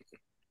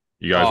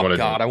 You guys want to?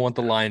 God, I want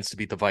the Lions to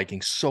beat the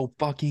Vikings so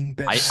fucking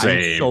bad. I'm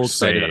Same, so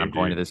excited that same, I'm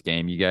going to dude. this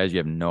game. You guys, you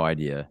have no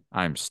idea.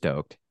 I'm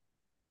stoked.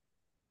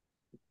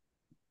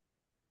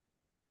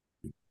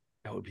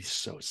 That would be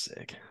so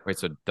sick. Wait,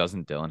 so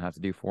doesn't Dylan have to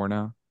do 4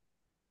 now?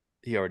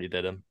 He already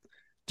did him.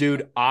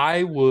 Dude,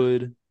 I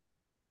would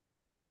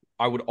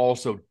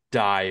also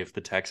die if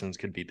the Texans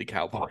could beat the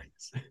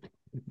Cowboys.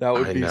 That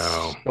would I be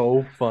know.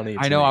 so funny.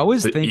 I to know. me. I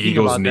was The thinking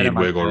Eagles about that need in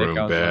my wiggle pick. room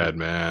I was bad, like,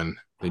 man.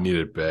 They need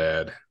it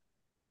bad.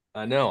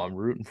 I know. I'm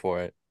rooting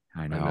for it.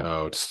 I I know.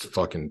 know.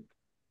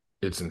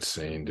 It's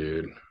insane,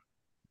 dude.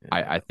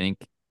 I think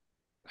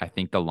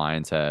the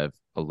Lions have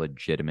a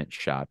legitimate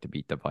shot to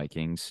beat the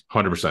Vikings.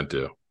 100%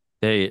 do.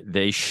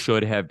 They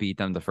should have beat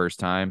them the first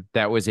time.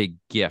 That was a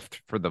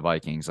gift for the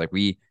Vikings. Like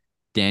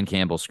Dan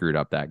Campbell screwed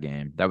up that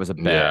game. That was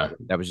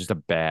that was just a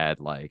bad,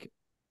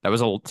 that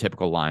was a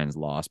typical Lions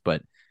loss,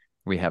 but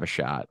we have a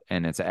shot,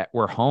 and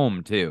we're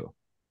home too.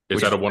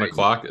 Is that a 1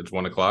 o'clock? It's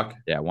 1 o'clock.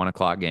 Yeah, 1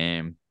 o'clock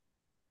game.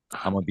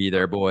 I'm gonna be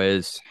there,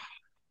 boys.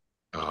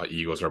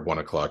 Eagles are 1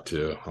 o'clock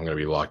too. I'm gonna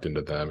be locked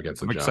into them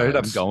against the I'm Giants. excited.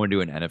 I'm going to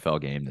an NFL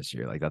game this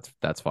year. Like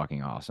that's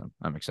fucking awesome.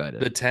 I'm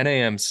excited. The 10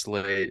 a.m.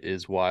 slate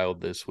is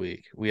wild this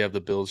week. We have the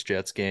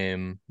Bills-Jets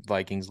game,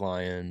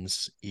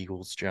 Vikings-Lions,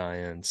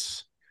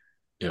 Eagles-Giants.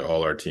 Yeah,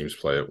 all our teams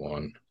play at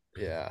 1.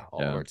 Yeah,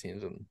 all of our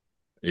teams.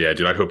 Yeah,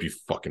 dude, I hope you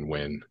fucking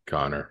win,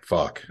 Connor.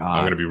 Fuck.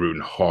 I'm going to be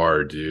rooting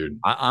hard, dude.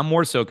 I'm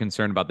more so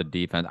concerned about the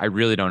defense. I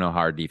really don't know how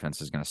our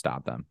defense is going to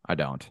stop them. I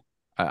don't.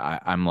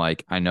 I'm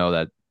like, I know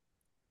that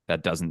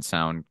that doesn't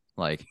sound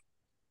like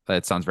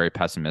that sounds very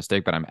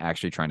pessimistic, but I'm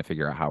actually trying to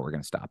figure out how we're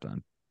going to stop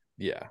them.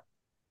 Yeah.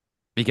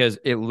 Because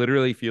it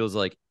literally feels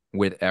like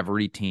with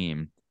every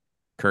team,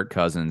 Kirk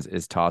Cousins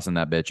is tossing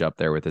that bitch up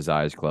there with his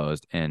eyes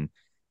closed, and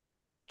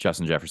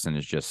Justin Jefferson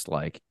is just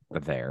like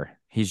there.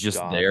 He's just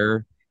God.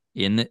 there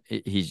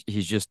he's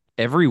just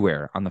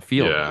everywhere on the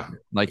field. Yeah.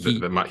 Like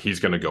he's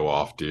gonna go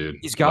off, dude.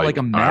 He's got like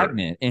a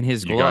magnet in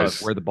his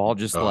glove where the ball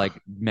just like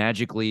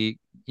magically,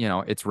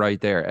 it's right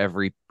there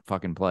every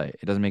fucking play.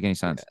 It doesn't make any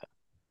sense.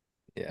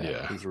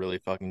 Yeah. He's really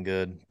fucking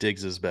good.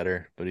 Diggs is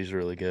better, but he's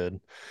really good.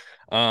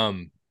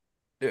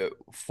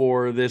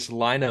 For this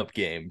lineup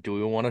game, do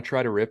we want to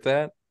try to rip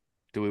that?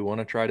 Do we want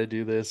to try to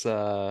do this? We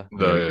got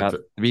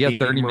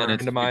 30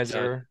 minutes.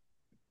 Randomizer.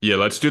 Yeah,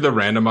 let's do the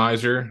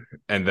randomizer,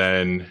 and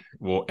then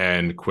we'll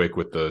end quick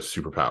with the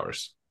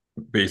superpowers.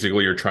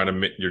 Basically, you're trying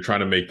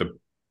to make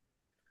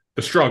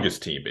the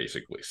strongest team.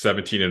 Basically,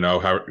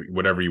 17-0, how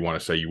whatever you want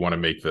to say. You want to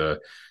make the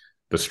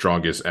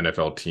strongest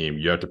NFL team.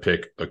 You have to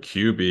pick a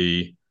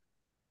QB,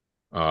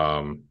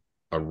 a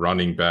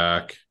running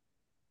back,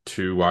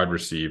 2 wide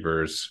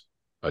receivers,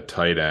 a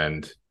tight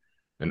end,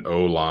 an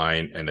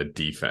O-line, and a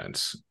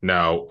defense.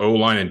 Now,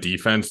 O-line and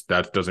defense,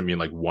 that doesn't mean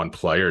like one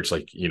player. It's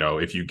like,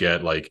 if you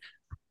get like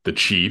the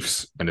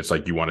Chiefs and it's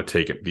like you want to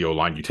take the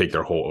O-line, you take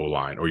their whole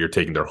O-line, or you're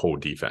taking their whole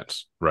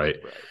defense, right?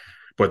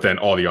 But then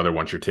all the other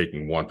ones, you're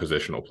taking one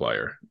positional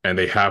player, and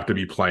they have to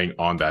be playing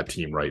on that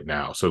team right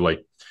now. So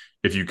like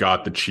if you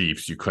got the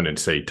Chiefs, you couldn't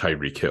say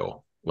Tyreek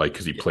Hill, like,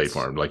 because he played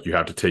for him. Like, you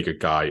have to take a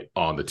guy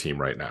on the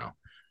team right now.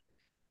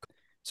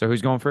 So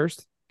who's going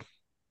first?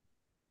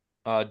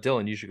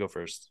 Dylan, you should go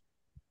first.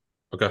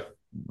 Okay.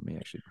 Let me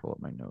actually pull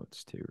up my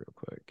notes too real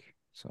quick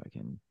so I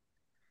can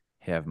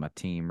have my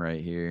team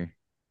right here.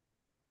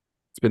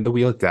 Spin the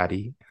wheel,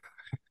 daddy.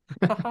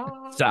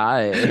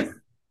 Die.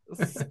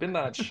 Spin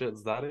that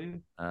shit,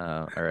 daddy.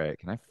 All right.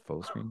 Can I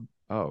full screen?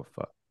 Oh,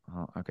 fuck.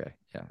 Oh, okay.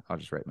 Yeah, I'll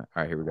just write my.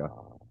 All right, here we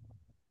go.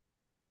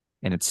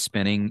 And it's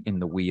spinning in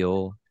the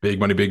wheel. Big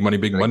money, big money,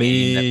 big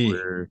money.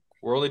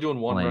 We're only doing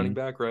one running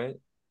back, right?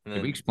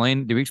 Did we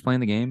explain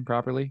the game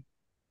properly?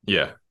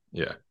 Yeah.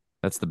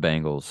 That's the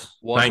Bengals.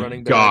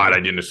 Thank God I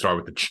didn't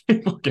start with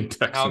the fucking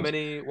Texans. How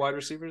many wide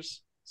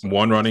receivers?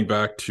 One running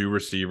back, 2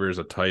 receivers,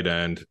 a tight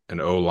end,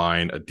 an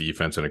O-line, a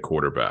defense, and a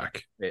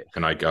quarterback. Yeah.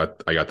 And I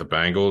got the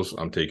Bengals.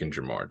 I'm taking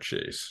Jamar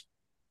Chase.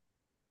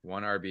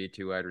 1 RB,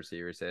 2 wide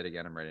receivers. Say it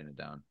again. I'm writing it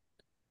down.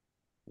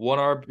 1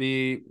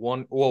 RB,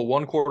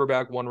 one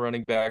quarterback, 1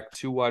 running back,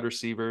 2 wide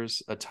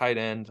receivers, a tight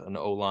end, an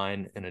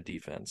O-line, and a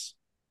defense.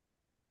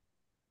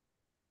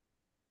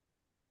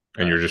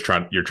 And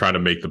you're trying to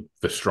make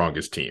the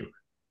strongest team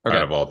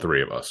out of all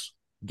 3 of us.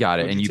 Got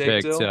it. Who'd and you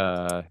take, picked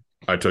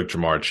I took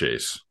Jamar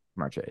Chase.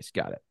 Jamar Chase.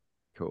 Got it.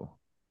 Cool.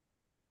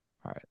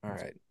 All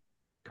right.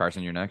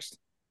 Carson, you're next.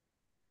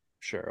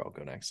 Sure, I'll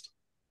go next.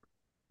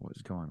 What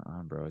is going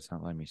on, bro? It's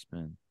not letting me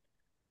spin.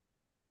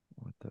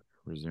 What the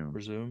resume?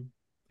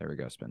 There we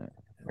go. Spin it.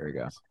 There we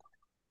go.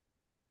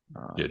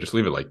 Yeah, just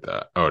leave it like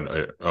that. Oh,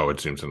 no. Oh, it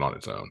zooms in on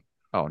its own.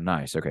 Oh,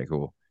 nice. Okay,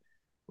 cool.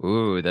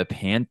 Ooh, the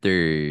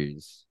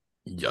Panthers.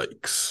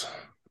 Yikes.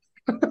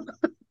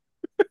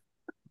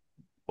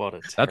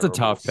 That's a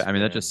tough. I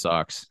mean, that just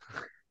sucks.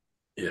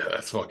 Yeah,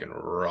 that's fucking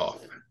rough.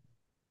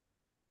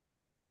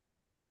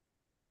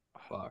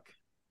 Fuck.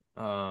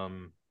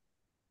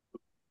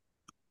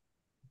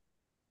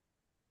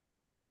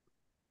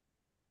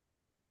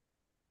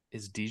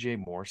 Is DJ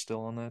Moore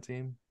still on that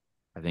team?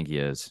 I think he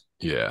is.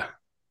 Yeah.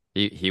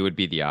 He would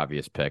be the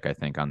obvious pick, I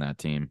think, on that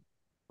team.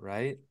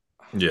 Right?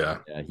 Yeah.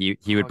 Yeah,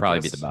 he would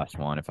probably be the best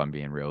one if I'm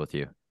being real with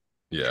you.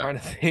 Yeah. I'm trying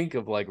to think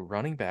of like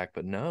running back,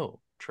 but no.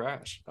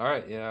 Trash. All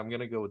right, yeah, I'm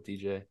gonna go with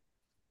DJ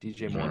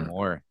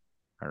Moore.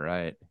 All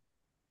right.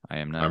 I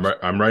am not.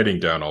 I'm writing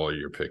down all of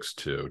your picks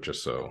too,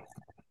 just so.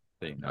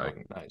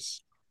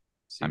 Nice.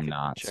 So I'm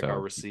not. Check our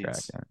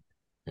receipts.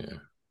 Yeah.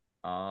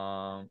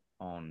 Oh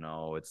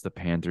no, it's the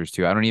Panthers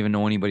too. I don't even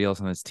know anybody else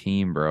on this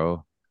team,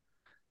 bro.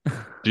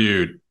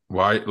 Dude,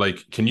 why?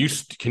 Like, can you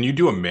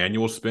do a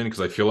manual spin?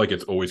 Because I feel like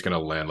it's always gonna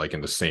land like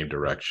in the same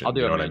direction. I'll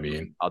do you know what I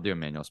mean? I'll do a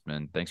manual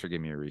spin. Thanks for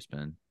giving me a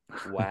respin.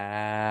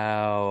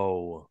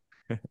 Wow.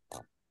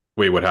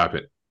 Wait, what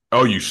happened?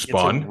 Oh, you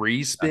spun? It's a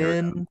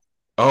respin?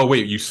 Oh,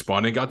 wait, you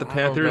spun and got the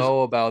Panthers? I don't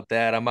know about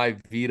that. I might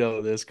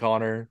veto this,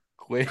 Connor.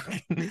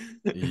 Quick.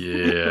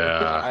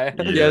 Yeah.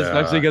 Yeah,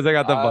 especially because I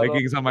got the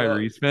Vikings on my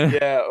respin.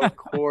 Yeah, of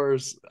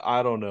course.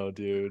 I don't know,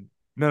 dude.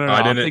 No.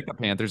 I'll take the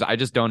Panthers. I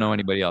just don't know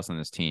anybody else on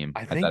this team.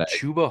 I think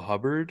Chuba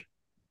Hubbard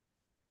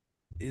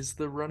is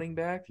the running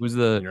back. Who's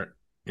the?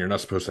 You're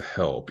not supposed to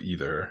help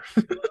either.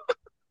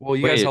 Well,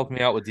 you guys helped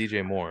me out with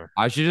DJ Moore.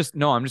 I'm just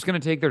going to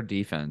take their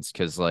defense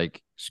because, like,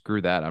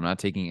 screw that. I'm not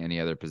taking any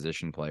other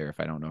position player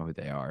if I don't know who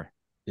they are.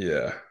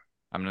 Yeah.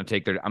 I'm gonna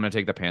take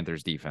the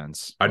Panthers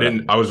defense. I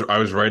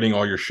was writing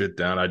all your shit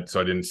down.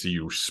 So I didn't see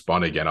you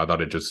spun again. I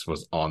thought it just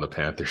was on the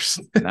Panthers.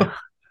 No,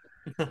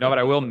 but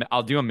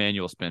I'll do a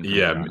manual spin.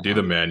 Yeah, do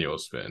the manual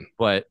spin.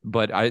 But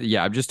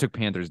I just took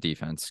Panthers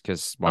defense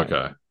because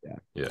okay.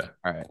 Yeah.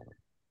 All right.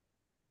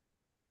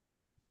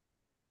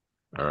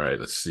 All right,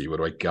 let's see. What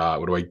do I got?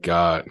 What do I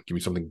got? Give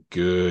me something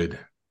good.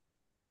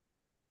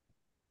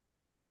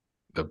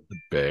 The The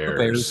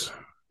Bears.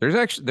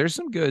 Bears. There's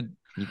some good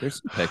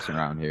there's some picks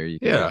around here. You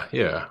can Yeah,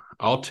 yeah.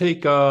 I'll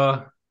take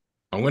I'm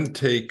gonna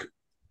take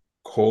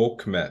Cole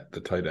Kmet, the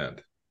tight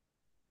end.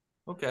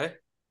 Okay,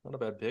 not a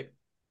bad pick.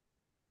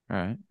 all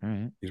right, all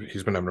right.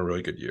 He's been having a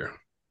really good year.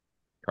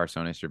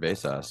 Carson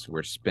Cervezas.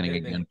 We're spinning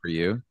Hit me. again for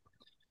you.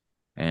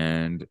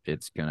 And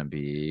it's gonna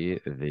be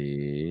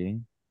the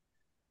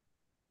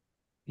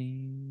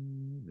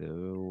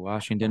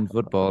Washington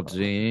football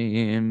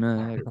team.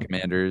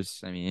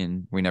 Commanders. I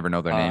mean, we never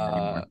know their name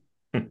anymore.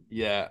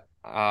 Yeah,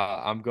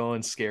 I'm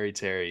going Scary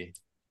Terry.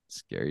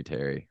 Scary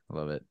Terry.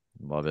 Love it.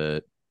 Love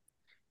it.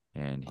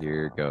 And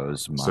here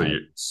goes So my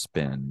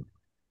spin.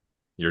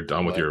 you're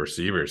done with What? your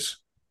receivers.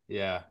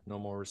 Yeah, no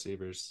more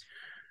receivers.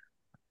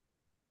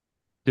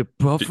 The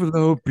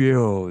Buffalo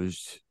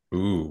Bills.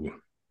 Ooh.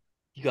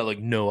 You got like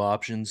no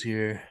options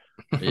here.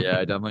 Yeah,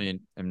 I definitely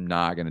am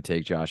not going to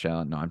take Josh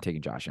Allen. No, I'm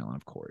taking Josh Allen,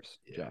 of course.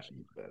 Yeah, Josh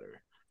he's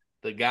better.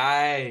 The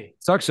guy.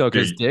 sucks though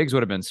because Dude, Diggs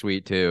would have been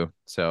sweet too.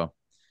 So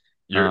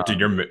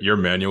your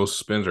manual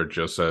spins are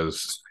just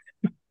as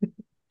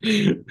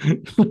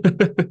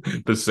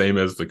the same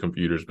as the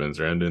computer spins.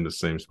 They're ending in the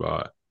same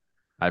spot.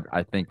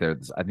 I think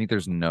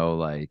there's no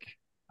like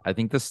I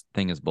think this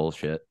thing is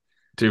bullshit.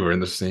 Dude, we're in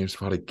the same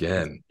spot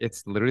again.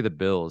 It's literally the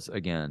Bills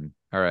again.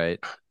 All right.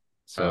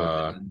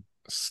 So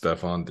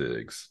Stephon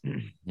Diggs.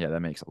 yeah,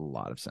 that makes a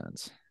lot of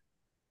sense.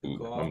 Ooh,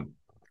 Cool.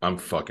 I'm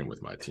fucking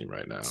with my team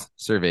right now.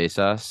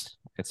 Cervezas.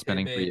 It's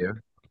spinning for me. you.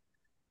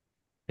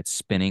 It's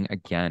spinning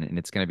again, and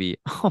it's gonna be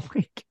oh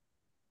my god.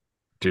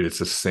 Dude, it's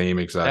the same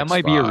exact That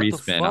might be a spot.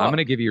 respin. I'm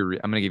gonna give you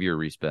a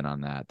respin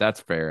on that.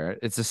 That's fair.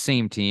 It's the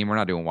same team. We're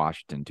not doing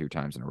Washington 2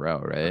 times in a row,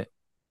 right?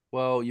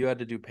 Well, you had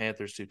to do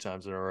Panthers 2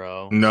 times in a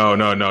row. No,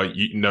 so-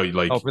 no.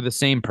 Like Oh, for the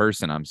same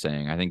person, I'm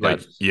saying. I think like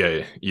that's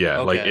yeah.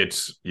 Like Okay.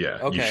 it's you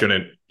Okay.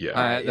 shouldn't yeah.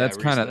 Alright, that's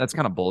kind of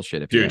respin.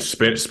 bullshit. If you Dude, ask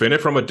me. spin it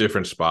from a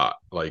different spot.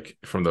 Like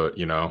from the,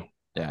 Yeah.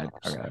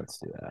 Okay, let's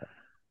do that.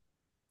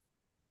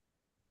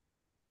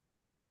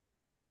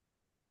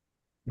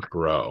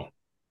 bro.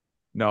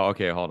 No,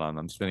 okay, hold on.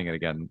 I'm spinning it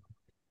again.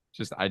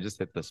 I just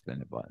hit the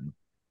spin it button.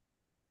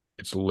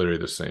 It's literally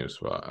the same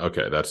spot.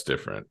 Okay, that's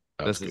different.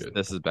 That's good.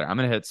 This is better. I'm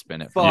gonna hit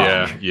spin it.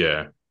 Fuck.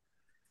 Yeah.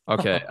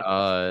 Okay. I'm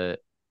out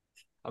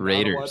of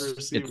Raiders. wide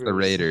It's the receivers.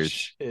 Raiders.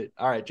 Shit.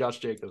 All right, Josh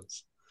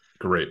Jacobs.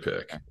 Great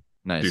pick.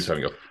 Nice. Dude's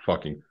having a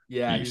fucking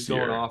Yeah, beast he's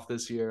going year. off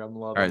this year. I'm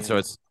loving All right,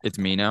 so it's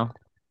me now.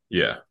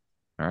 Yeah.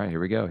 All right, here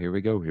we go. Here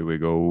we go. Here we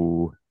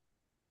go.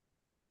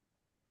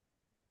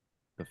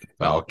 The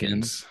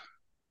Falcons.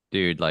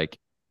 Dude, like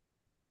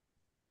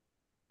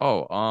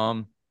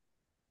I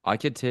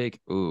could take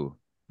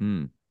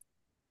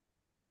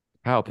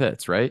Kyle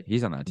Pitts, right?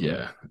 He's on that team.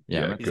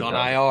 Yeah. He's good on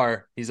help.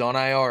 IR. He's on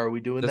IR. Are we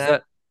doing Does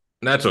that?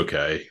 That's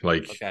okay.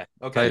 Like Okay.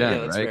 Tight Yeah,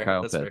 end, that's right? fair.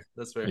 Kyle That's Pitts. fair.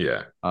 That's fair.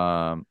 yeah.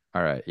 All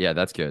right. Yeah,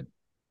 that's good.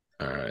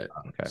 All right. Okay.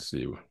 Let's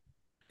see.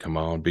 Come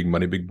on, big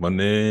money, big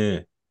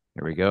money.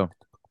 Here we go.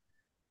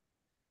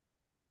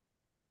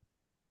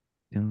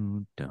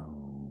 Dun,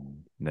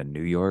 dun. The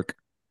New York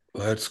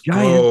Let's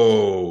Giants.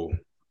 go.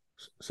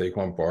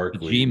 Saquon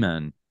Barkley.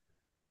 G-Men.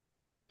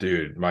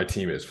 Dude, my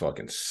team is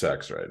fucking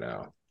sex right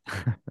now.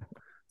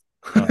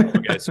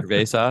 Okay,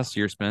 Cervezas,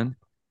 your spin.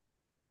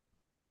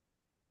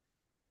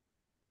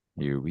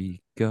 Here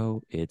we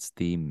go. It's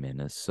the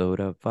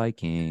Minnesota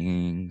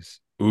Vikings.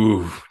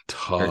 Ooh,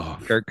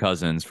 tough. Kirk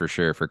Cousins for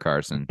sure for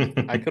Carson.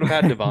 I could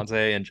have had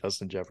Devontae and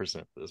Justin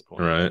Jefferson at this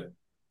point. Right.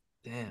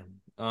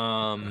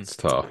 Damn. That's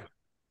tough.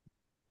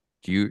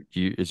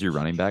 Is your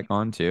running back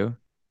on too?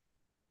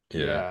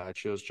 Yeah. I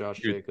chose Josh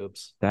Dude.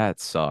 Jacobs. That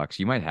sucks.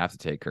 You might have to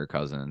take Kirk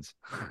Cousins.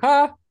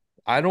 I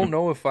don't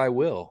know if I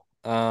will.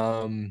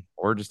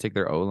 Or just take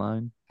their O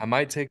line. I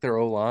might take their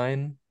O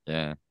line.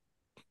 Yeah.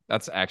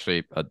 That's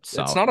actually a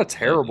solid It's not a pick.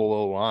 terrible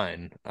O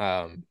line.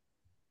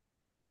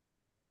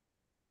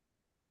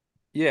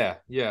 Yeah,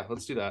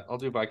 let's do that. I'll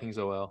do Vikings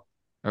OL.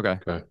 Okay.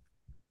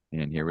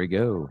 And here we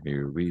go.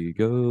 Here we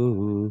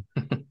go.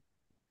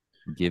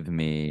 Give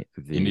me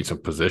the You need some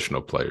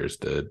positional players,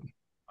 dude.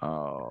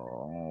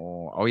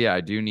 Oh yeah,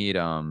 I do need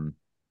I'll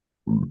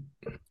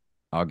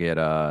get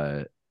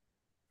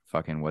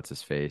fucking what's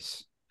his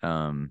face?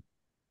 Kyler?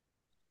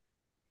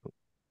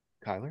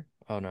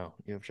 Oh no,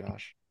 you have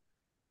Josh.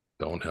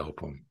 Don't help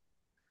him.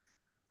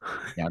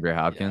 DeAndre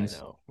Hopkins. Yeah,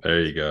 I know.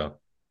 There you go.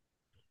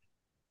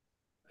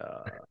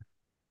 Uh,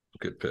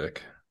 Good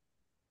pick.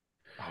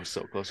 I was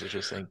so close to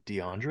just saying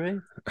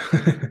DeAndre.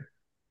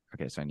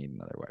 okay, so I need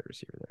another wide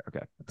receiver there.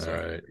 Okay. All So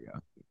right. here we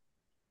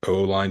go.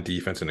 O-line,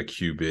 defense, and a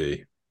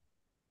QB.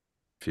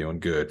 Feeling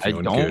good. I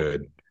Feeling don't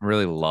good.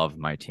 really love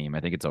my team. I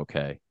think it's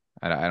okay.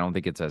 I don't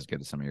think it's as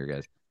good as some of your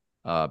guys.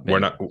 We're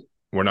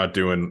not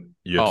doing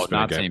Oh,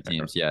 not same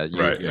teams. Yeah, you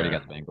already yeah.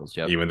 got the Bengals.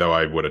 Yep. Even though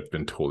I would have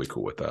been totally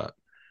cool with that.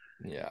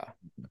 Yeah.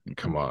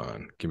 Come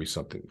on, give me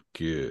something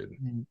good.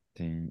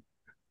 Damn.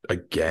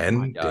 Again? Oh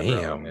my God, bro.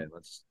 Damn. Okay,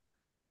 let's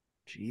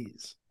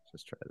Jeez.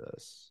 just try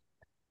this.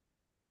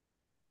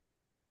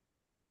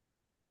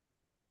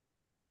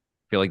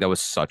 feel like that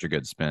was such a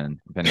good spin.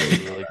 If That anyone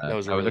was saw really, that. that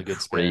was a That was really a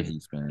good crazy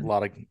spin. spin. A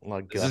lot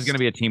of This is going to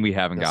be a team we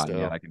haven't gotten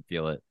gusto. yet. I can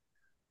feel it.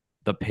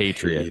 The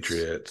Patriots.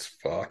 Patriots,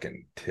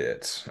 fucking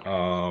tits.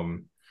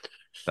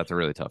 That's a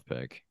really tough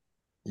pick.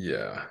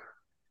 Yeah.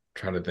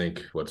 Trying to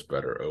think what's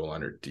better,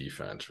 O-line or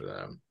defense for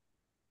them.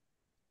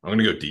 I'm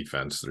gonna go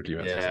defense. Their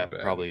defense Yeah, isn't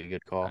bad. probably a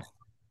good call.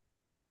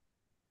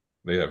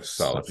 They have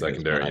solid Such a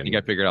good spin. secondary. I think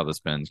I figured out the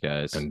spins,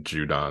 guys. And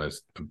Judon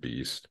is a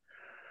beast.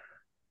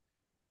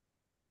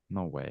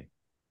 No way.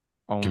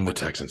 Oh Give him my the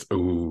God. Texans.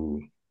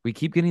 Ooh. We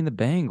keep getting the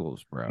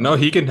Bengals, bro. No,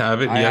 he can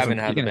have it. I He haven't hasn't.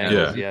 had the He can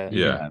Bengals have it. yet. He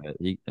Yeah. can have it.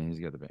 He's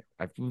got the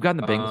Bengals. We've gotten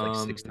the Bengals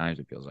like 6 times,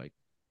 it feels like.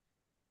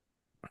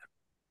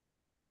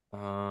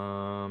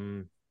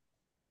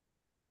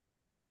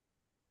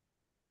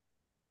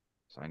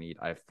 So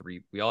I have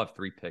 3. We all have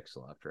 3 picks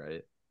left,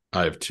 right?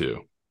 I have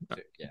 2.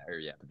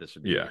 Yeah, but this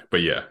would be. Yeah,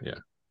 but yeah.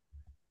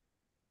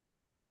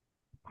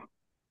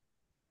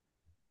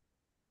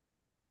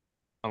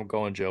 I'm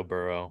going Joe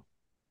Burrow.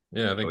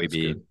 Yeah, I think that's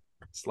OEB. good.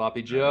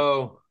 Sloppy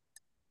Joe.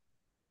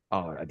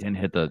 Oh, I didn't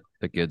hit the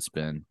good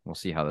spin. We'll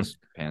see how this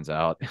pans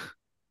out.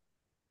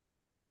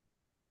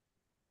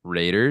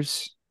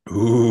 Raiders.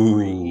 Ooh.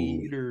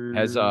 Raiders.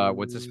 Has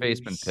what's his face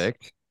been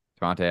picked?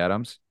 Devontae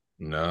Adams?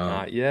 No.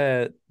 Not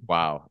yet.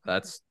 Wow,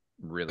 that's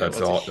really That's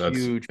That's low. all- a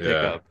huge yeah.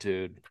 pickup,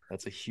 dude.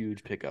 That's a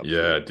huge pickup.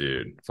 Yeah, dude.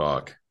 dude.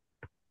 Fuck.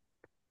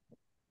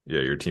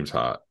 Yeah, your team's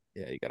hot.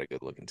 Yeah, you got a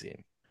good looking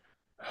team.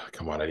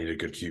 Come on, I need a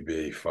good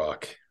QB.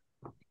 Fuck.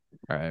 All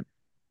right.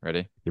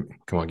 Ready?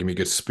 Come on, give me a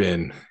good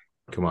spin.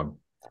 Come on,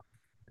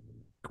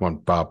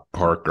 Bob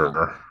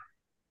Parker.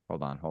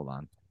 Hold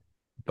on.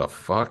 The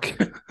fuck?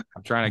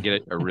 I'm trying to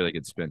get a really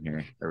good spin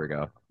here. There we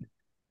go.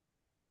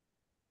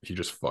 If you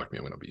just fuck me,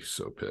 I'm gonna be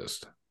so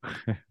pissed.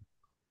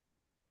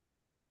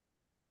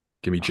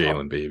 Give me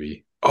Jalen,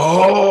 baby.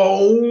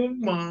 Oh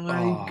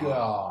my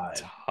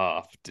god.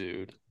 Tough,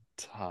 dude.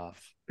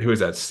 Tough. Who is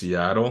that?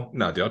 Seattle?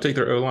 No, dude, I'll take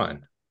their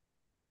O-line.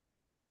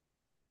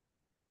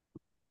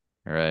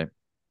 All right.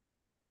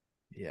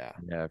 Yeah.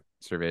 Yeah.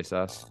 Survey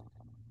us.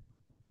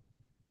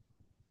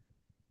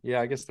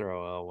 Yeah, I guess their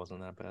OL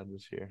wasn't that bad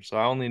this year. So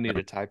I only need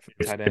a tight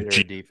end or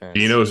a defense.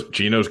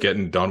 Gino's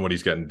getting done what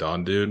he's getting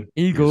done, dude.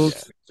 Eagles.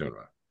 He's doing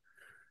right.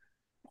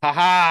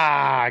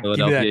 Ha! Give me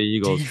Philadelphia that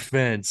Eagles.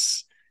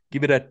 defense.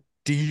 Give me that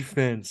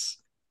defense.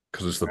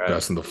 Because it's the All right.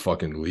 best in the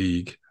fucking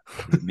league.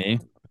 Me.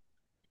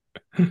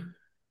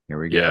 Here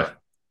we go. Yeah.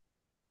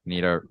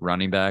 Need a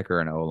running back or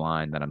an O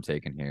line that I'm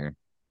taking here.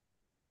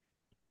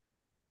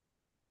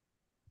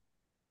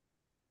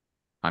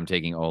 I'm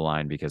taking O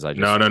line because I just.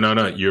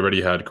 No. You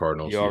already had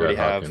Cardinals. You already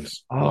had have.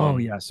 Hopkins. Oh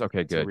one. yes.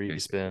 Okay. It's a Good.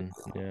 respin.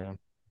 Yeah.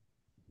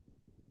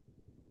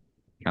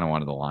 Kind of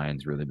wanted the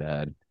Lions really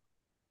bad.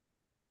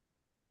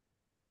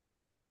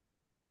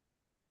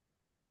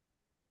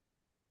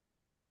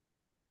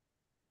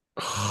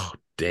 Oh,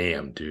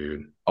 damn,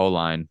 dude. O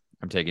line.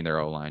 I'm taking their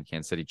O line.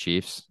 Kansas City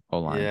Chiefs. O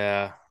line.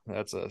 Yeah,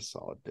 that's a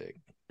solid pick.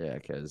 Yeah,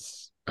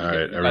 because All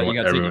right, you everyone.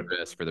 got to take a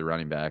risk for the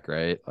running back,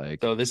 right? Like,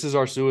 So this is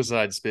our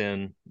suicide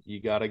spin. You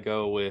got to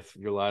go with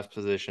your last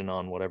position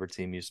on whatever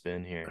team you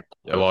spin here.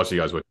 I lost you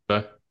guys with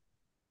that.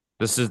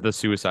 this is the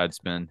suicide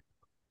spin.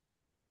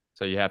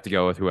 So you have to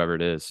go with whoever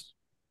it is.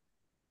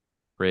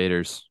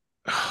 Raiders.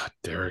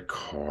 Derek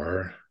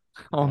Carr.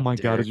 Oh my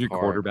God, Derek is your Carr,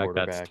 quarterback?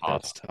 That's tough.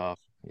 That's tough.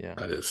 Yeah.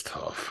 That is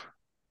tough.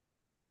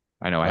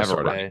 I know. I have a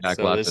Sorry. running Okay, back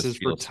so left. this that is for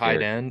feels tight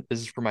scared. end. This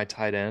is for my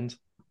tight end.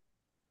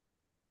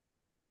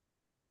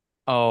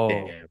 Oh,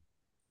 Damn.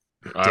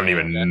 I don't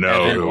even Damn.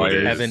 know Evan who it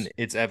is. Evan,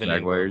 it's Evan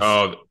Jaguars. Ingram.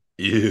 Oh,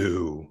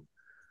 ew.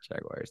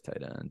 Jaguars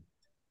tight end.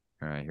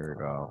 All right, here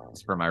we go.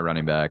 It's for my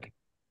running back.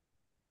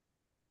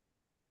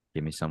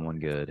 Give me someone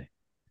good.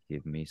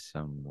 Give me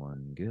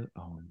someone good.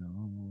 Oh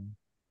no.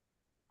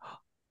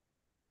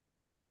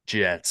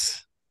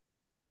 Jets.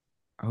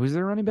 Who's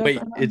their running back? Wait,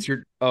 right now? it's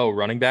your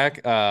running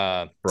back.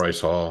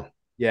 Bryce Hall.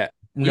 Yeah.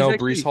 No,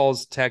 actually- Brees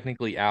Hall's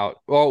technically out.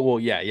 Oh well,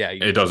 yeah.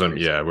 It doesn't.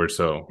 Yeah, we're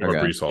so. Or Okay.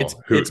 Brees Hall.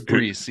 It's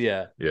Brees.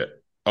 Yeah. Yeah.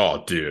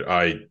 Oh, dude.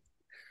 Hold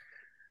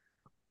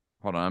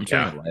on. I'm Yeah.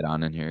 turning the light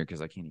on in here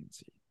because I can't even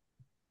see.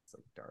 It's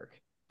like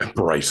dark.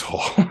 Bryce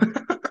Hall.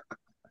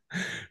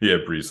 Yeah,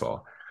 Brees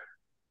Hall.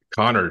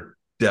 Connor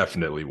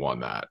definitely won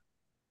that.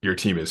 Your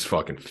team is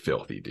fucking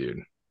filthy,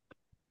 dude.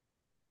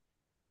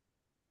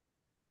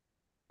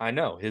 I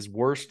know. His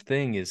worst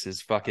thing is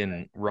his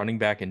fucking running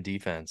back and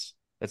defense.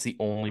 That's the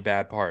only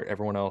bad part.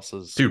 Everyone else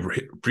is. Dude,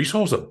 Brees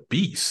Hall's a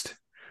beast.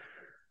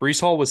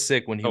 Brees Hall was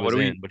sick when he Oh, what was do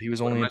we- in, but he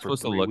was what only am I in for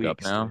supposed to 3 look up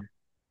weeks. now?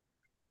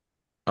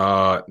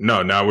 dude.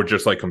 No, now we're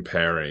just like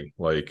comparing.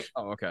 Like,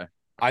 Oh, okay.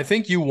 I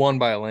think you won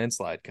by a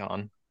landslide,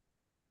 Con.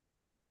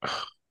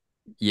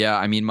 Yeah,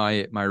 I mean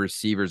my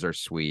receivers are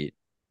sweet.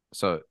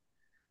 So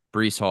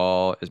Brees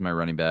Hall is my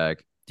running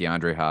back.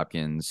 DeAndre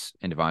Hopkins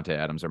and Devontae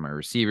Adams are my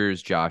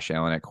receivers. Josh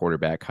Allen at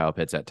quarterback. Kyle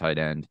Pitts at tight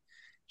end.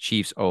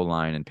 Chiefs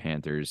O-line and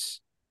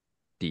Panthers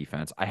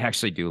defense. I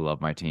actually do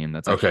love my team.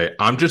 That's actually, okay,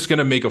 I'm just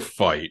gonna make a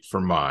fight for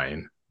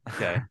mine.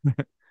 Okay.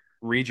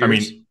 Read I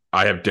yours. mean,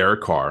 I have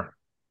Derek Carr,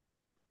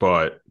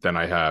 but then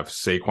I have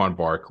Saquon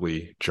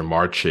Barkley,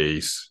 Jamar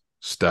Chase,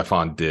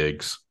 Stephon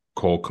Diggs,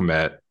 Cole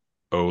Kmet,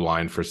 O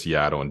line for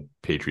Seattle, and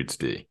Patriots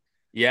D.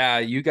 Yeah,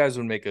 you guys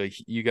would make a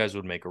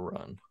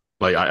run.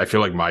 Like I feel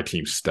like my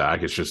team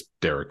stack is just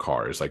Derek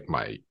Carr is like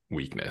my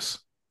weakness.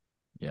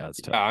 Yeah,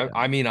 it's tough. Yeah,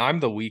 I mean, I'm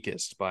the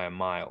weakest by a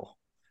mile.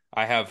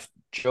 I have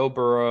Joe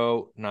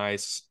Burrow,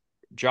 nice.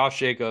 Josh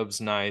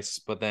Jacobs, nice.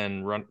 But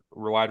then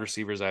wide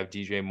receivers, I have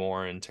DJ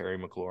Moore and Terry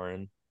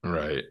McLaurin.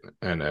 Right.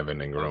 And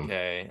Evan Ingram.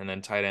 Okay. And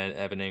then tight end,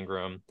 Evan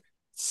Ingram.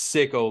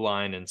 Sick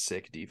O-line and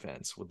sick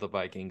defense with the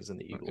Vikings and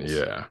the Eagles.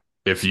 Yeah.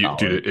 If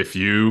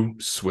you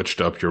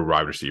switched up your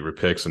wide receiver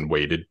picks and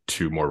waited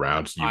 2 more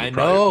rounds, you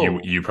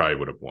probably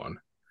would have won.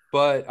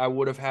 But I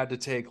would have had to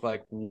take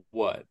like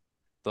what?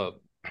 The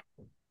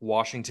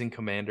Washington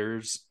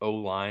Commanders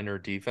O-line or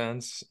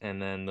defense,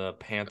 and then the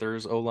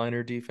Panthers O-line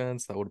or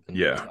defense. That would have been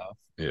tough.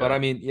 Yeah. But I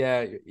mean,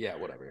 yeah,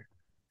 whatever.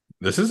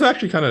 This is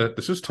actually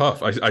this is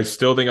tough. I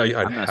still think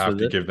I would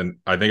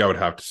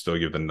have to still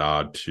give the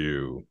nod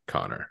to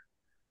Connor.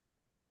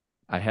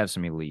 I have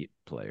some elite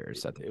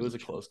players. It was a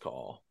close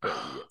call. But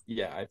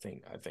yeah, I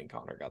think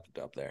Connor got the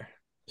dub there.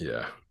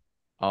 Yeah.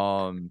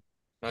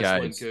 Nice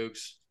guys, win,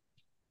 Cougs.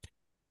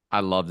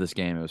 I love this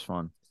game. It was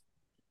fun.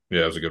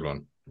 Yeah, it was a good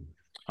one.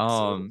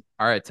 All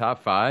right,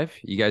 top 5.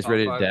 You guys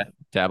ready to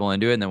dabble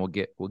into it, and then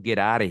we'll get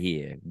out of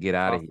here. Get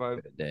out of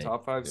here today.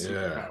 Top 5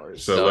 superpowers.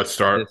 So let's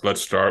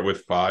start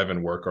with 5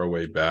 and work our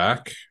way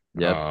back.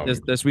 Yeah.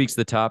 This week's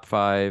the top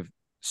 5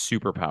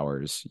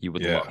 superpowers you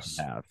would love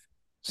to have.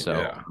 So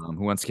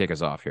who wants to kick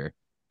us off here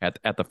at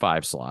the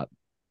 5 slot?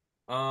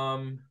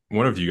 One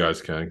of you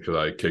guys can, because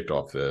I kicked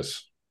off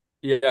this.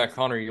 Yeah,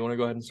 Connor, you want to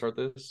go ahead and start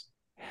this?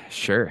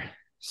 Sure.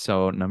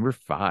 So number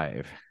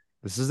 5.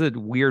 This is a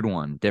weird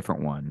one,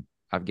 different one.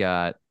 I've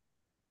got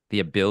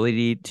the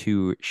ability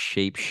to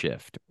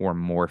shapeshift or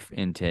morph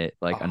into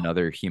like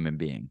another human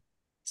being.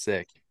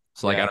 Sick.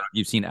 So like I don't know if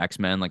you've seen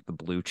X-Men, like the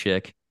blue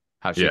chick,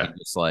 how she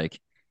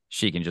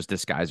can just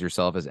disguise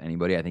herself as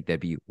anybody. I think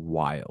that'd be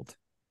wild.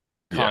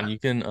 Con, you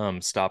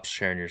can stop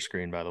sharing your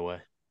screen, by the way.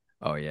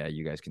 Oh yeah,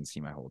 you guys can see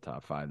my whole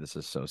top 5. This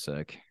is so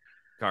sick.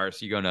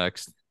 Cars, you go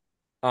next.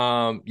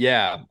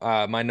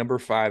 My number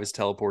 5 is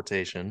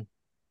teleportation.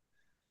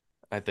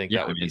 I think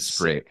that would be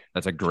great.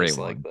 That's a great just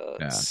one. Like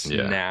the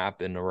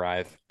snap and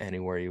arrive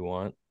anywhere you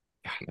want.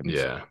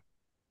 Yeah.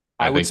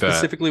 I would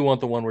specifically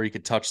want the one where you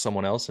could touch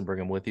someone else and bring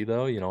them with you,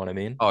 though. You know what I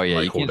mean? Oh yeah,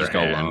 you can't just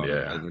go alone.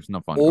 Yeah, there's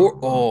no fun.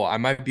 Or I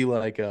might be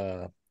like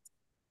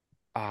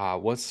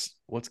what's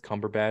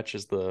Cumberbatch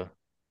is the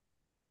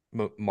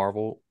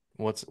Marvel?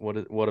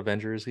 What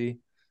Avenger is he?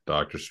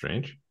 Doctor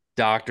Strange.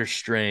 Doctor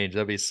Strange.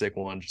 That'd be a sick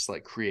one. Just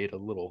like create a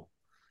little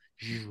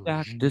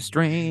Doctor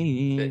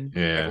Strange.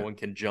 Everyone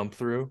can jump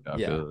through.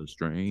 Doctor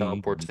Strange.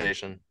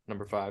 Teleportation.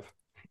 Number 5.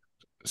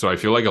 So I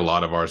feel like a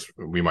lot of ours,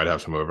 we might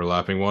have some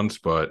overlapping ones,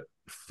 but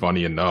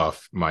funny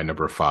enough, my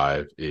number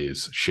 5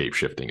 is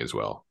shape-shifting as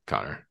well,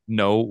 Connor.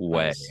 No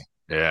way. Nice.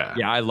 Yeah.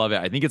 Yeah, I love it.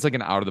 I think it's like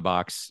an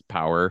out-of-the-box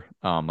power,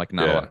 like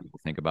not a lot of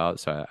people think about,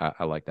 so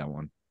I like that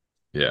one.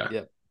 Yeah.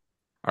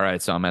 All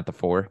right, so I'm at the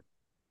 4.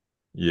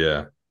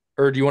 Yeah.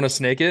 Or do you want to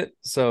snake it?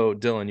 So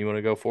Dylan, you want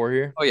to go 4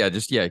 here? Oh yeah,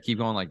 keep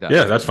going like that.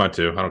 Yeah, that's fine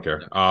too. I don't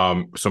care.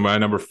 So my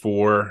number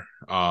 4,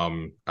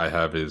 I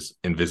have is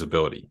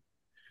invisibility.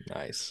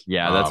 Nice.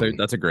 Yeah,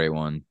 that's a great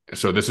one.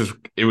 So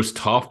it was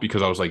tough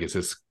because I was like, is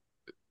this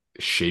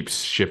shape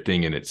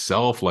shifting in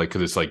itself? Like,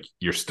 because it's like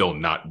you're still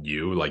not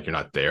you, like you're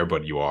not there,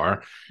 but you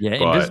are. Yeah,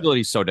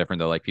 invisibility is so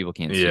different though. Like people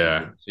can't see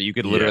you. So you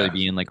could literally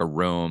be in like a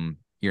room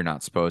you're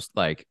not supposed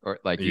you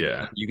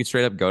could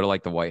straight up go to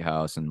like the White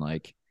House and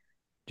like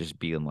just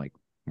be in like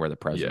where the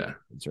president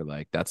is, or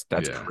like that's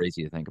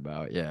crazy to think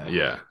about.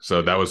 Yeah.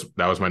 So that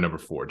was my number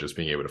 4, just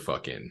being able to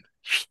fucking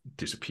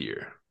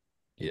disappear.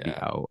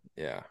 Yeah.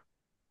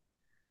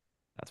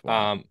 That's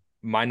wild.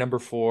 My number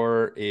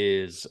 4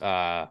 is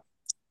the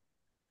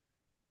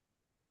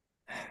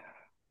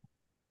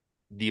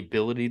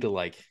ability to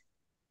like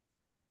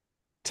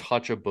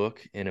touch a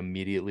book and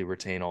immediately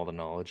retain all the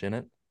knowledge in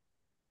it.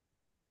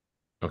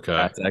 Okay.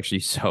 That's actually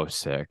so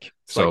sick.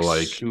 So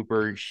like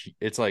super,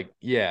 it's like,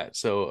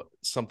 so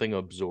something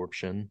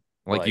absorption.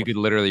 Like you could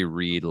literally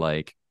read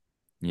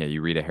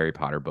you read a Harry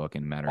Potter book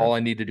in a matter all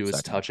I need to do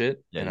is touch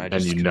it and I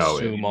just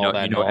consume all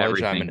that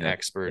knowledge. I'm an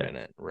expert in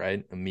it,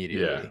 right?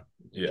 Immediately.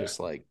 Yeah.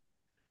 Just like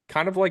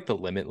kind of like the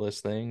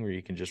Limitless thing where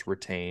you can just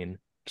retain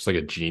just like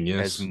a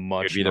genius as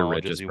much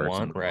knowledge as you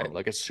want, right?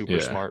 Like a super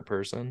smart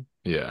person.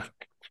 Yeah.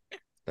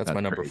 That's my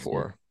number crazy.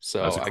 4.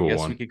 So I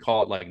guess we could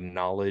call it like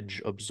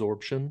knowledge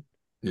absorption.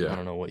 Yeah. I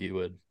don't know what you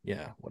would.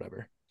 Yeah,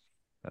 whatever.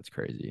 That's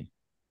crazy.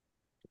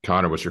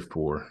 Connor, what's your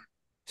 4?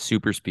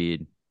 Super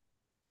speed.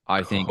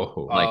 I think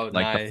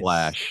nice. the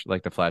Flash.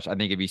 Like the Flash. I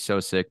think it'd be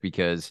so sick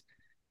because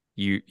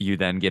you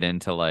then get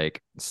into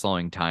like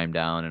slowing time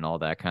down and all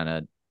that kind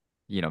of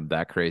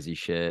that crazy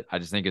shit. I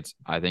think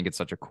it's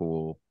such a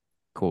cool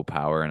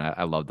power, and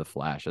I love the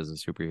Flash as a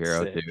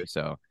superhero too.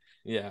 So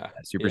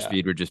super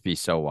speed would just be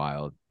so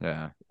wild.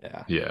 Yeah.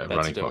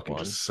 Running fucking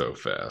just so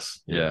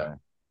fast. Yeah.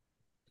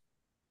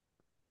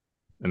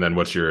 And then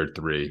what's your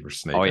 3? We're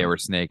snaking. Oh yeah, we're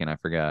snaking. I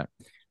forgot.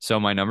 So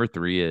my number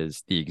 3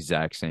 is the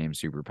exact same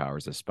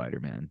superpowers as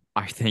Spider-Man.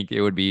 I think it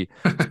would be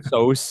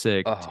so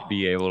sick to Oh,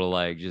 be able to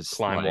like just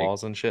climb like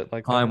walls and shit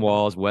like climb that.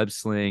 walls, web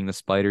sling, the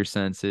spider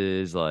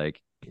senses.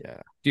 Like, Yeah.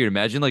 dude,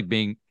 imagine like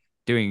doing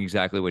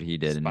exactly what he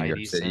did in New York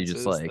Spidey City, just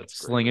senses. like That's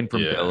slinging great.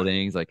 from Yeah.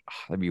 buildings. Like,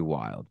 that'd be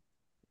wild.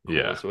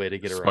 Yeah. Coolest way to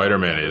get around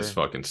Spider-Man is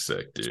ever. fucking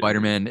sick, dude.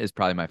 Spider-Man is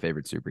probably my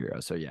favorite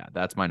superhero. So yeah,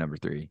 that's my number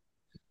 3.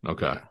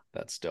 Okay. Yeah,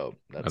 that's dope.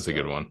 That's a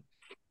good one.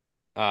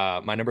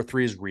 My number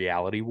 3 is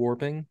reality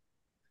warping.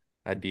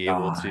 I'd be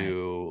able God.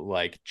 to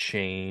like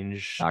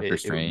change Doctor it would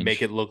Strange.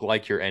 make it look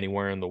like you're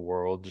anywhere in the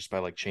world just by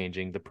like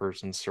changing the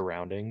person's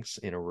surroundings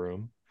in a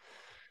room.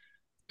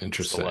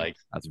 Interesting. So like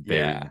That's very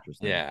yeah,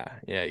 interesting.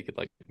 yeah, you could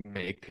like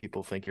make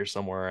people think you're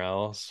somewhere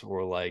else,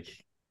 or like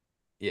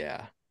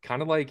yeah,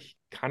 kind of like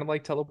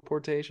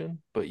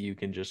teleportation, but you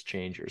can just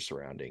change your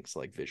surroundings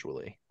like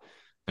visually.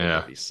 Yeah.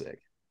 That'd be sick.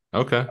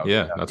 Okay.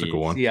 Yeah, that'd that's a be-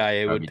 cool one.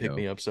 CIA That'd would be pick dope.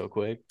 me up so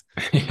quick.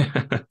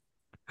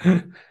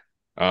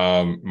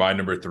 My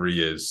number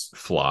 3 is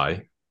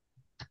fly.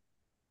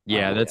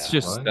 Yeah, Oh, that's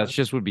yeah.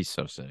 just would be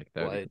so sick.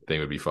 That would be- Like, Thing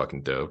would be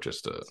fucking dope.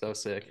 Just to so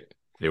sick.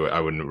 I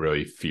wouldn't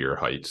really fear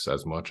heights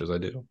as much as I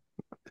do.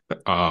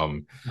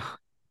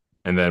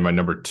 And then my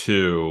number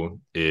 2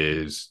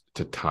 is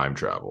to time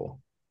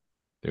travel.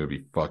 It would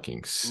be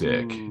fucking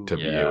sick Ooh, to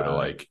be able to yeah.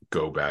 like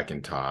go back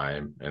in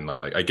time, and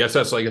like I guess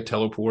that's like a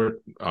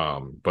teleport.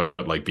 But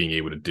like being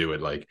able to do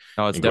it like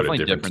No, it's and go to definitely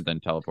different- different than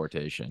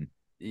teleportation.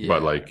 Yeah.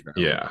 but like bro.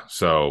 yeah,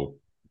 so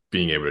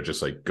being able to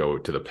just like go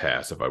to the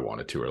past if I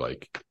wanted to, or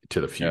like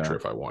to the future Yeah.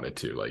 if I wanted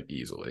to, like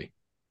easily.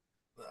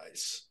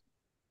 Nice.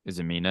 Is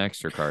it me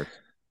next or Cart?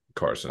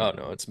 Carson. Oh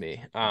no, it's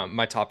me.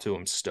 My top 2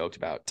 I'm stoked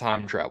about.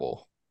 Time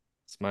travel.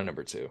 It's my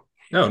number 2.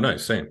 Oh,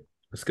 nice. Same.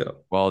 Let's go.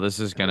 Well, this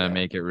is gonna Yeah.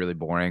 make it really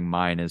boring.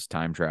 Mine is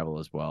time travel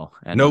as well.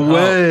 And No Oh,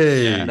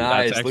 way. yeah,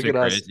 Nice. that's Look actually at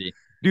us. crazy.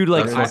 Dude,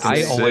 like That's I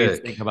fucking always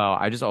sick. think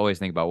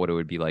about what it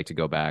would be like to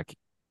go back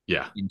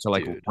Yeah. into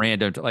like Dude.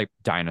 random like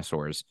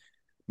dinosaurs.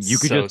 You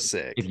could so just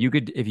sick. if you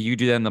could do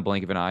that in the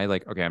blink of an eye,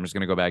 like, okay, I'm just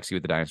gonna go back, see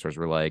what the dinosaurs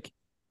were like.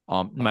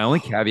 My only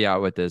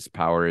caveat with this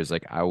power is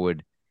like I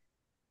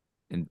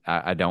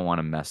don't want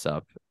to mess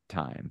up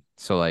time.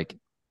 So like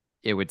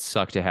it would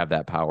suck to have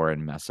that power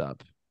and mess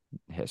up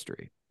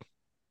history.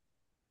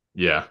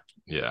 Yeah.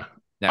 Yeah.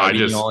 That would I be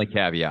just- the only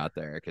caveat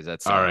there, because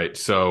that's All right.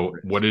 So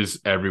what is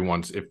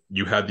everyone's, if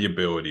you had the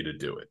ability to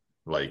do it,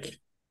 like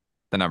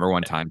the number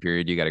 1 time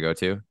period you got to go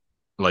to.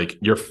 like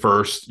your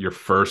first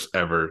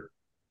ever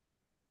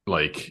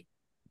like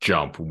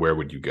jump, where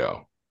would you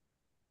go?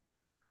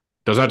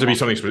 Doesn't have to be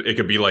something it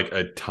could be like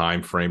a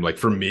time frame. Like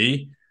for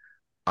me,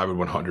 I would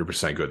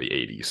 100% go to the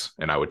 80s,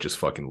 and I would just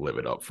fucking live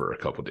it up for a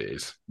couple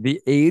days.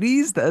 The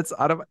 80s? That's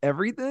out of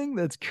everything?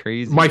 That's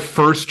crazy. My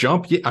first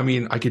jump, yeah, I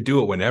mean, I could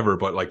do it whenever,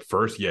 but like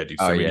first, yeah, do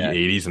Oh, some yeah. of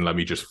the 80s and let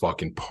me just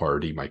fucking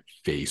party my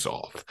face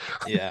off.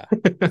 Yeah.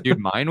 Dude,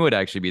 mine would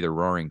actually be the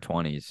Roaring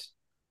 20s.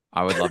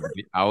 I would love to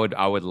be, I would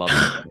love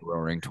to be the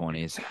Roaring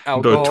 20s.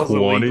 Alcohol's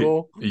 20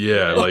 illegal.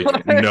 Yeah,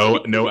 like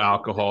no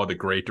alcohol, the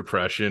Great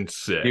Depression,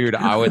 sick. Dude,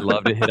 I would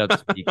love to hit up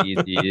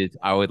speakeasies.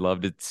 I would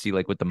love to see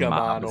like what the Come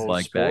mob on, was old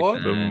like back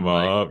sport. The then.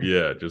 mob,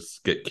 yeah,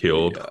 just get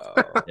killed.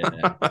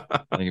 Yeah. I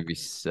think it'd be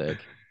sick.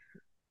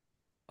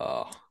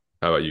 Oh,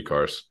 How about you,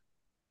 Cars?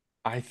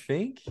 I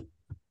think.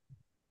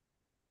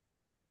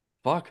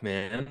 Fuck,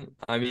 man.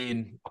 I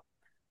mean,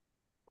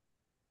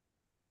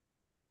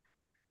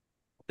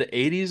 the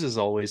 80s has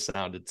always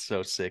sounded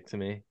so sick to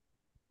me.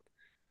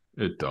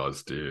 It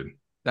does, dude.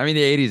 I mean,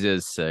 the 80s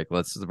is sick.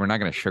 We're not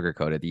gonna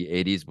sugarcoat it. The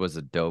 80s was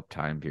a dope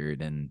time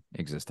period in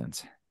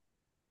existence.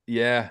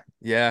 Yeah,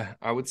 yeah.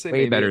 I would say Way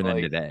maybe better than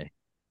like, today.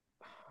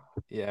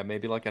 yeah,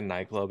 maybe like a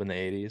nightclub in the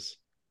 80s.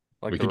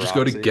 Like We the could just go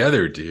Roxy.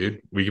 together,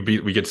 dude. We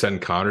could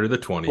send Connor to the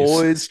 20s.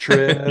 Boys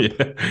trip.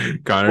 Yeah.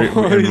 Connor, and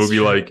Boys we'll be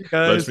like, trip,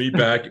 let's guys. meet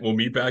back. We'll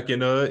meet back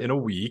in a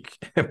week,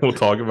 and we'll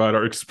talk about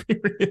our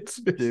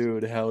experiences.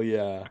 Dude, hell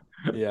yeah.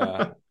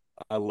 Yeah.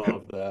 I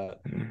love that.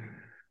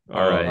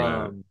 All right.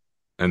 Man.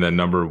 And then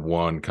number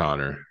 1,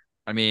 Connor.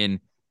 I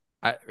mean,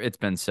 it's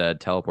been said,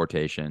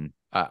 teleportation.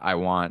 I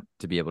want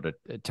to be able to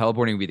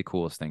teleporting would be the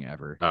coolest thing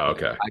ever. Oh,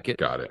 okay. I could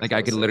Got it. like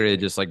I could So literally sick.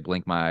 just like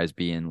blink my eyes,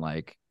 be in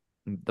like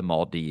the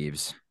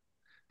Maldives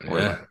or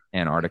Yeah. like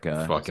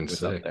Antarctica, Fucking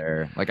what's up sick.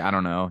 there. Like I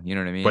don't know, you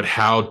know what I mean? But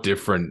how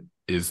different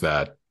is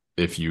that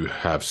if you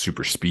have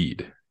super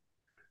speed?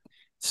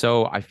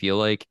 So I feel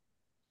like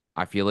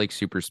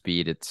super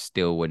speed, it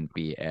still wouldn't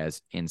be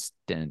as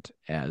instant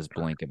as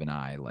blink of an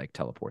eye, like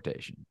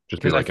teleportation.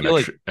 Just be 'Cause I like an feel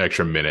like-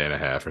 extra minute and a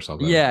half or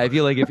something. Yeah, I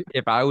feel like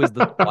if I was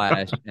the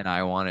Flash and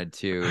I wanted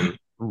to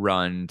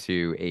run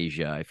to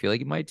Asia, I feel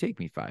like it might take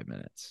me 5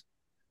 minutes.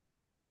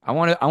 I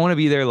want to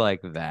be there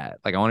like that.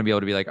 Like I want to be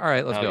able to be like, all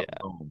right, let's Oh, go. yeah.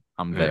 Boom,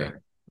 I'm Yeah.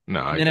 there.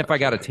 No, And then if I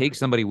got to gotcha. take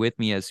somebody with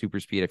me as super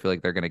speed, I feel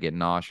like they're gonna get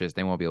nauseous.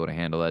 They won't be able to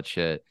handle that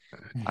shit.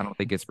 I don't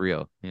think it's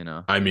real, you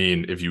know. I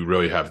mean, if you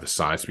really have the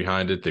science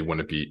behind it,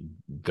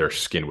 their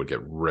skin would get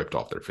ripped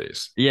off their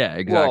face. Yeah,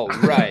 exactly.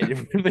 Well, right.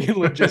 Really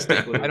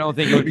logistically. I don't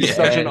think it would be yeah.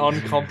 such an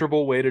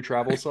uncomfortable way to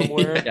travel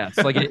somewhere. Yes,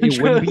 like it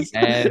wouldn't be Just-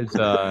 as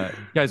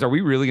guys, are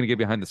we really gonna get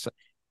behind the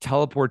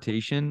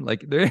teleportation.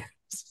 Like there.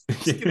 Just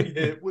getting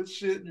hit with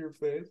shit in your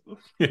face.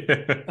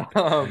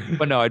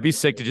 But no, I'd be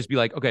sick to just be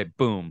like, okay,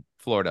 boom,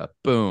 Florida,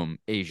 boom,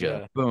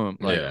 Asia, Yeah. boom.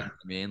 Like, Yeah. you know what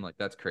I mean, like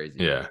that's crazy.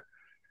 Yeah.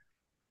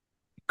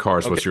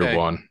 Cars, what's your Okay.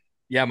 one?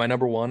 Yeah, my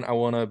number one, I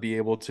want to be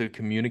able to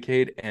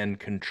communicate and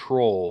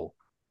control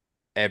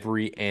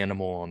every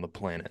animal on the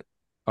planet.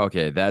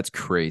 Okay, that's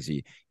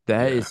crazy.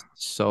 That Yeah. is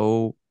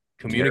so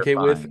Communicate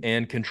with terrifying.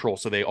 and control.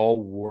 So they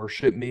all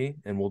worship me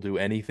and will do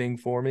anything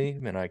for me.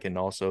 And I can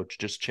also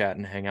just chat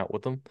and hang out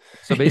with them.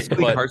 So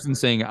basically, But, Carson's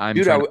saying I'm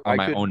dude, trying to I form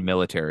my could- own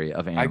military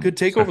of animals. I could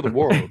take over the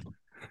world.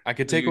 I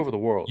could So take over the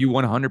world. You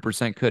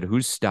 100% could.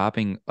 Who's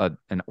stopping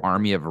an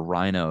army of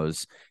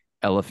rhinos,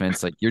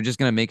 elephants? Like you're just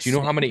gonna make. Do you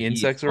know how many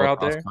cities insects all are out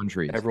across there?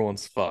 Countries.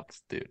 Everyone's fucked,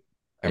 dude.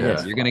 Yeah,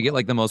 Everyone's you're gonna fucked. get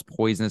like the most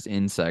poisonous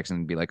insects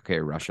and be like, okay,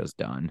 Russia's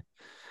done.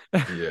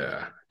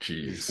 Yeah.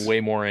 Jeez.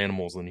 Way more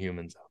animals than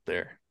humans out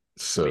there.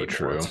 So way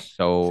true. more.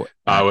 So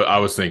I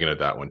was thinking of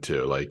that one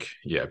too. Like,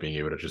 yeah, being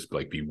able to just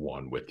like be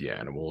one with the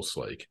animals.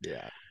 Like,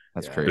 Yeah.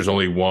 that's Yeah. crazy. there's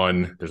only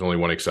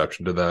one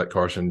exception to that,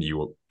 Carson.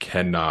 You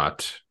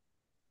cannot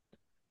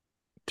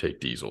take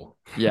Diesel.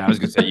 Yeah, I was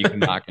gonna say you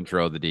cannot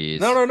control the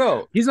D's.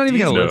 No. He's not even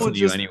gonna Diesel listen would to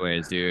you just-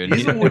 anyways, dude.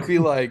 Diesel would be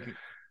like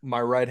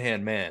my right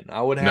hand man.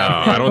 I would have. No,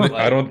 him, I don't think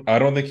like, I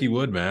don't think he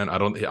would, man. I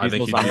think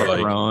Diesel's he'd on be the like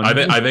throne.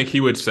 I think he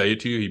would say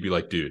it to you. He'd be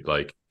like, dude,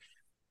 like,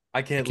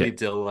 I can't Okay. leave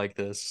Dill like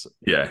this.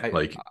 yeah, I-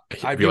 like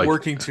I'd be like,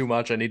 working too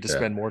much. I need to Yeah.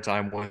 spend more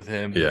time with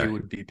him. Yeah. He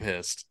would be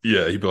pissed.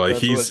 Yeah, he'd be like,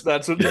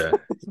 That's what yeah.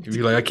 He'd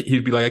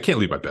be like, I can't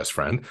leave my best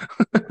friend.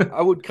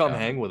 I would come Yeah.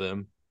 hang with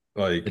him.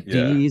 Like, The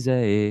yeah. D's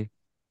a.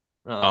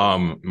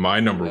 My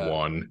number Yeah.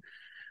 one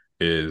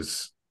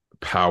is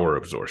power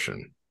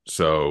absorption.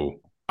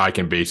 So I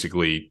can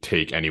basically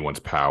take anyone's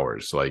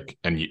powers, like,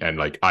 and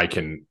like I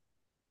can,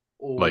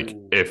 like,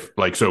 Ooh. if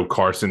like, so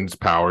Carson's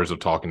powers of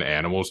talking to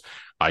animals,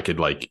 I could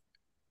like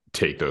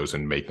take those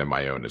and make them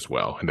my own as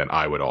well, and then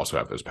I would also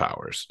have those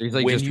powers. He's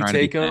like When just you trying to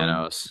be take 'em-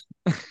 Thanos.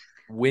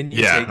 When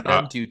you Yeah, take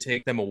them, do you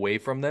take them away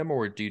from them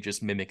or do you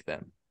just mimic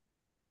them?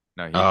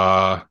 No, he,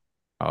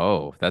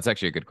 Oh, that's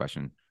actually a good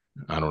question.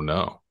 I don't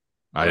know.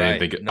 I Right. didn't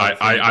think it. Another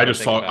thing you I gotta just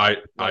think thought about.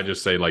 I Like-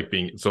 just say like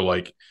being so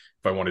like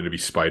if I wanted to be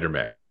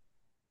Spider-Man.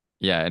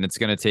 Yeah, and it's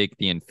gonna take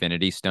the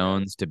Infinity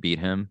Stones to beat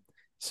him.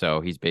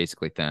 So he's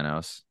basically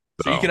Thanos.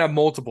 So you can have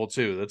multiple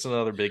too. That's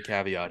another big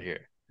caveat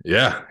here.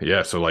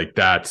 Yeah. So like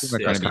that's They're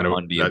gonna be kind of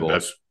unbeatable.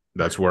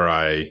 that's where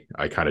I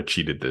kind of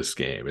cheated this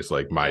game. It's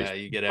like Yeah,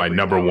 you get my every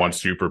number power. one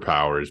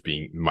superpower is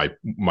being my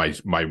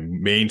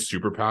main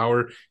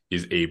superpower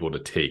is able to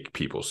take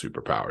people's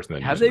superpowers. And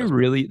then Have use they them as-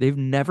 really? They've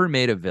never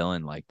made a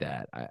villain like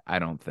that. I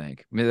don't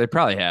think. I mean, they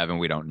probably have, and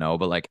we don't know.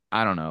 But like,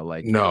 I don't know.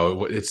 Like,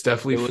 No, it's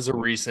definitely It was a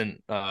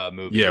recent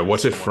movie. yeah.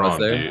 What's it Someone-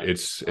 from, there? dude?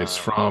 It's Uh,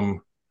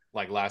 from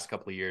Like last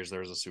couple of years,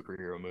 there was a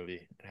superhero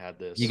movie. It had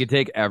this. you could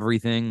take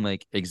everything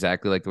like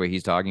exactly like the way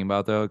he's talking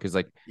about, though, because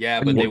like, Yeah,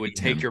 How do but you they beat would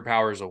take him? your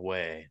powers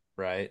away,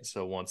 right?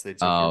 So once they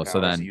took Oh, your so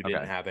powers, then- you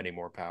didn't okay. have any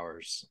more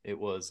powers. It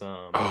was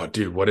oh,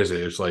 dude, what is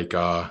it? It's like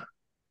oh,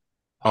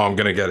 I'm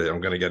gonna get it.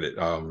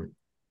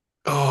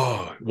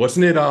 Oh,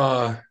 wasn't it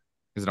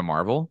is it a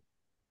Marvel?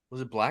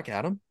 was it Black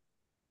Adam?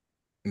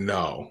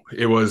 No,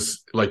 it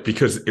was like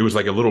because it was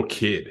like a little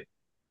kid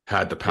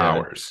had the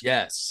powers.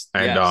 Yes.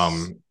 And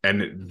yes.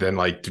 and then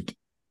like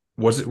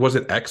was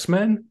it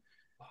X-Men?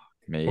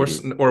 Maybe.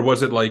 Or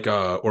was it like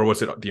or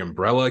was it the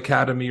Umbrella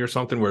Academy or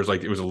something where it's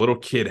like it was a little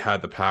kid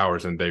had the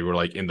powers and they were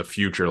like in the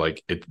future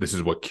like this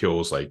is what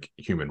kills like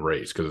human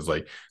race because it's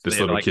like this They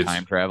had, little like kid's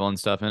time travel and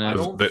stuff in I it.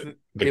 don't the, thi-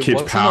 the it kid's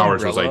wasn't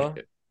powers was Umbrella.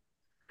 like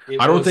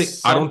It I don't was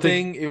think- I don't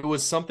think- something- it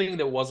was something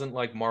that wasn't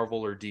like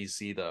Marvel or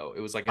DC though.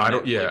 It was like a I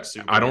don't Netflix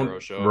I superhero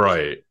don't show.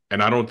 right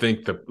and I don't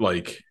think the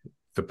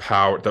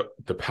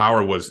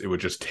power was it would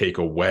just take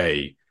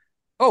away.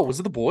 Oh, was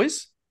it The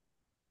Boys?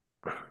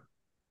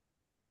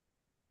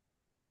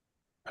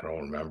 I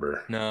don't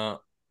remember. No.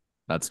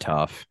 That's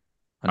tough.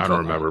 I Until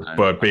don't remember, then,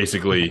 but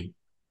basically,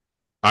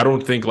 I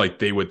don't think like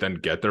they would then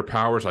get their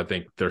powers. I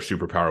think their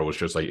superpower was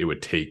just like it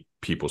would take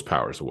people's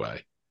powers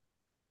away.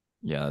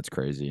 yeah, that's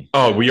crazy.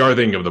 Oh, we are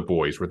thinking of the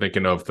boys. We're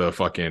thinking of the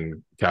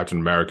fucking Captain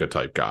America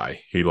type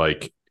guy. He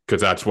like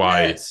because that's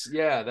why Yes.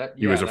 Yeah, that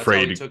he was that's how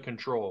afraid he to- took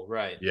control,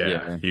 right. yeah,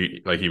 Yeah. he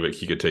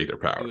could take their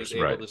He powers, was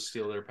able right? to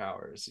steal their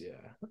powers.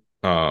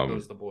 Yeah. It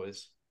was The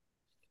Boys.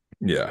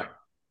 Yeah,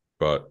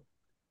 but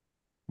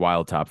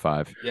Wild top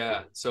 5.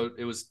 Yeah. So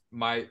it was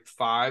my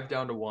 5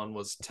 down to 1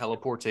 was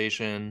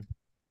teleportation,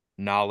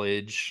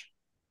 knowledge,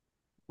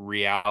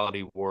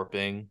 reality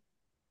warping,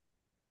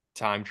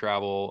 time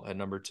travel at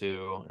number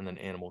 2, and then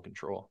animal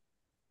control.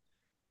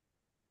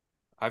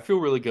 I feel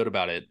really good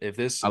about it. If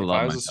I I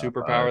love was my a top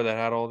superpower 5. that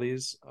had all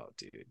these, oh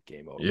dude,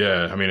 game over.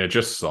 yeah, I mean it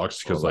just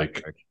sucks because like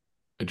Electric.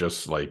 it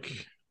just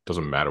like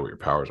doesn't matter what your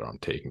powers are. I'm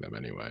taking them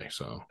anyway.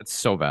 So It's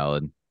so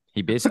valid.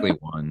 He basically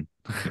won.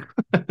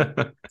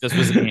 This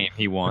was a game.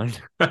 He won.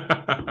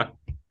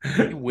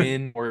 Did he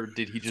win, or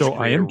did he just So I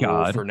create am a rule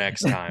God. for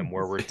next time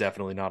where we're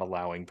definitely not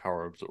allowing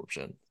power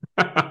absorption?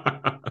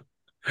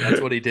 That's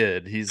what he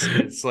did.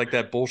 It's like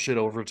that bullshit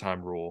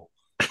overtime rule.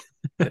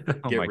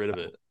 Oh Get my rid of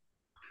God. it.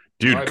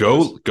 Dude, All right, go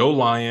boys. go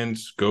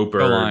Lions, go Go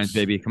Lions, Birds,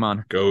 baby. Come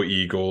on. go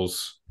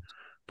Eagles.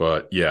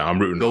 But yeah, I'm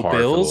rooting Go hard for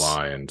the Bills.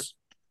 Lions.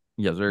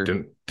 Yes, sir.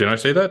 Didn't I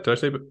say that? Did I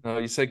say? No,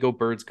 you said go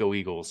Birds, go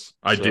Eagles.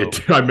 I So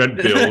did. I meant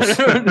Bills.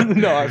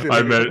 no, I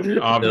I meant Bills,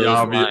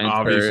 Lions,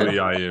 obviously Birds.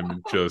 I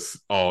am just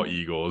all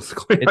Eagles.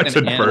 It's I an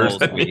said Birds.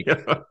 animals week.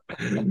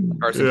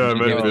 Carson, Yeah,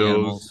 can I you give meant it the Bills.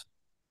 animals?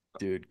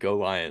 dude, go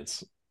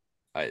Lions.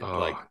 I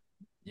like Oh,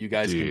 you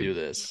guys can do dude.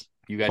 this.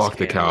 You guys Fuck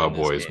the can win this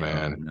Cowboys, game. Oh,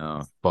 man.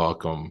 no.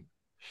 Fuck them.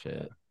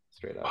 Shit.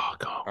 Straight up.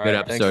 Fuck 'em. All Good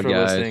right. Thanks episode, for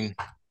guys. listening.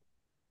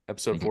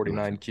 Episode Thank you for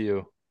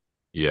 49Q.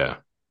 Yeah.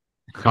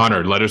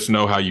 Connor, let us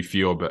know how you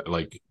feel about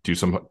do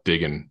some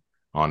digging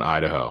on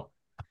Idaho.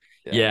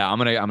 Yeah, I'm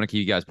gonna keep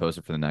you guys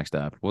posted for the next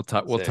app. We'll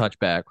Sick. touch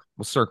back.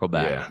 We'll circle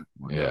back.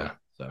 Yeah. Yeah.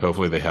 So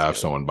Hopefully they Sounds have good.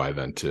 someone by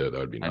then too. That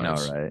would be I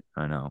nice. know, right?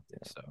 I know. Yeah.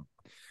 So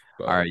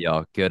But- all right,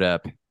 y'all. Good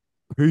up. All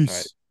right.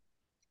 Peace.